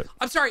symbiote.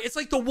 I'm sorry. It's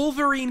like the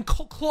Wolverine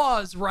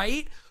claws,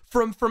 right?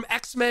 From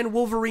X-Men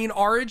Wolverine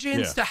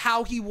Origins to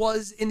how he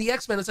was in the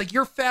X-Men. It's like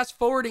you're fast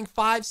forwarding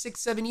 5, 6,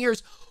 7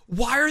 years.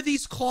 Why are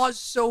these claws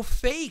so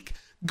fake?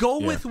 Go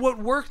with what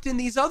worked in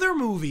these other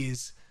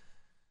movies.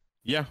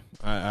 Yeah,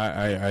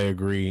 I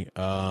agree.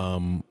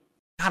 God,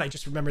 I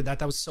just remembered that.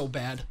 That was so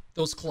bad.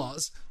 Those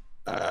claws.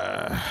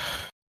 I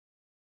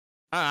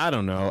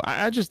don't know.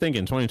 I just think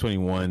in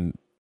 2021,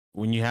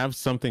 when you have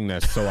something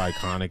that's so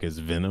iconic as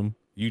Venom,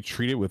 you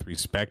treat it with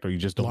respect, or you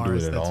just don't do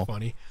it at all.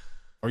 Funny.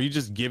 Or you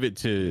just give it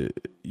to,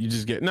 you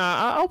just get.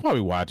 Nah, I'll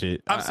probably watch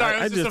it. I'm sorry,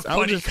 it was just a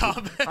funny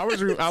comment. I was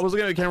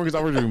looking at the camera because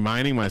I was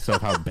reminding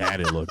myself how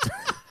bad it looked.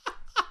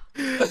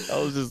 I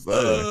was just, but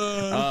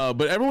a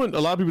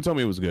lot of people told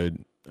me it was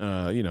good.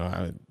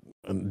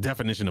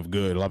 Definition of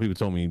good. A lot of people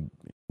told me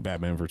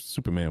Batman versus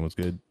Superman was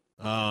good.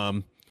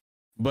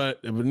 But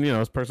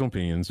it's personal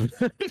opinions.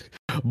 But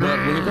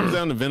when it comes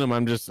down to Venom,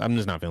 I'm just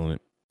not feeling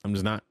it. I'm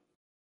just not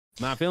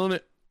feeling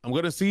it. I'm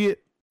gonna see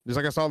it just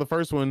like I saw the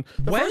first one.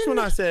 The first one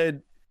I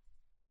said,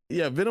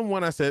 Venom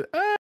 1. I said,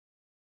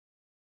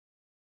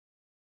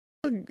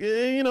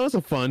 it's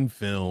a fun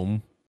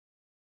film.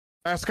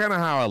 That's kind of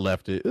how I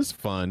left it. It's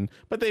fun,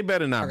 but they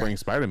better not bring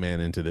Spider-Man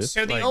into this.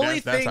 So the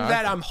only thing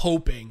that I'm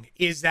hoping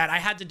is that I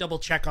had to double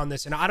check on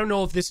this, and I don't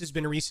know if this has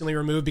been recently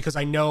removed because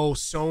I know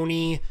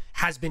Sony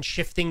has been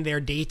shifting their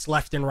dates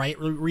left and right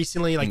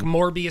recently. Like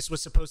Morbius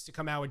was supposed to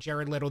come out with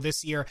Jared Leto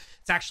this year.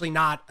 It's actually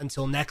not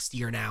until next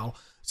year now.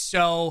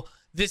 So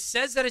this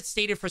says that it's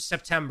stated for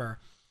September.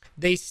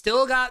 They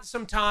still got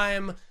some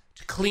time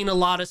to clean a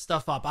lot of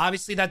stuff up.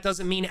 Obviously, that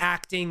doesn't mean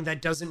acting.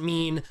 That doesn't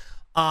mean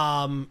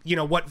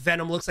what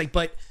Venom looks like,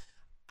 but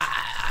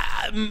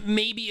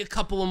maybe a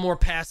couple of more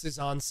passes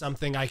on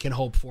something I can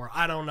hope for.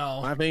 I don't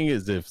know. My thing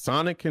is, if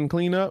Sonic can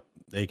clean up,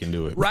 they can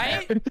do it.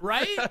 Right?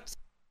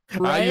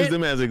 I use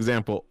them as an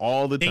example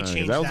all the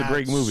time. That was a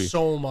great movie.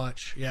 So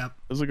much. Yeah. It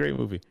was a great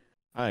movie.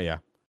 Yeah.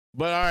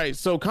 But all right,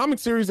 so comic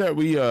series that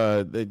we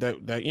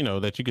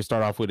that you can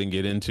start off with and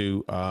get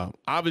into.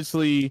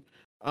 Obviously,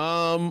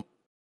 I'm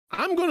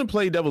going to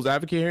play devil's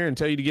advocate here and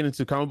tell you to get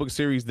into comic book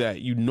series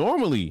that you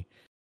normally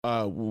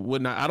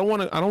would not. I don't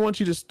want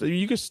you to.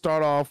 You can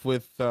start off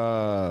with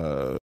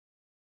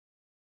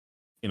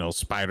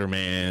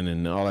Spider-Man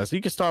and all that. So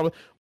you can start with.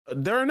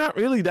 They're not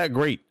really that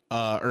great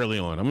early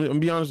on. I'm gonna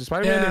be honest.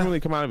 Spider-Man didn't really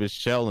come out of his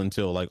shell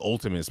until like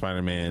Ultimate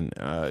Spider-Man.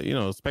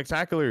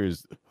 Spectacular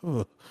is.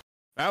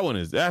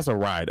 That's a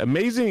ride.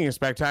 Amazing and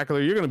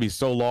Spectacular. You're gonna be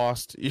so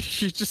lost.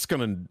 You're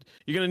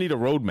gonna need a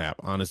roadmap.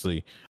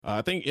 Honestly,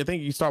 I think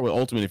you start with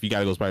Ultimate if you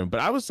gotta go Spider-Man. But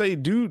I would say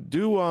do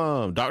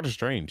Doctor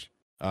Strange.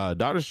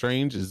 Doctor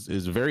Strange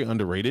is very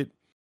underrated.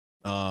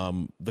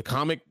 The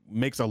comic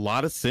makes a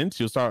lot of sense.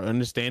 You'll start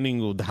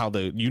understanding how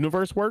the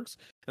universe works,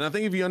 and I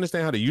think if you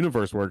understand how the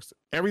universe works,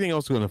 everything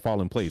else is going to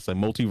fall in place. Like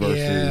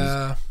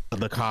multiverses,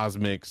 the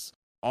cosmics,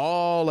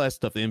 all that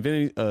stuff. The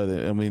infinity,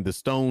 the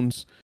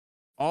stones,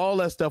 all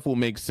that stuff will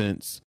make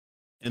sense,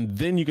 and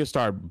then you can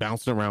start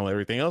bouncing around with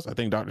everything else. I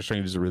think Doctor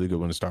Strange is a really good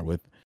one to start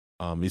with.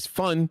 He's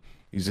fun.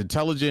 He's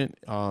intelligent.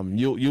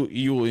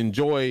 You'll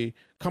enjoy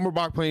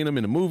Cumberbatch playing him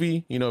in a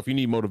movie. If you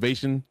need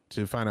motivation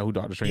to find out who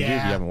Doctor Strange is, if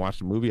you haven't watched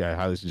the movie, I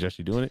highly suggest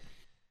you doing it,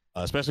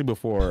 especially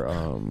before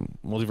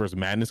Multiverse of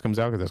Madness comes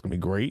out, because that's gonna be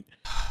great.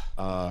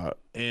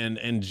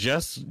 And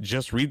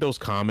just read those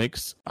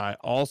comics. I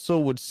also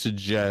would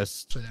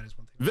suggest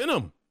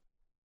Venom.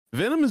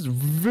 Venom is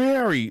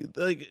very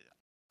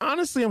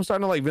honestly, I'm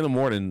starting to like Venom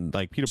more than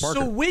like Peter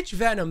Parker. So which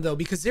Venom though?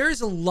 Because there is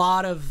a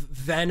lot of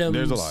Venoms.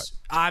 There's a lot.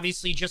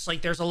 Obviously, just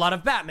like there's a lot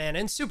of Batman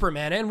and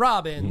Superman and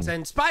Robins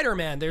and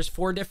Spider-Man. There's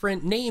 4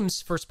 different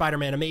names for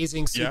Spider-Man: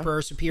 Amazing,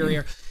 Super,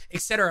 Superior,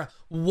 etc.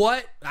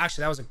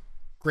 Actually, that was a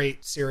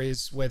great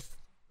series with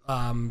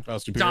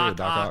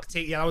Doc Ock.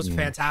 Yeah, that was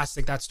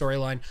fantastic. That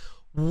storyline.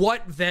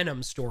 What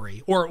Venom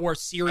story or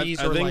series?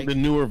 I think the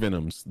newer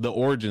Venoms, the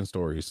origin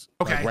stories,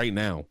 right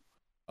now.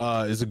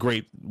 Is a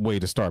great way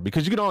to start,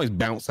 because you can always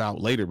bounce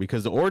out later,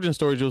 because the origin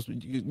stories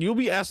you'll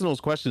be asking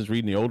those questions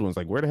reading the old ones,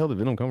 like where the hell did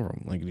Venom come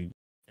from? Like, he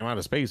came out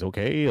of space,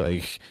 okay?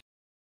 Like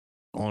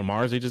on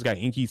Mars they just got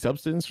inky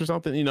substance or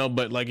something,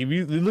 but like if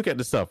you look at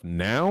the stuff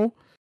now,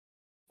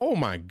 oh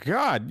my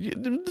god,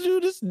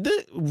 dude, this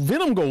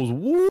Venom goes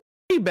way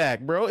back,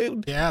 bro.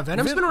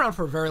 Venom's been around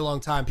for a very long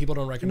time. People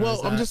don't recognize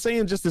that. I'm just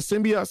saying, just the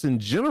symbiotes in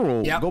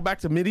general go back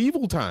to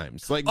medieval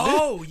times. Like,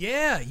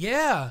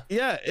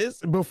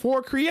 it's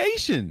before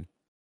creation.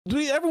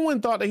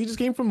 Everyone thought that he just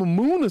came from the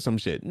moon or some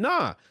shit.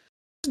 Nah,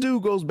 this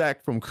dude goes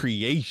back from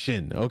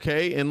creation,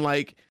 okay? And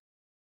like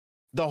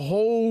the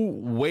whole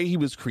way he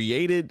was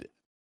created,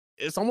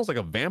 it's almost like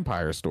a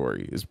vampire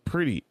story. It's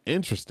pretty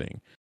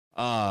interesting.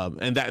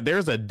 And that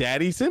there's a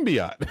daddy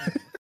symbiote.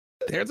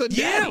 There's a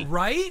daddy. Yeah,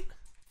 right?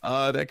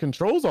 That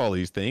controls all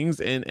these things,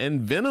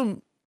 and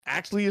Venom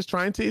actually is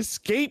trying to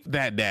escape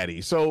that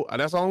daddy. So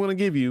that's all I'm going to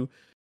give you.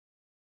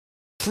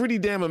 pretty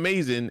damn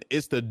amazing.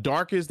 It's the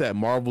darkest that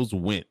Marvel's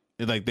went.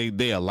 Like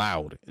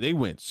they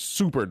went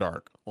super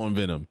dark on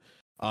Venom.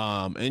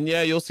 And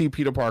yeah, you'll see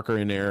Peter Parker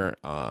in there.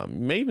 You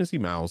may even see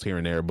Miles here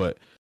and there, but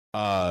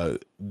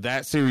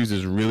that series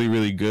is really,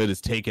 really good.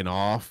 It's taken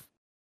off.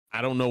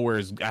 I don't know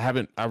where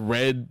I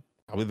read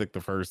probably like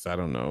the first,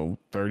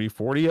 30,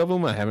 40 of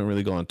them. I haven't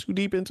really gone too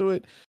deep into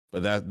it,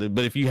 but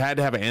if you had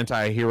to have an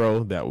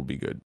anti-hero, that would be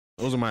good.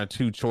 Those are my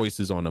two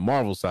choices on the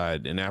Marvel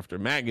side. And after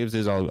Matt gives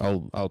his,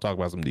 I'll talk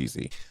about some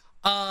DC.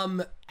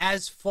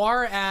 As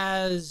far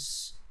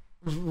as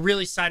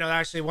really side note,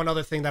 actually, one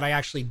other thing that I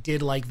actually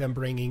did like them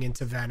bringing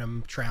into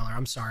Venom trailer,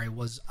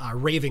 was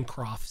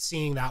Ravencroft.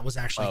 Seeing that was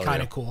actually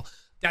kind of cool.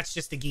 That's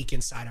just the geek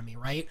inside of me,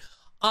 right?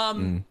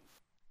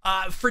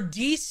 For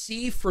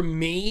DC, for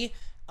me,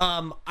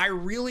 I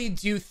really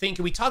do think,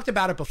 and we talked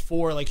about it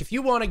before, like if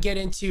you want to get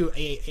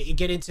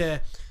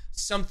into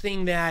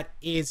something that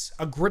is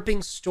a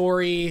gripping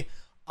story,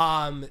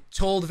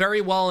 told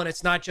very well, and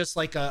it's not just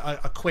like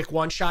a quick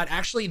one shot.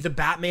 Actually, the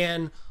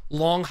Batman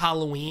Long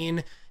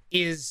Halloween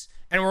is,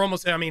 and we're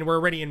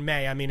already in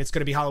May. I mean, it's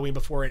going to be Halloween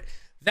before it.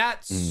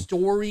 That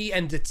story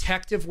and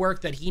detective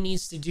work that he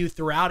needs to do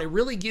throughout, it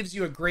really gives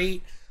you a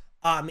great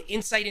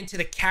insight into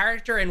the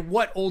character and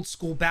what old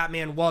school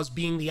Batman was,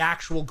 being the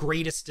actual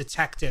greatest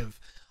detective.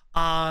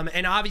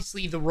 And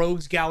obviously the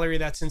rogues gallery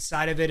that's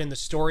inside of it and the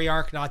story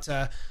arc, not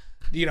to,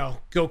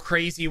 go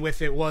crazy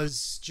with it,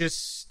 was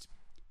just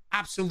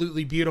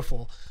absolutely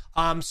beautiful.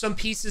 Some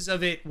pieces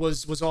of it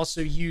was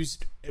also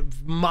used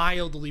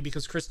mildly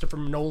because Christopher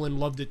Nolan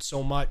loved it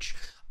so much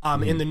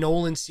in the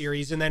Nolan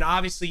series. And then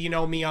obviously, you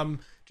know me, I'm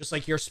just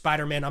like your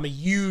Spider-Man. I'm a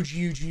huge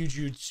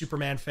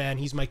Superman fan.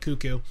 He's my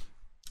cuckoo.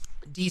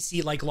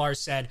 DC, like Lars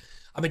said,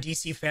 I'm a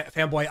DC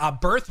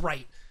fanboy.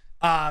 Birthright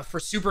for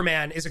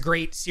Superman is a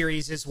great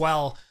series as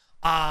well.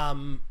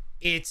 Mark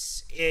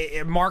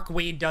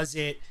Waid does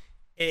it.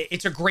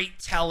 It's a great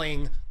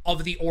telling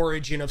of the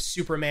origin of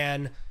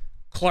Superman,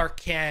 Clark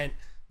Kent,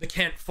 the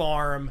Kent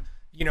Farm,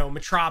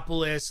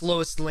 Metropolis,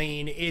 Lois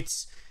Lane.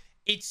 It's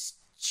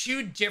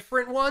two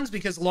different ones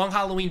because Long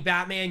Halloween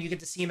Batman, you get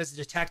to see him as a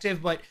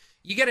detective, but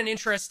you get an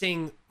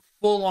interesting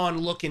full-on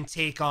look and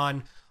take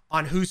on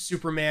who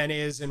Superman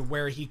is and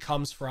where he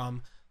comes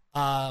from.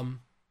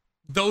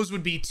 Those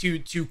would be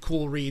two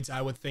cool reads,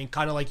 I would think,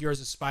 kind of like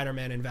yours as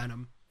Spider-Man and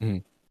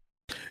Venom.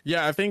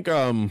 Yeah, I think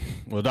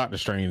Doctor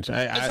Strange.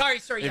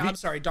 I'm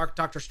sorry,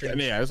 Doctor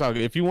Strange. Yeah, it's all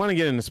good. If you want to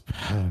get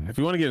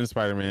into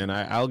Spider-Man,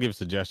 I'll give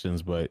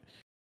suggestions, but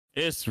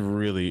it's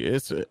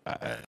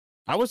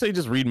I would say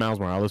just read Miles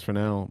Morales for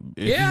now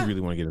if you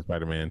really want to get into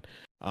Spider-Man.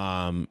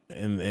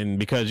 And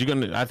because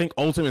I think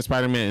Ultimate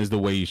Spider-Man is the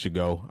way you should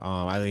go.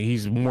 I think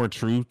he's more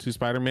true to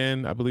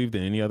Spider-Man, I believe,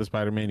 than any other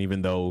Spider-Man,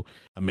 even though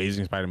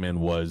Amazing Spider-Man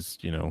was,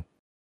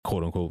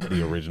 quote unquote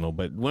the original.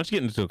 But once you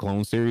get into the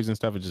clone series and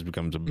stuff, it just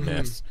becomes a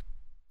mess.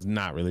 It's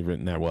not really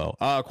written that well.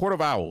 Court of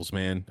Owls,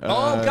 man.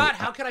 Oh God,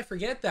 how could I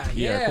forget that?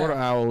 Yeah, Court of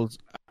Owls.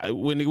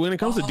 When it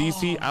comes to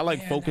DC, I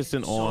like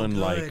focusing on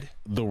like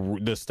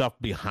the stuff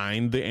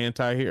behind the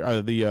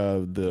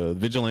the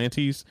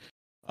vigilantes.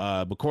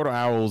 But Court of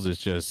Owls is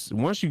just,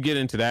 once you get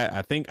into that,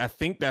 I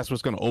think that's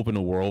what's going to open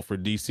the world for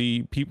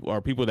DC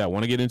people that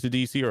want to get into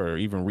DC, or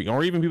even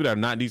people that are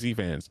not DC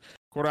fans.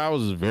 Court of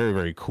Owls is very,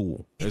 very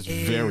cool. It's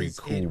very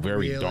cool,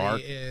 very really dark.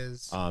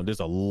 There's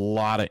a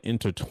lot of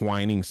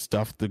intertwining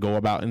stuff to go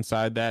about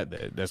inside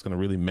that's going to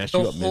really mess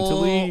you up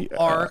mentally. The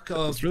whole arc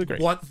of really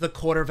what the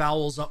Court of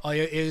Owls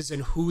is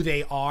and who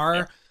they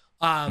are.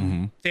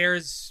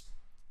 There's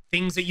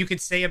things that you could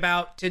say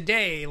about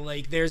today.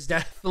 Like there's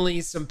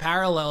definitely some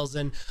parallels,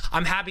 and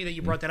I'm happy that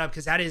you brought that up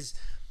because that is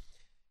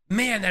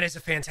a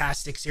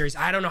fantastic series.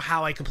 I don't know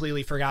how I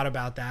completely forgot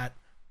about that.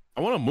 I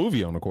want a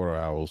movie on the Court of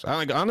Owls.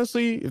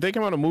 Honestly, if they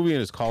come out a movie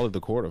and it's called The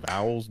Court of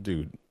Owls,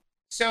 dude.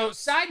 So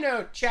side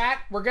note,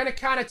 chat, we're going to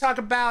kind of talk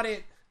about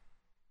it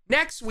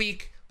next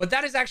week, but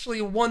that is actually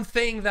one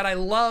thing that I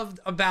loved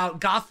about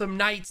Gotham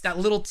Knights, that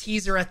little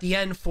teaser at the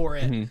end for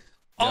it.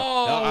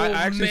 Oh, I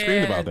actually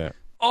screamed about that.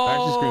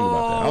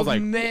 I was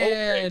like,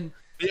 man. Okay.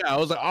 Yeah, I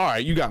was like, all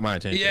right, you got my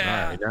attention.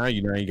 Yeah. All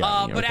right, now you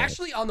got me. But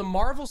actually on the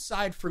Marvel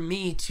side for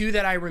me, too,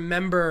 that I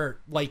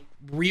remember like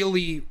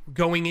really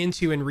going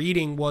into and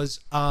reading was,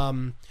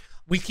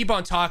 we keep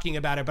on talking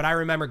about it, but I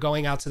remember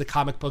going out to the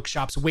comic book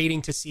shops,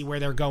 waiting to see where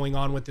they're going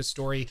on with the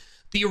story.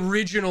 The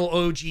original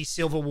OG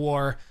Civil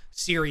War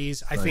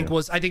series, I think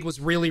was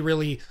really,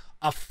 really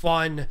a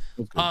fun,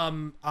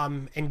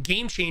 and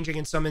game changing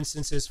in some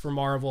instances for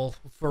Marvel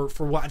for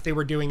what they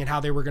were doing and how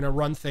they were going to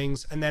run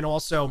things. And then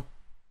also,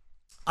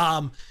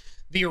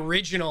 the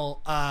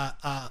original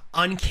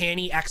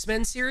Uncanny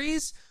X-Men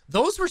series,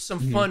 those were some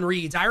fun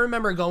reads. I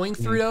remember going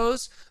through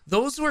those.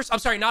 Those were, I'm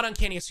sorry, not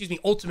Uncanny, excuse me,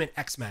 Ultimate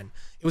X-Men.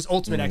 It was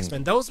Ultimate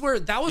X-Men. That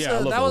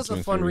was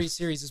a fun read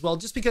series as well,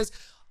 just because,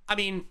 I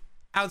mean,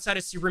 outside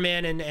of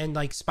Superman and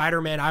like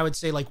Spider-Man, I would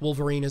say like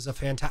Wolverine is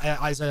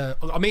a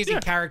amazing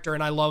character,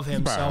 and I love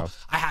him, so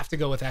I have to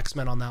go with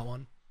X-Men on that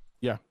one.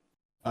 Yeah.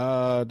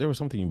 There was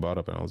something you brought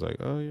up and I was like,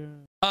 oh yeah.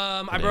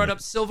 I brought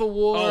up Civil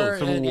War.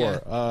 Civil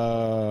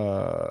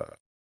War.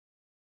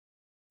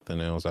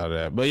 nothing else out of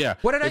that. But yeah,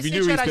 what did if I you say,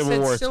 do read Chad? Civil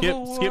War,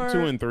 Civil skip War?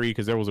 2 and 3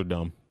 because those are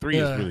dumb. 3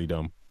 is really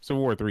dumb.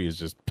 Civil War 3 is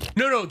just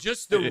no,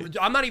 just the.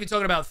 I'm not even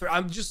talking about.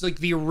 I'm just like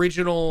the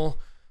original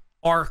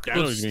arc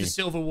of the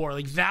Civil War.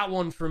 Like that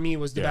one for me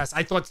was the best.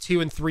 I thought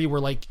 2 and 3 were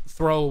like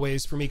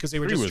throwaways for me because they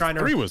were just trying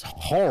to. 3 was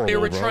horrible. They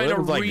were trying to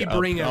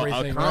rebring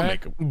everything. A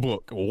comic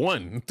book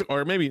one,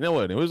 or maybe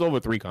no, it was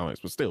over 3 comics,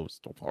 but still, it was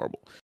still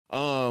horrible.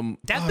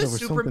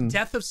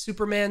 Death of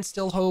Superman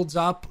still holds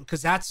up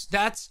because that's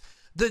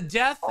the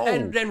death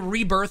and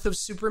rebirth of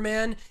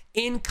Superman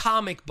in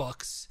comic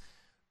books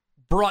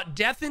brought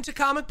death into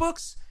comic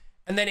books,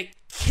 and then it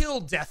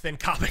killed death in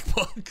comic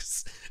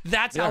books.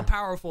 That's how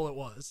powerful it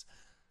was.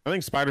 I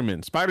think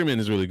Spider-Man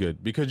is really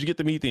good because you get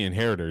to meet the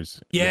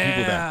inheritors. Yeah. The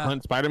people that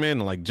hunt Spider-Man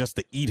and like just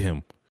to eat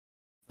him.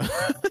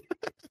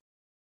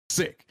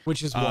 Sick.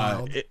 Which is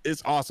wild.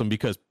 It's awesome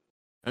because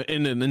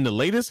in the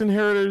latest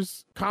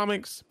Inheritors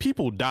comics,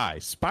 people die.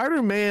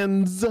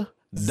 Spider-Man's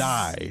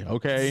die,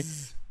 okay?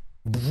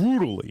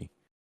 Brutally.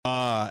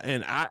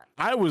 And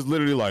I was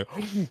literally like,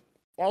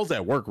 I was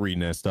at work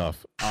reading that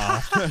stuff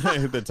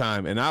at the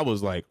time, and I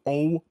was like,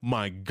 oh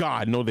my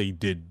God, no, they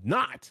did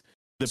not.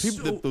 The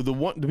people,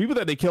 the people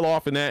that they kill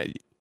off in that,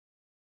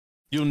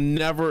 you'll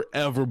never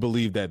ever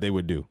believe that they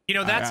would do. You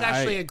know, that's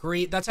actually a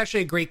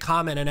great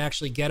comment, and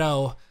actually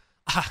Ghetto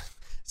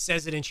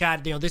says it in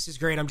chat. You know, this is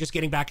great. I'm just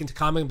getting back into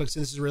comic books,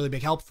 and this is a really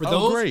big help for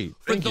those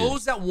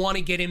that want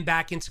to get in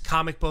back into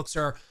comic books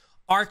or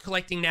are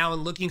collecting now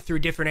and looking through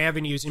different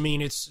avenues. I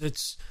mean,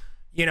 it's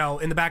you know,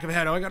 in the back of the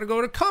head, I got to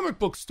go to a comic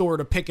book store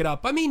to pick it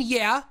up. I mean,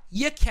 yeah,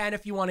 you can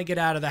if you want to get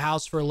out of the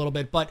house for a little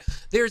bit, but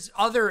there's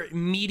other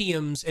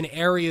mediums and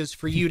areas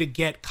for you to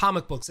get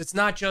comic books. It's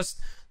not just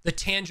the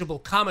tangible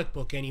comic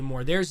book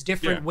anymore. There's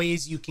different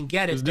ways you can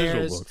get it.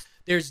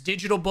 There's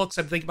digital books.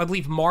 I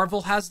believe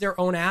Marvel has their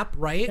own app,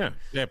 right? Yeah,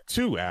 they have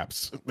 2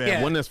 apps. They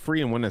have one that's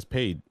free and one that's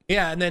paid.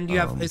 Yeah, and then you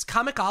have, is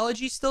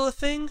Comixology still a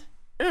thing?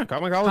 Yeah,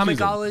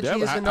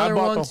 Comixology is another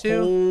one too. I bought the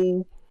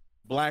whole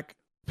Black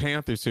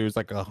Panther series,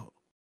 like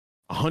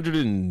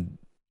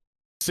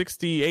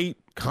 168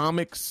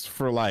 comics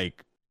for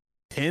like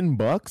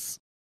 $10.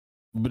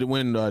 But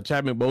when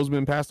Chadwick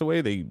Boseman passed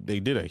away, they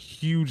did a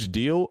huge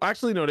deal.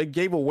 Actually, no, they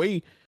gave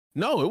away.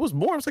 No, it was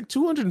more. It was like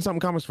 200 and something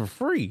comics for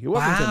free. It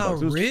wasn't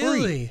 $10. It was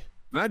free.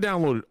 And I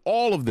downloaded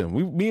all of them.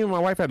 Me and my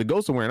wife had to go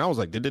somewhere, and I was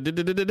like, I just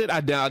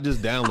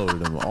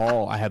downloaded them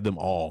all. I have them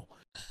all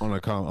on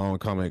a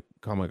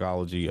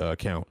Comixology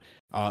account.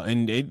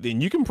 And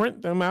you can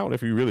print them out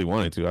if you really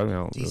wanted to.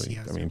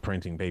 I mean,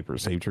 printing paper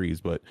save trees,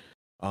 but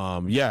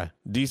yeah,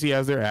 DC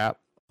has their app.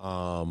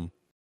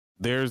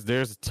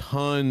 There's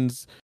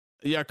tons.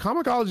 Yeah,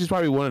 Comixology is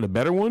probably one of the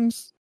better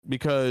ones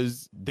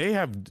because they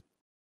have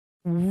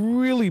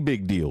really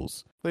big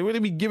deals. They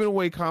would be giving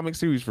away comic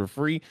series for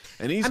free,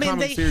 and these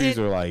comic series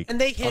are like,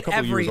 and they hit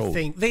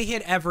everything. They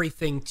hit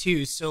everything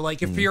too. So,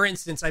 like, if for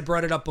instance, I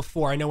brought it up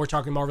before. I know we're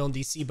talking Marvel and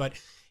DC, but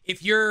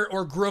if you're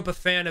or grew up a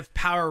fan of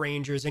Power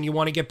Rangers and you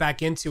want to get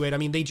back into it, I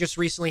mean, they just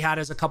recently had,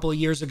 as a couple of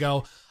years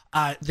ago,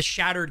 the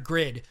Shattered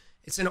Grid.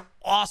 It's an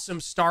awesome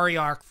story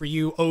arc for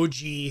you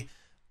OG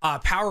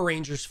Power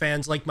Rangers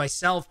fans like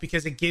myself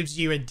because it gives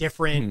you a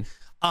different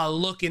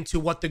look into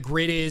what the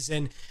grid is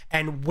and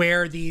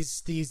where the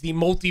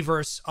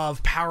multiverse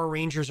of Power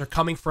Rangers are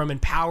coming from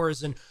and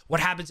powers and what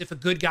happens if a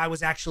good guy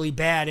was actually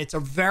bad. It's a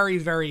very,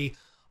 very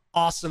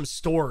awesome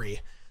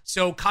story.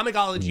 So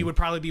Comixology would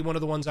probably be one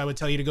of the ones I would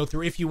tell you to go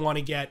through if you want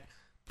to get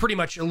pretty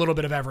much a little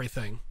bit of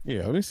everything.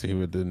 Yeah, let me see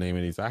what the name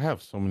of these. I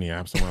have so many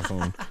apps on my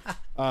phone.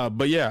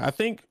 But yeah, I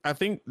think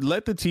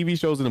let the TV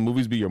shows and the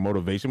movies be your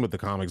motivation, but the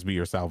comics be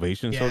your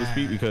salvation, so to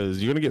speak,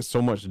 because you're gonna get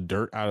so much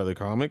dirt out of the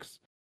comics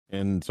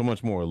and so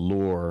much more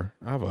lore.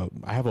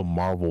 I have a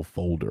Marvel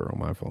folder on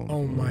my phone.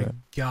 Oh my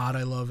God,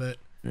 I love it.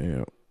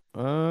 Yeah.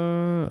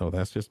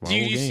 That's just Marvel.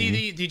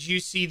 Did you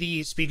see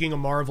the speaking of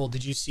Marvel,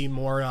 did you see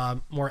more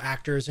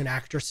actors and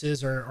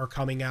actresses are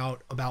coming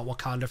out about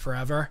Wakanda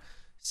Forever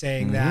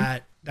saying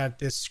that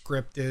this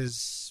script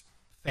is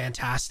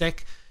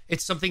fantastic?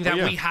 It's something that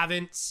we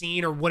haven't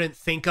seen or wouldn't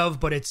think of,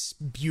 but it's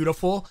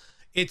beautiful.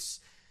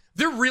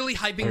 They're really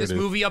hyping this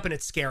movie up, and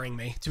it's scaring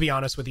me, to be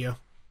honest with you.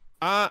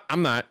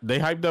 I'm not. They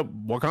hyped up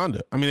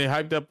Wakanda. I mean, they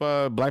hyped up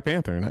Black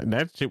Panther, and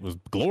that shit was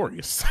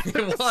glorious.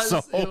 It was.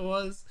 It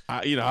was.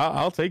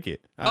 I'll take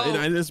it.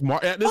 At this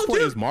point,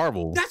 it's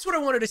Marvel. That's what I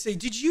wanted to say.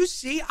 Did you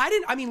see?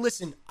 I mean,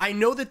 listen. I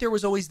know that there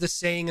was always the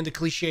saying and the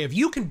cliche of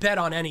you can bet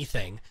on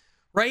anything,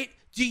 right?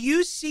 Do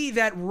you see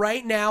that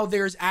right now?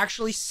 There's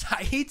actually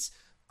sites.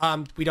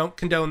 We don't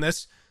condone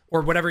this or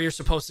whatever you're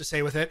supposed to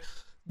say with it.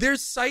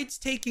 There's sites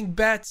taking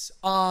bets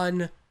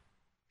on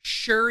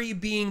Shuri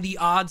being the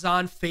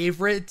odds-on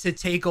favorite to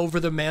take over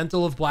the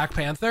mantle of Black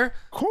Panther.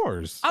 Of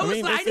course.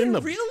 I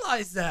didn't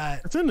realize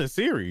that. It's in the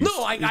series.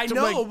 No, I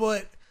know,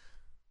 but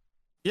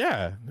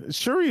yeah,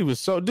 Shuri was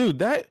so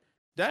that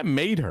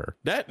made her.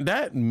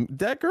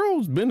 That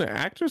girl's been an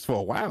actress for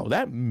a while.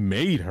 That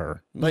made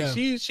her. Like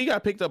she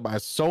got picked up by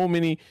so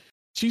many.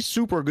 She's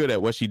super good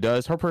at what she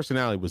does. Her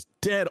personality was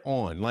dead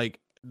on. Like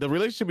the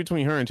relationship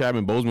between her and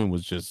Chadwick Boseman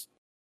was just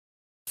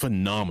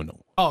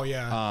phenomenal. Oh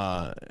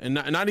yeah. And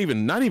not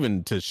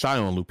even to shy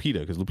on Lupita,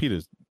 because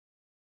Lupita's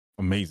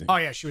amazing. Oh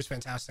yeah, she was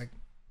fantastic.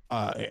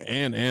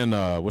 And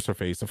what's her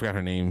face? I forgot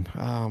her name.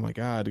 Oh my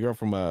god, the girl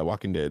from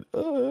Walking Dead.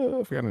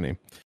 I forgot her name.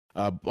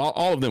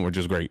 All of them were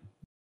just great.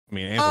 I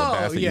mean, Angela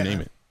Bassett, you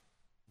name it.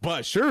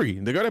 But Shuri,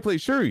 the girl that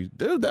played Shuri,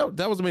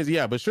 that was amazing.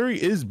 Yeah, but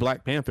Shuri is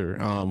Black Panther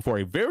for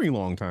a very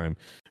long time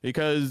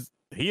because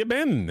he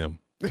abandoned them.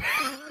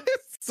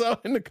 So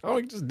in the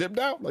comic, just dipped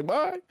out like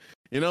bye.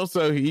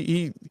 So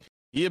he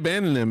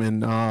abandoned them,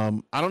 and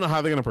I don't know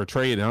how they're gonna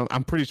portray it.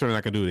 I'm pretty sure they're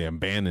not gonna do the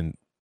abandoned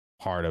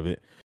part of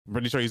it. I'm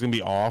pretty sure he's gonna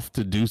be off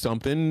to do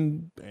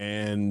something,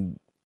 and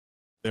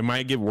they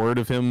might get word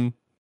of him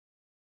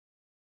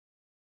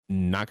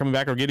not coming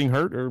back or getting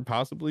hurt or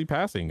possibly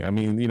passing. I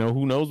mean,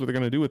 who knows what they're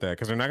gonna do with that,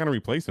 because they're not gonna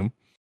replace him.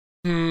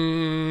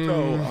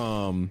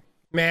 So,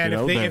 man,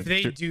 if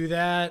they do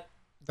that,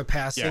 the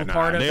passing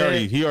part of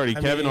it,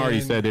 Kevin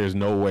already said there's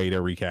no way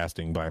they're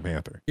recasting Black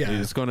Panther. Yeah,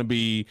 it's gonna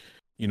be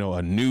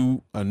a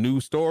new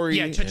story.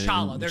 Yeah,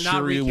 T'Challa. They're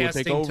not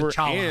recasting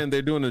T'Challa, and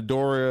they're doing a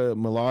Dora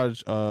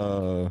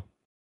Milaje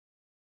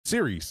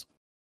series.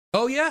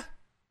 Oh yeah.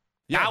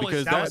 Yeah,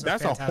 because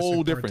that's a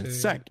whole different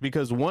sect.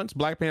 Because once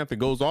Black Panther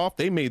goes off,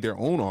 they made their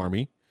own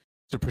army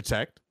to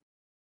protect,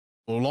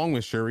 along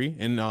with Shuri,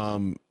 and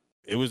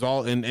it was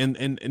all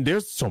and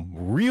there's some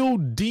real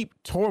deep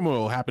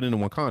turmoil happening in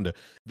Wakanda.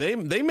 They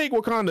make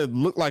Wakanda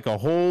look like a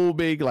whole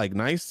big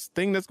nice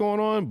thing that's going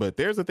on, but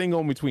there's a thing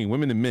going between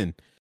women and men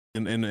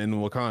in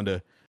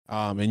Wakanda,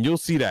 and you'll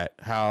see that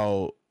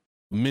how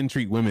men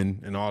treat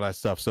women and all that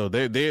stuff. So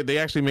they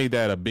actually made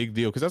that a big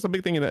deal, because that's a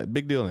big thing.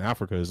 Big deal in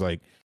Africa is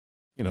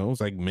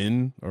it's like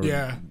men are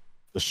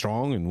the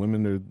strong and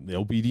women are the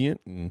obedient,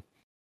 and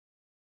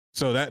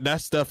so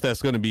that's stuff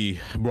that's going to be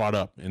brought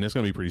up, and it's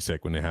going to be pretty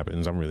sick when it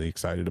happens. I'm really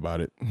excited about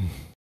it.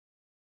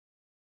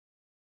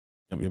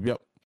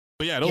 Yep.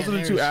 But yeah, those are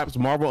the two apps: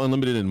 Marvel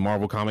Unlimited and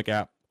Marvel Comic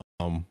app.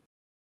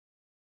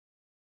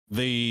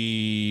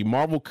 The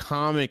Marvel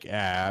Comic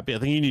app, I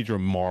think you need your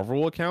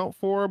Marvel account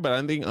for, but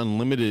I think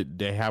Unlimited,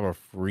 they have a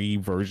free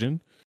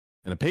version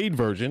and a paid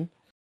version.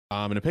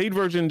 And a paid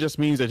version just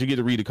means that you get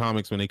to read the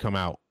comics when they come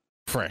out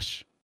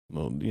fresh.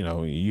 Well,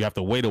 you have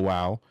to wait a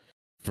while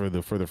for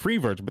the free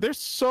version, but there's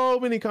so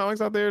many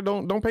comics out there.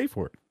 Don't pay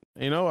for it.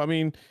 I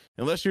mean,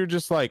 unless you're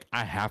just like,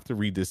 I have to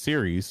read this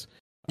series.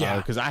 Yeah.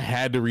 Because I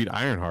had to read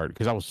Ironheart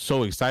because I was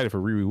so excited for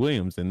Riri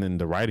Williams, and then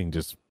the writing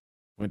just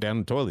went down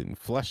the toilet and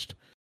flushed.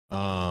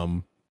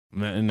 And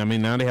I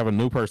mean, now they have a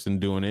new person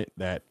doing it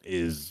that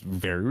is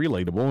very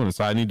relatable, and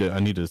so I need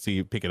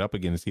to pick it up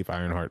again to see if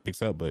Ironheart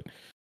picks up. But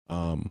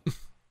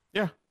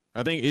yeah,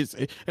 I think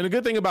and a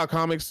good thing about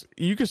comics,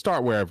 you can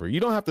start wherever. You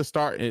don't have to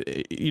start.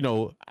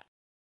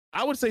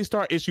 I would say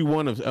start issue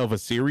 1 of a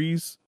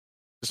series,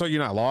 so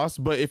you're not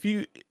lost. But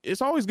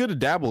it's always good to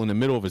dabble in the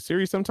middle of a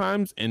series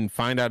sometimes and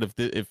find out if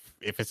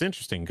it's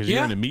interesting, because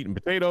you're in the meat and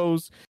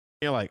potatoes.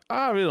 You're like,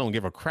 I really don't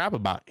give a crap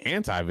about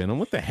Anti-Venom.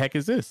 What the heck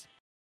is this?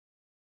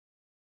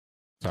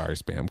 Sorry,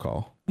 spam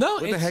call. No,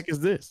 what the heck is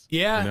this?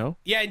 Yeah,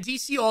 yeah. And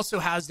DC also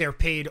has their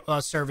paid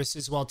service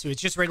as well too.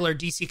 It's just regular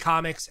DC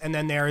Comics, and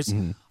then there's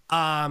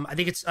I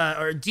think it's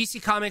or DC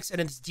Comics,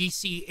 and it's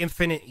DC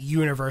Infinite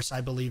Universe,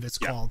 I believe it's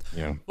called.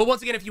 Yeah. But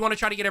once again, if you want to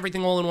try to get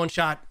everything all in one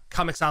shot,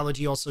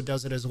 Comixology also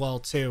does it as well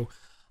too.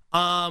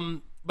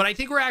 But I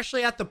think we're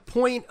actually at the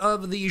point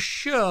of the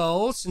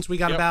show, since we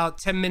got about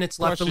 10 minutes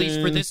left, at least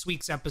for this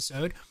week's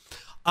episode.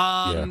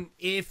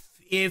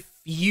 If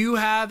you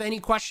have any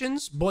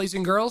questions, boys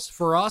and girls,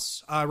 for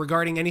us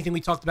regarding anything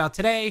we talked about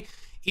today,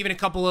 even a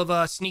couple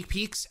of sneak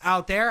peeks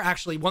out there.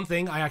 Actually, one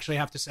thing I actually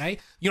have to say,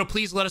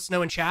 please let us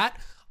know in chat.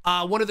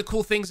 One of the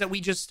cool things that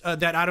we just,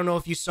 that I don't know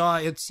if you saw,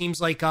 it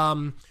seems like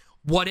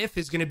What If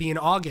is going to be in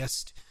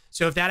August.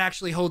 So if that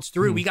actually holds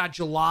through, we got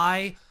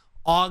July,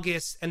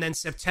 August, and then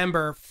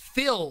September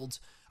filled.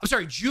 I'm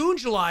sorry, June,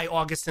 July,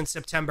 August, and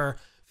September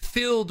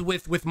filled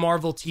with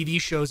Marvel TV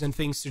shows and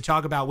things to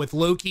talk about, with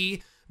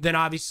Loki. Then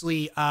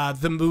obviously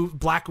the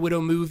Black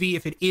Widow movie,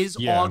 if it is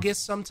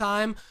August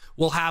sometime,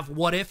 we'll have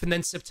What If, and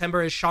then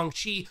September is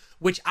Shang-Chi,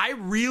 which I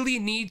really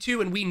need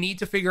to, and we need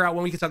to figure out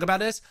when we can talk about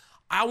this.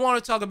 I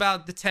want to talk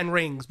about the 10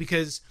 Rings,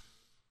 because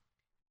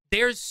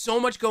there's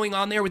so much going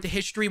on there with the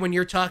history when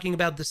you're talking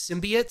about the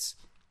symbiotes,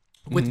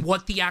 with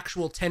what the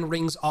actual 10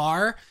 Rings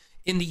are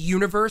in the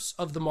universe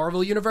of the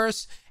Marvel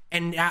universe,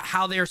 and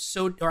how they're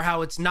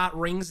how it's not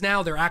rings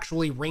now, they're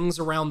actually rings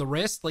around the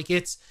wrist. Like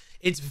I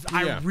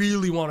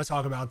really want to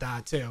talk about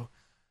that too.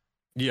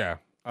 Yeah.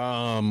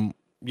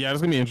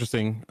 It's gonna be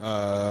interesting. We're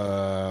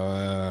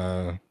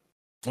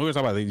gonna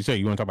talk about it. You say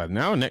you want to talk about it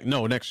now?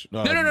 Next.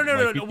 No.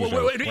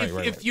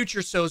 If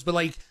future shows, but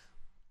like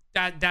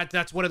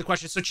that's one of the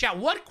questions. So chat,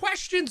 what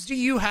questions do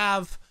you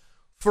have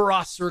for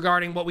us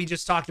regarding what we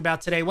just talked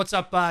about today? What's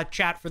up,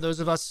 chat, for those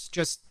of us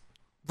just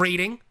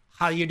rating?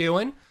 How you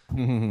doing?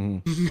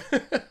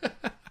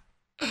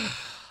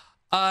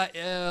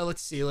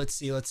 Let's see.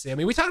 I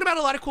mean, we talked about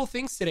a lot of cool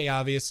things today,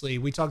 obviously.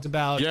 We talked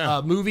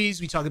about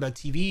movies, we talked about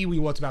TV, we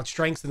talked about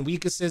strengths and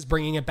weaknesses,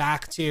 bringing it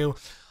back to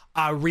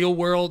real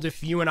world,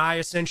 if you and I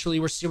essentially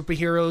were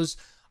superheroes.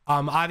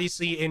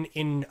 Obviously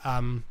in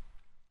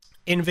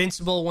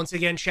Invincible, once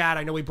again, Chad,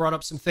 I know we brought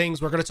up some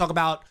things. We're going to talk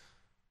about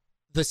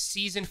the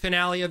season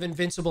finale of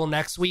Invincible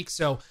next week,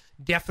 so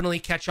definitely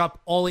catch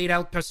up. All 8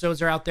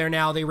 episodes are out there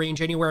now. They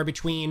range anywhere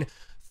between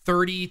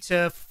 30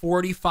 to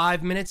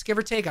 45 minutes, give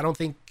or take. I don't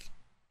think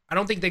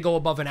they go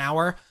above an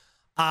hour.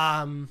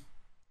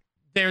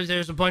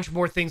 There's a bunch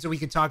more things that we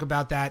could talk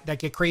about that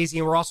get crazy,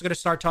 and we're also going to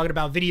start talking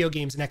about video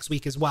games next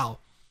week as well.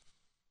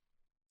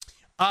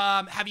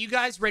 Have you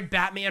guys read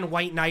Batman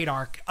White Knight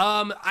arc?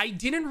 I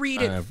didn't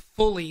read it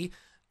fully.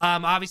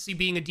 Obviously,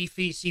 being a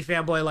DC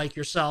fanboy like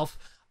yourself,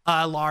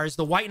 Lars,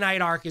 the White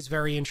Knight arc is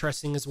very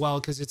interesting as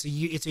well because it's a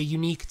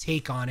unique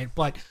take on it.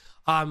 But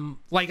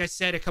like I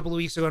said a couple of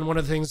weeks ago, and one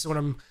of the things what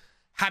I'm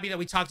happy that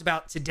we talked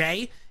about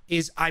today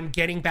is I'm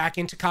getting back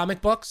into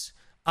comic books.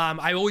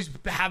 I always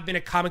have been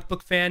a comic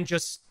book fan,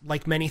 just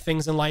like many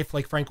things in life,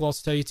 like Frank will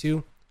also tell you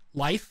too,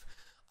 life.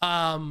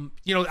 I'm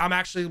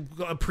actually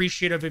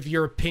appreciative of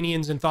your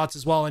opinions and thoughts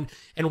as well.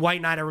 And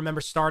White Knight, I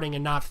remember starting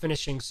and not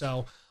finishing.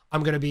 So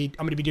I'm going to be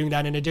doing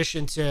that in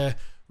addition to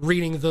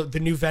reading the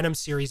new Venom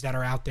series that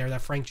are out there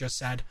that Frank just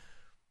said.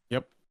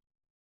 Yep.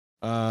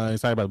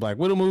 Excited about the Black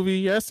Widow movie.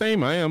 Yeah,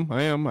 same. I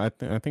am. I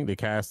think the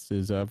cast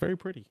is very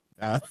pretty.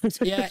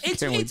 Yeah,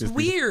 it's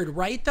weird,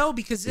 right, though?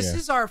 Because this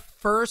is our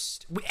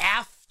first,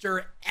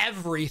 after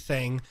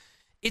everything,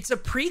 it's a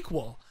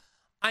prequel.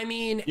 I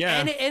mean,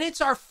 and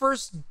it's our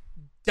first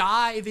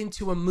dive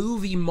into a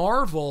movie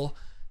Marvel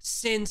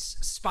since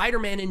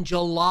Spider-Man in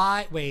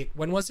July. Wait,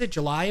 when was it?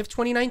 July of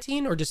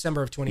 2019 or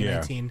December of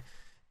 2019? Yeah.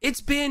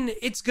 It's going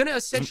to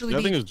essentially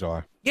I think it's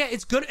July. Yeah,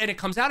 it's good. And it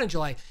comes out in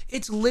July.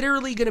 It's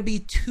literally going to be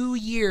 2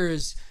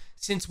 years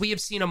since we have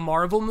seen a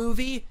Marvel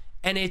movie.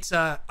 And it's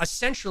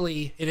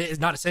essentially, it is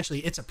not essentially,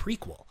 it's a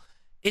prequel.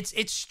 It's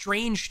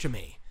strange to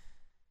me.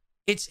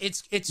 It's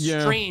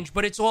strange,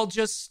 but it's all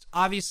just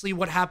obviously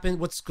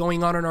what's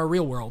going on in our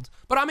real world.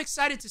 But I'm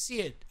excited to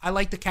see it. I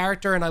like the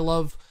character, and I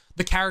love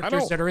the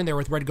characters that are in there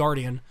with Red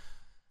Guardian.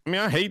 I mean,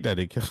 I hate that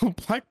it killed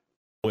Black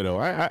Widow.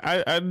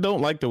 I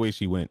don't like the way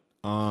she went.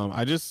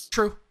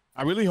 True.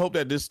 I really hope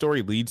that this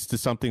story leads to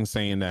something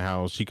saying that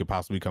how she could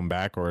possibly come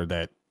back, or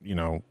that,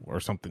 or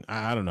something.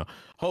 I don't know.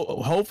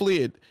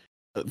 Hopefully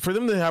for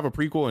them to have a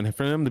prequel and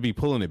for them to be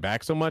pulling it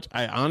back so much,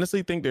 I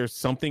honestly think there's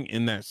something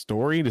in that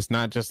story that's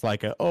not just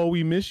like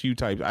we miss you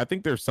type. I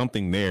think there's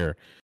something there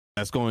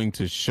that's going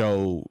to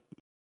show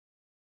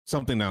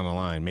something down the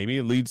line. Maybe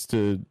it leads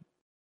to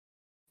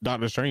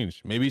Doctor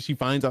Strange. Maybe she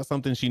finds out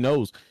something she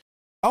knows.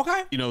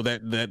 Okay.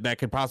 That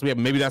could possibly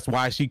happen. Maybe that's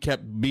why she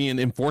kept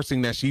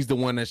enforcing that she's the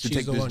one that should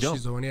take this jump.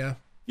 She's the one, yeah.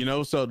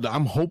 So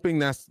I'm hoping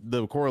that's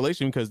the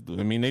correlation, because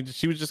I mean,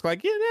 she was just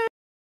like,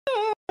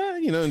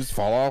 and just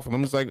fall off, and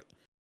I'm just like,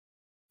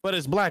 but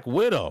it's Black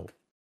Widow.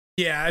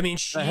 Yeah, I mean,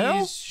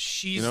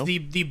 she's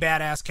the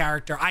badass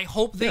character. I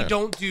hope they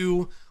don't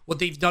do what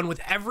they've done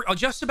with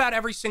just about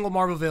every single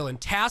Marvel villain.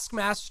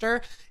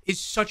 Taskmaster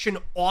is such an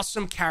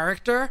awesome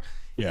character.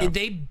 Yeah.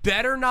 They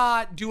better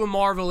not do a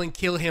Marvel and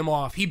kill him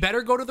off. He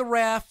better go to the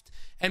raft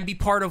and be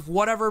part of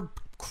whatever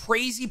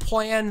crazy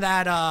plan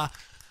that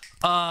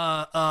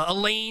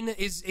Elaine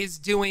is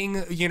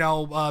doing,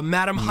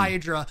 Madam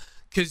Hydra.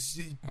 Because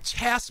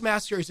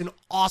Taskmaster is an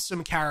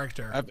awesome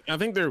character. I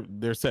think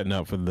they're setting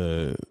up for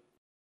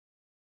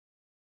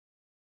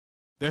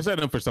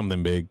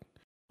something big.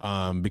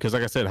 Because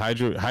like I said,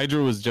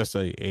 Hydra was just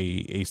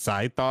a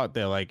side thought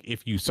that, like,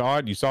 if you saw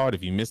it, you saw it.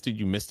 If you missed it,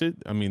 you missed it.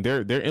 I mean,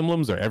 their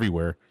emblems are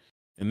everywhere,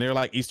 and they're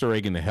like Easter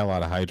egging the hell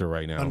out of Hydra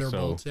right now.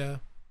 Thunderbolts, yeah.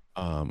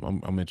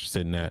 I'm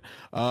interested in that.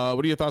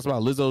 What are your thoughts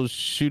about Lizzo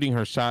shooting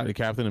her shot at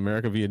Captain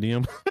America via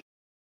DM?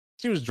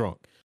 She was drunk.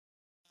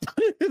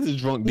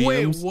 Drunk DMs.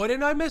 Wait, what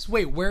did I miss?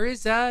 Wait, where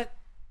is that?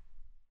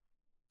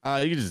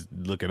 You can just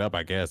look it up,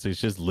 I guess. It's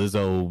just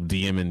Lizzo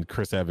DMing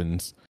Chris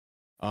Evans.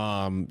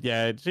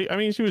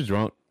 She was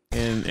drunk,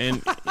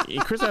 and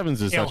Chris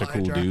Evans is such a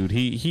cool dude.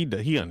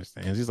 He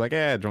understands. He's like,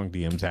 drunk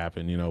DMs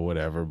happen,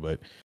 whatever. But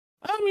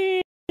I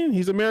mean,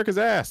 he's America's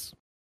ass.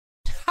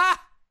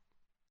 Ha!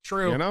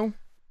 True.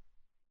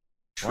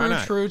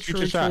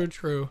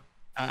 True.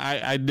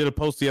 I did a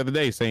post the other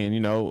day saying,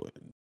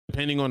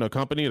 depending on the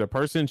company or the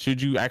person,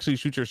 should you actually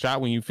shoot your shot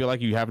when you feel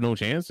like you have no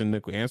chance? And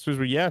the answers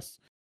were yes.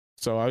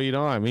 So,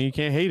 you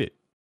can't hate it.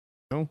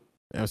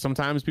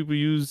 Sometimes people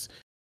use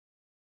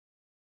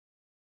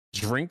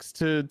drinks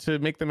to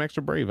make them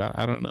extra brave.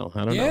 I don't know.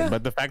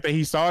 But the fact that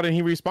he saw it and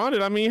he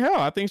responded, I mean, hell,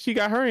 I think she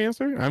got her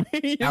answer. I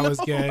mean, that was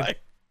good.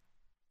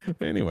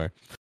 Anyway,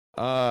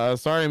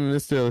 sorry,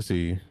 Mr. Let's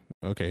see.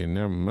 Okay,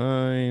 never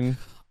mind.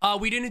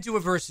 We didn't do a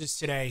versus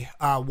today,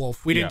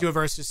 Wolf. We didn't do a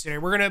versus today.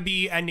 We're going to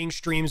be ending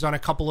streams on a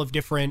couple of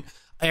different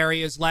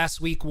areas.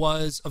 Last week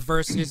was a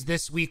versus.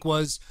 This week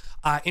was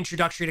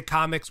introductory to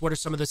comics. What are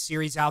some of the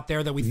series out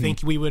there that we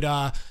think we would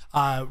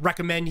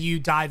recommend you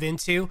dive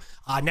into?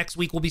 Next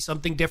week will be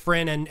something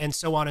different, and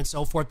so on and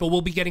so forth. But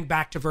we'll be getting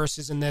back to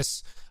versus in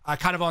this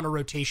kind of on a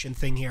rotation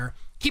thing here.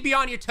 Keep you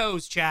on your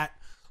toes, chat.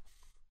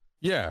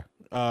 Yeah.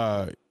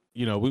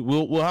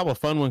 we'll have a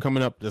fun one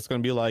coming up. That's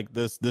going to be like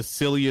the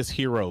silliest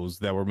heroes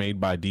that were made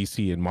by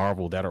DC and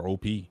Marvel that are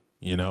OP.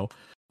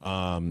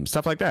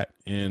 Stuff like that.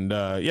 And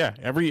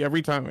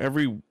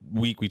every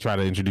week we try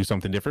to introduce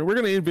something different. We're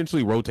going to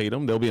eventually rotate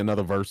them. There'll be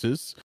another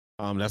versus.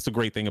 That's the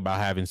great thing about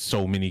having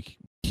so many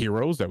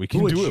heroes that we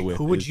can do it with.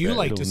 Who would you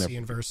like to see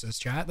in versus,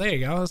 chat? There you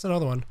go. That's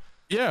another one.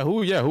 Yeah, who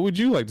would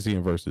you like to see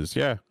in versus?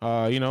 Yeah.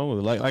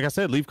 Like I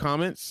said, leave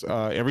comments.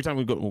 Every time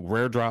we go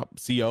Rare Drop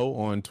CO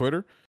on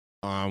Twitter.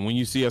 When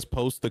you see us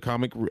post the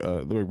comic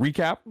the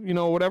recap,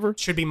 whatever.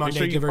 Should be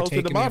Monday, give or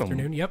take in the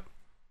afternoon. Yep.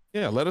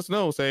 Yeah, let us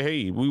know. Say,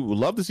 hey, we would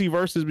love to see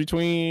versus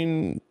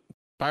between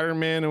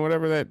Spider-Man and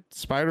whatever that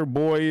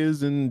Spider-Boy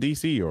is in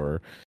DC,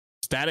 or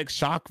Static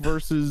Shock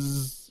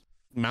versus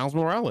Miles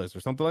Morales or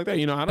something like that.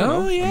 I don't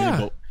know. Oh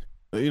yeah.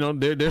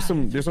 There's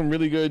some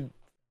really good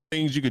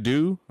things you could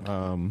do.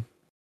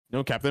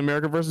 Captain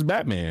America versus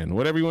Batman,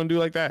 whatever you want to do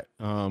like that.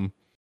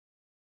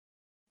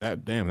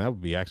 That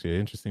would be actually an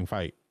interesting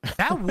fight.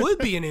 That would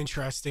be an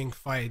interesting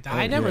fight.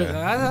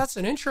 That's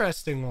an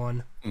interesting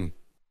one.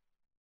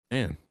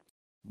 Man.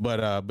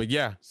 But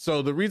yeah,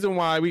 so the reason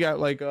why we got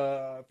like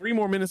 3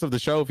 more minutes of the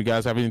show, if you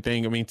guys have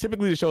anything. I mean,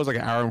 typically the show is like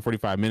an hour and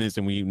 45 minutes,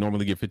 and we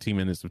normally get 15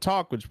 minutes to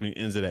talk, which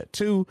ends it at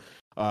 2.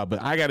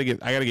 But I gotta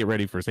get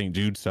ready for St.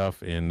 Jude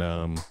stuff and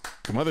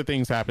some other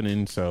things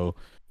happening. So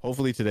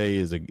hopefully today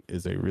is a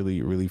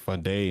really, really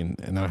fun day,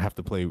 and I have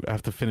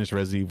to finish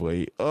Resident Evil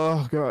 8.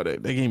 Oh god,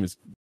 that game is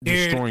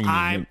destroying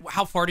me.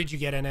 How far did you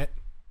get in it?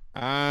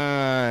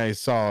 I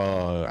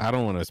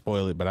don't want to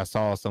spoil it, but I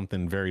saw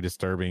something very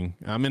disturbing.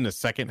 I'm in the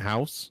second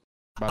house.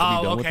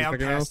 Okay, I'm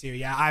past you.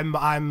 Yeah,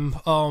 I'm.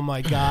 Oh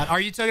my god, are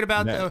you talking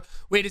about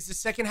wait? Is the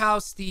second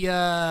house the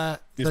doll?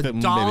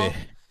 Baby.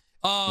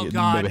 Oh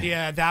god, baby.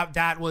 Yeah,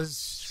 that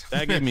was.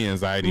 That gave me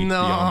anxiety.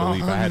 No, beyond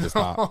belief. I had to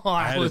stop.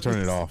 I had to turn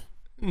it off.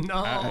 No,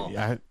 I don't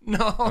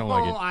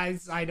like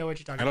it. I know what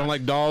you're talking about. I don't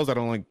like dolls. I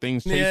don't like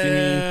things chasing me.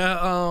 Yeah.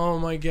 Oh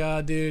my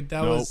god, dude,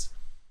 that was.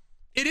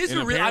 It is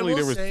a real. I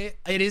will say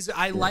it is.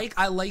 I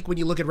like when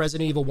you look at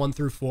Resident Evil 1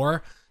 through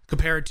 4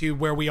 compared to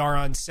where we are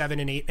on 7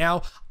 and 8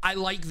 now. I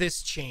like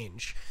this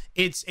change.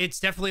 It's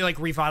definitely like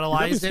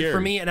revitalized it for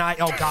me. And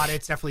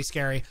it's definitely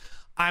scary.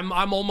 I'm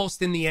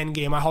almost in the end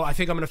game. I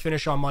think I'm gonna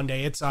finish on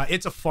Monday. It's a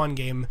fun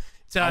game.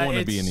 I want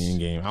to be in the end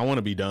game. I want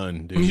to be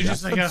done, dude. You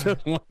just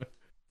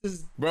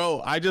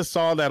bro. I just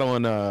saw that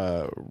on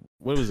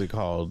what was it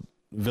called?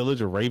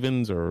 Village of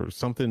Ravens or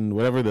something.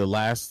 Whatever the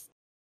last.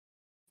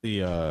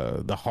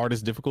 The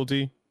hardest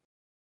difficulty.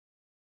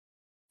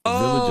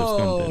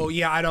 Oh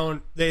yeah, I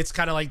don't. It's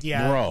kind of like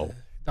bro.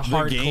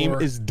 The game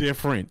is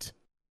different.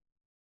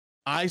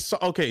 I saw.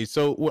 Okay,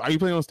 so are you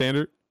playing on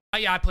standard?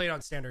 Yeah, I played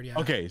on standard. Yeah.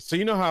 Okay, so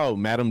you know how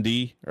Madam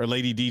D or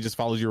Lady D just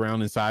follows you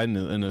around inside,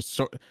 and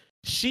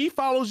she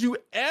follows you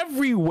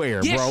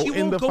everywhere, bro. She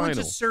won't go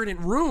into certain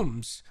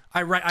rooms.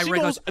 I read.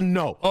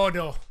 No. Oh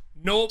no.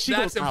 Nope,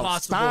 that's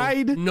impossible.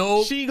 Outside,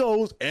 nope. She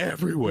goes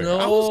everywhere. No.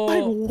 I was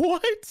like,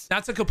 what?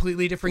 That's a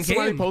completely different game.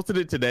 Somebody posted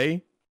it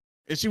today,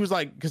 and she was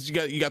like, because you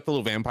got the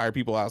little vampire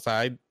people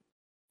outside,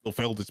 little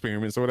failed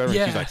experiments or whatever.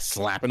 Yes. She's like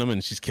slapping them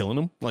and she's killing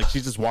them. Like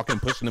she's just walking,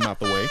 pushing them out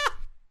the way.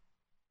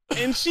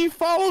 And she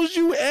follows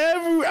you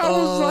everywhere. I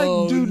was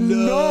like, dude,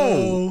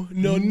 no.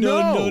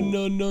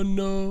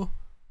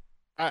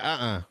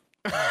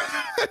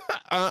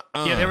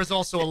 Yeah, there was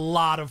also a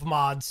lot of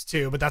mods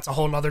too, but that's a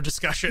whole nother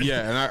discussion.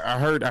 Yeah, and I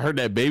heard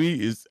that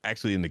baby is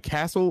actually in the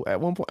castle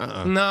at one point.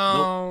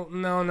 No.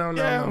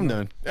 Yeah, I'm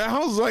done. I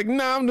was like,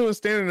 I'm doing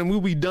standard and we'll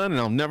be done and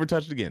I'll never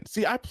touch it again.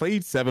 See, I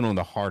played 7 on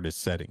the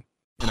hardest setting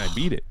and I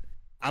beat it.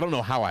 I don't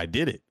know how I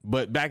did it,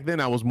 but back then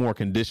I was more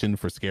conditioned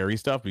for scary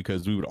stuff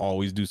because we would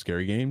always do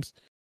scary games.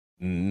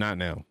 Not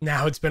now.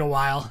 Now it's been a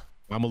while.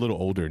 I'm a little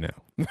older now.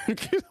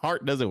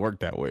 Heart doesn't work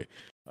that way.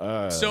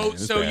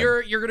 So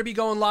you're gonna be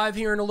going live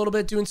here in a little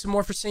bit, doing some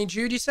more for St.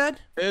 Jude. You said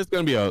it's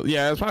gonna be I'm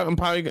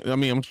trying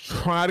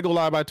to go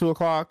live by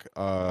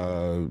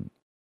 2:00.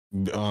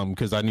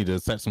 Because I need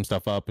to set some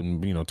stuff up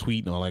and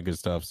tweet and all that good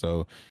stuff.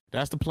 So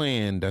that's the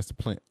plan.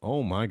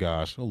 Oh my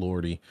gosh, oh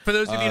lordy. For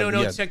those of you who don't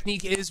know,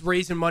 Technique is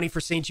raising money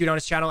for St. Jude on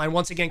his channel, and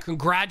once again,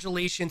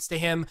 congratulations to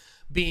him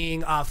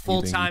being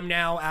full time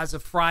now as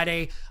of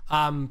Friday.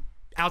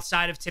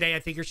 Outside of today, I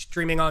think you're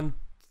streaming on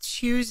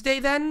Tuesday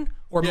then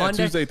or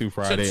Monday? Tuesday through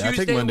Friday. So I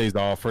take Mondays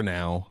off for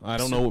now. I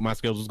don't know what my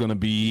schedule is going to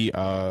be.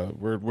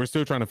 We're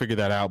still trying to figure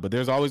that out, but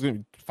there's always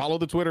going to follow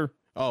the Twitter.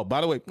 Oh,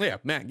 by the way, yeah,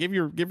 Matt, give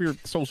your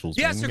socials.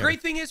 Yeah, so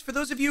great thing is for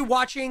those of you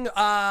watching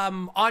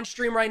on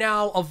stream right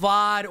now, a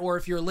VOD, or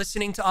if you're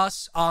listening to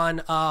us on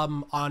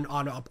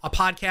a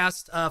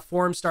podcast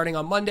forum starting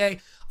on Monday,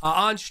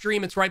 on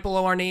stream, it's right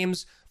below our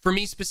names. For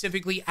me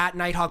specifically, at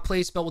Nighthawk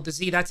Plays, spelled with the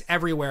Z. That's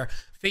everywhere.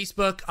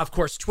 Facebook, of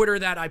course, Twitter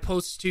that I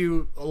post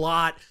to a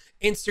lot,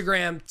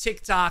 Instagram,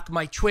 TikTok,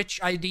 my Twitch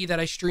ID that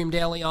I stream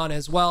daily on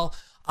as well.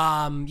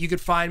 You could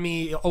find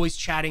me always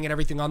chatting and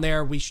everything on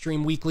there. We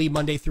stream weekly,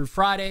 Monday through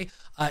Friday,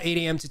 8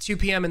 a.m. to 2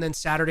 p.m. and then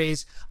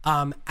Saturdays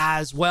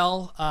as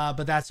well.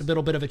 But that's a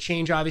little bit of a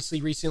change,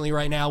 obviously, recently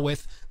right now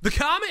with the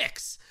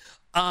comics.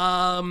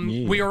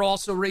 We are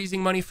also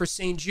raising money for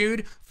St.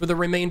 Jude for the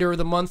remainder of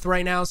the month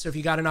right now. So if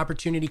you got an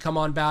opportunity, come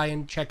on by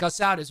and check us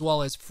out, as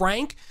well as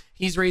Frank.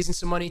 He's raising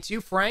some money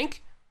too.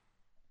 Frank?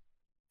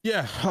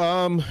 Yeah.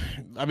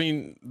 I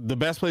mean, the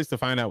best place to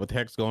find out what the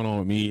heck's going on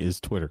with me is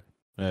Twitter.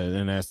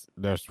 And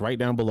that's right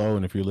down below.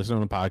 And if you're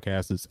listening on the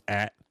podcast, it's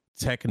at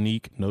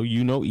Technique, no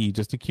U, no E,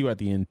 just a Q at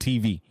the end,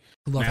 TV.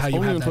 Love how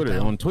you have on that Twitter.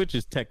 down. On Twitch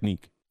is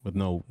Technique with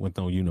no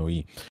U, no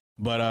E.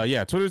 But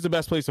yeah, Twitter's the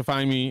best place to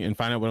find me and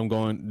find out what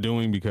I'm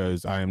doing,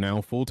 because I am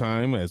now full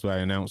time, as I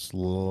announced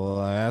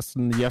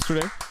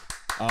yesterday.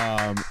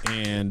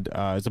 And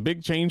it's a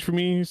big change for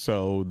me.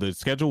 So the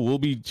schedule will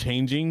be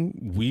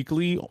changing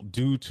weekly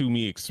due to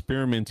me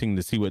experimenting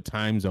to see what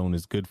time zone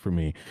is good for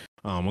me.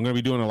 I'm going to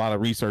be doing a lot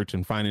of research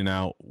and finding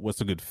out what's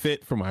a good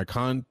fit for my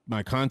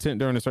content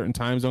during a certain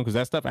time zone, because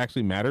that stuff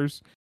actually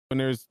matters when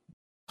there's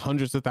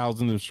hundreds of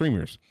thousands of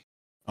streamers.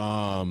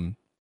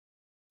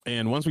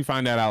 And once we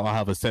find that out, I'll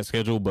have a set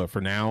schedule. But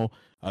for now,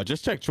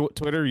 just check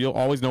Twitter. You'll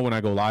always know when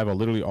I go live. I'll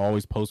literally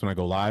always post when I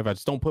go live. I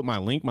just don't put my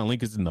link. My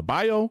link is in the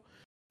bio.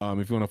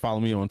 If you want to follow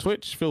me on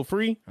Twitch, feel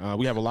free.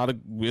 We have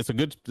it's a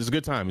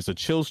good time. It's a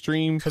chill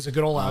stream. Because a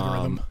good old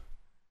algorithm.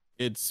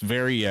 It's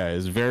very,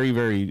 it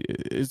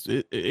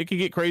can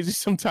get crazy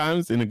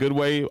sometimes in a good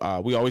way.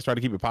 We always try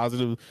to keep it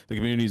positive. The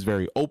community is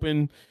very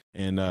open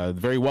and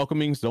very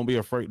welcoming. So don't be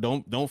afraid.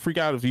 Don't freak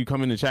out if you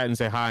come in the chat and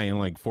say hi and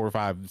like 4,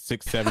 5,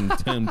 6, 7,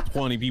 10,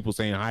 20 people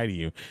saying hi to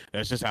you.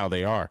 That's just how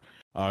they are.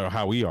 Or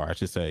how we are, I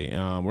should say.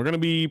 We're going to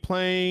be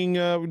playing,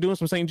 we're doing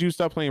some St. Jude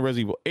stuff, playing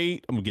Resident Evil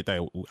 8. I'm going to get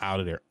that out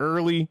of there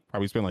early.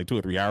 Probably spend like 2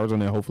 or 3 hours on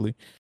that, hopefully.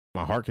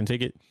 My heart can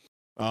take it.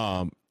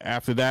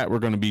 After that, we're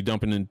going to be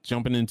jumping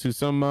into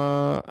some,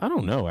 I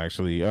don't know,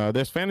 actually.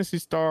 There's Phantasy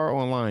Star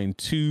Online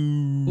 2.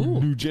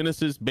 New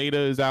Genesis beta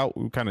is out.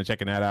 We're kind of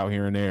checking that out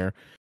here and there.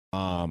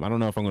 I don't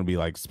know if I'm going to be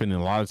like spending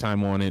a lot of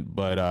time on it,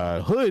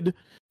 but Hood,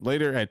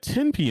 later at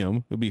 10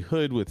 p.m., it'll be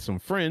Hood with some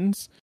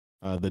friends.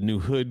 The new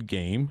Hood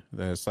game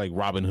that's like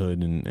Robin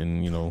Hood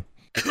and you know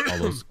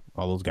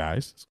all those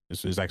guys.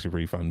 It's actually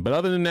pretty fun. But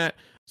other than that,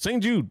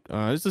 St. Jude.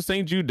 It's the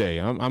St. Jude day.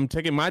 I'm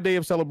taking my day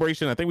of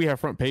celebration. I think we have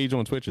front page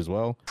on Twitch as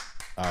well.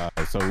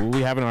 So we'll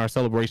be having our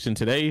celebration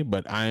today.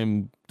 But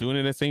I'm doing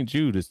it at St.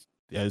 Jude.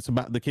 It's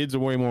about the kids are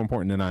way more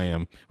important than I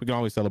am. We can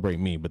always celebrate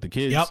me, but the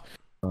kids. Yep.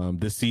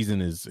 This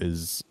season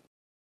is.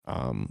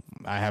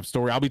 I have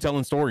I'll be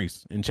telling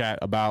stories in chat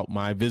about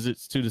my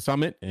visits to the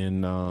summit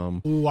and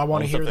I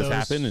want to hear those.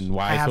 Happened and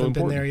why I it's so haven't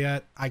been important. there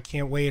yet. I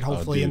can't wait.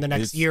 Hopefully in the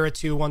next year or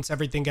two, once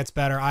everything gets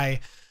better,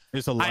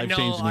 it's a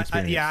life-changing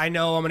experience. I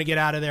know I'm gonna get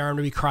out of there. I'm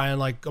gonna be crying,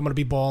 like I'm gonna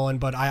be bawling,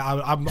 but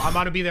I'm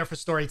gonna be there for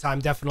story time,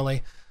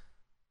 definitely.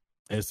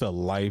 It's a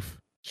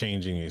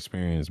life-changing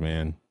experience,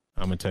 man.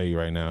 I'm gonna tell you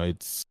right now,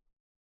 it's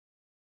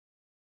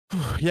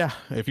yeah.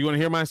 If you want to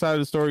hear my side of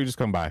the story, just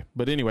come by.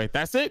 But anyway,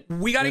 that's it.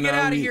 We got to get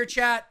out of here,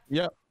 chat.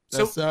 Yep.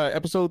 That's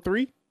episode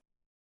 3.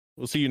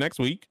 We'll see you next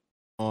week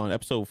on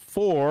episode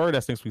 4.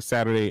 That's next week,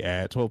 Saturday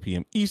at 12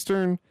 p.m.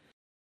 Eastern.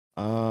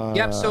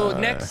 Yep. So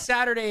next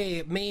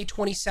Saturday, May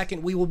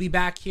 22nd, we will be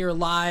back here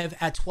live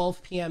at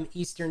 12 p.m.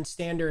 Eastern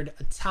Standard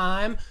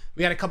Time.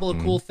 We got a couple of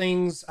cool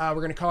things we're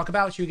going to talk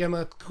about. Should we give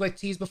them a quick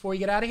tease before we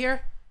get out of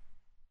here?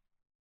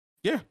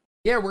 Yeah.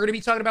 Yeah, we're going to be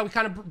talking about, we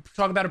kind of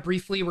talk about it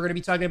briefly. We're going to be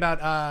talking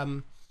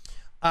about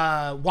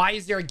why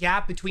is there a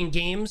gap between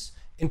games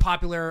in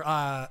popular,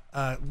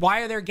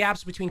 why are there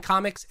gaps between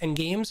comics and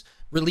games,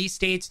 release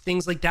dates,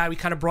 things like that. We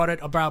kind of brought it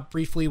about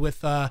briefly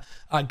with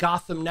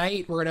Gotham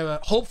Knight. We're going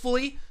to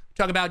hopefully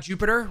talk about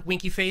Jupiter,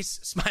 winky face,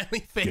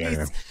 smiley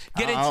face.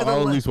 Yeah.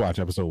 I'll at least watch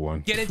episode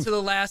 1. Get into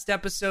the last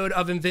episode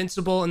of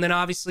Invincible, and then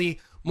obviously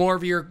more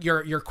of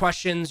your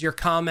questions, your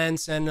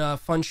comments, and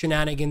fun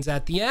shenanigans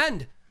at the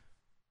end.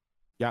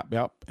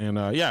 Yep. And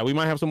we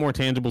might have some more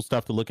tangible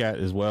stuff to look at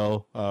as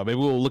well. Maybe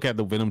we'll look at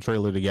the Venom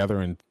trailer together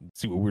and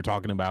see what we're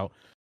talking about.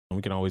 And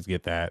we can always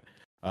get that.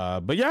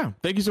 But yeah,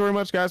 thank you so very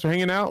much, guys, for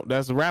hanging out.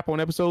 That's a wrap on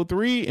episode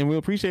 3, and we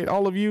appreciate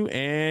all of you.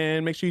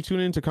 And make sure you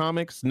tune in to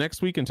Commix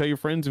next week and tell your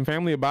friends and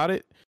family about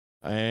it.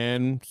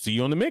 And see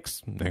you on the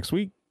mix next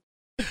week.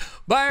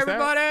 Bye,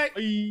 everybody.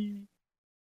 Bye.